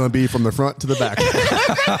podcast is going to be From the Front to the Back.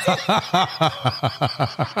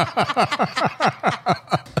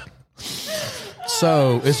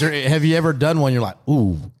 So, have you ever done one? You're like,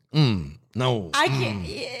 ooh, no, I can't.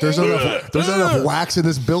 There's not enough wax in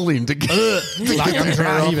this building to get.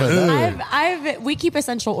 We keep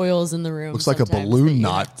essential oils in the room. Looks like a balloon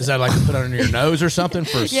knot. Is that like to put under your nose or something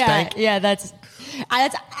for a stank? Yeah, that's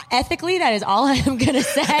ethically, that is all I am going to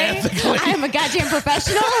say. I am a goddamn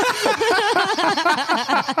professional.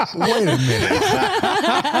 Wait a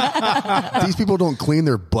minute. These people don't clean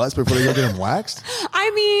their butts before they go get them waxed?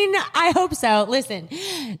 I mean, I hope so. Listen,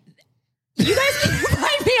 you guys can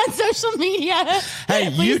find me on social media. Hey,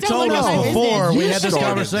 you told us before we had this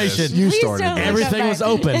conversation. You started. Everything was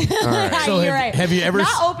open. All right. So you're right. Have you ever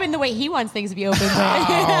not open the way he wants things to be open?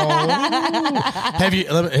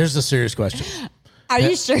 Here's the serious question. Are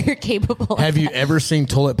you sure you're capable? Have you ever seen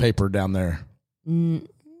toilet paper down there?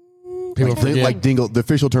 People like dingle. The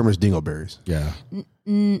official term is dingleberries. Yeah.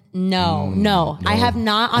 No. I have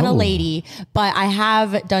not on a lady, but I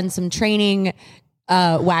have done some training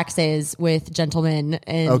waxes with gentlemen.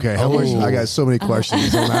 And, I got so many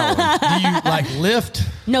questions on that one. Do you like lift?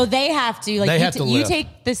 No, they have to. Like they have to lift. You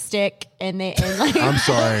take the stick and like. I'm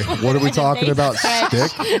sorry. What are we talking about?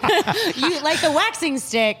 Stick? You like the waxing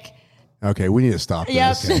stick. Okay, we need to stop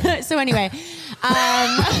this. Yep. So anyway,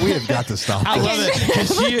 we have got to stop this. I love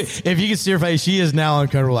it. If you can see her face, she is now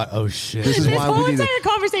uncomfortable. Like, oh shit. This whole entire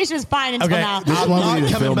conversation was fine until now. I'm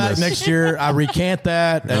not coming back next year. I recant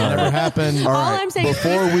that. That never happened. All right. I'm saying,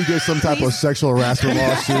 before we get some type of sexual harassment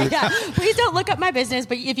lawsuit, please don't look up my business.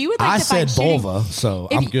 But if you would like to find vulva, so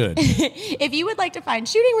I'm good. If you would like to find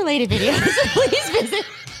shooting related videos, please visit.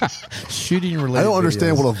 Shooting related. I don't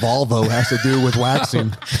understand what a Volvo has to do with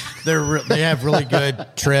waxing. They have really good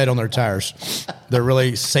tread on their tires. They're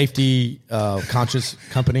really safety conscious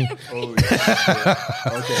company. Oh, yeah.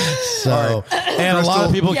 Okay. So, and Krystal, a lot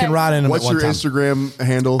of people can ride in them. What's your Instagram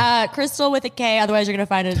handle? Krystal with a K. Otherwise, you're going to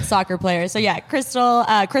find a soccer player. So yeah,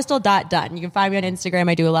 Krystal.Dunn. You can find me on Instagram.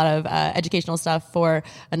 I do a lot of educational stuff for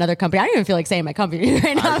another company. I don't even feel like saying my company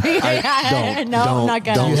right now. I'm not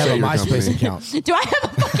gonna. Do you have a MySpace account? Do I have a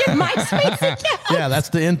fucking MySpace account? Yeah, that's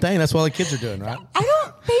the end thing. That's what the kids are doing, right? I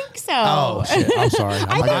don't think so. Oh shit! I'm sorry.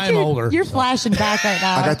 I'm older. You're flashing back right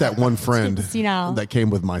now. I got that one friend that came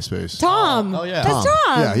with MySpace. Tom. Oh yeah, that's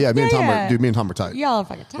Tom. Yeah. Me and Tom are tight. Y'all are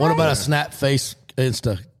fucking tight. What about a snap face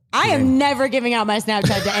Insta? I am never giving out my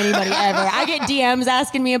Snapchat to anybody ever. I get DMs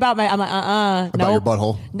asking me about I'm like, about your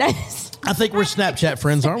butthole. I think we're Snapchat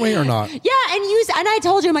friends, aren't we, or not? Yeah, and I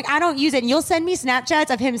told you, I'm like, I don't use it. And you'll send me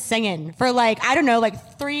Snapchats of him singing for like, I don't know,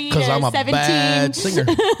 like 3 to 17. I'm a bad singer.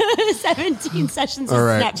 17 sessions All of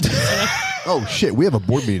right. Snapchat. Oh shit, we have a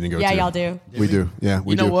board meeting to go to. Yeah, y'all do. We do. Yeah,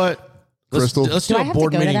 we do. You know what? Krystal, Let's do a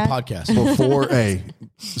board meeting podcast. Before,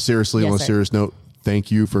 seriously, on a serious note,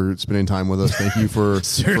 thank you for spending time with us. Thank you for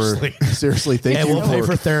seriously. Thank you. We'll pay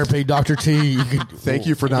for therapy, Dr. T. Thank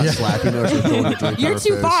you for not slapping us or throwing a drink. You're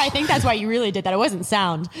too face. far. I think that's why you really did that. It wasn't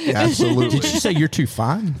sound. Yeah, absolutely. Did she say you're too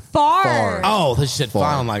fine? Far. Oh, she said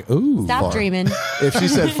fine. I'm like, ooh. Stop dreaming. If she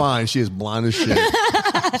said fine, she is blind as shit.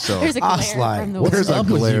 So There's a glare from the where's a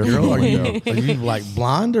glare? Girl? Are you like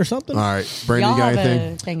blind or something? All right, Brandon, you got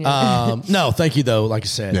anything? No, thank you though. Like I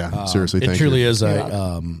said, seriously, it thank truly you. is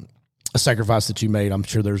a sacrifice that you made. I'm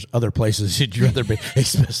sure there's other places you'd rather be,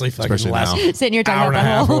 especially the last sitting here talking hour and a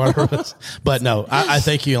half about or whatever it was. But no, I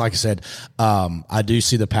thank you. Like I said, I do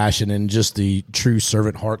see the passion and just the true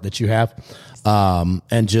servant heart that you have,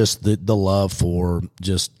 and just the love for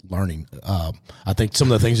just learning. I think some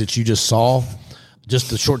of the things that you just saw, just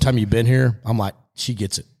the short time you've been here, I'm like, she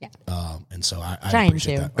gets it. Yeah. And so I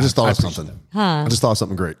appreciate that. I just thought of something. I just thought of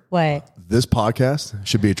something great. What? This podcast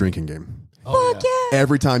should be a drinking game. Oh, fuck yeah.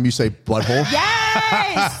 Every time you say butthole.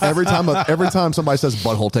 Yes. every time somebody says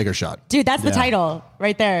butthole, take a shot. Dude, that's the title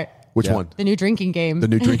right there. Which one? The new drinking game. The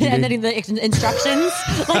new drinking game. And then the instructions,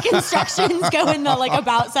 instructions go in the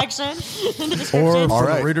about section. In the description. All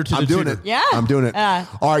right. The reader to I'm the doing tutor. it. Yeah. I'm doing it.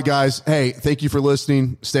 All right, guys. Hey, thank you for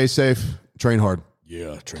listening. Stay safe. Train hard.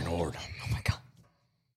 Yeah, train hard.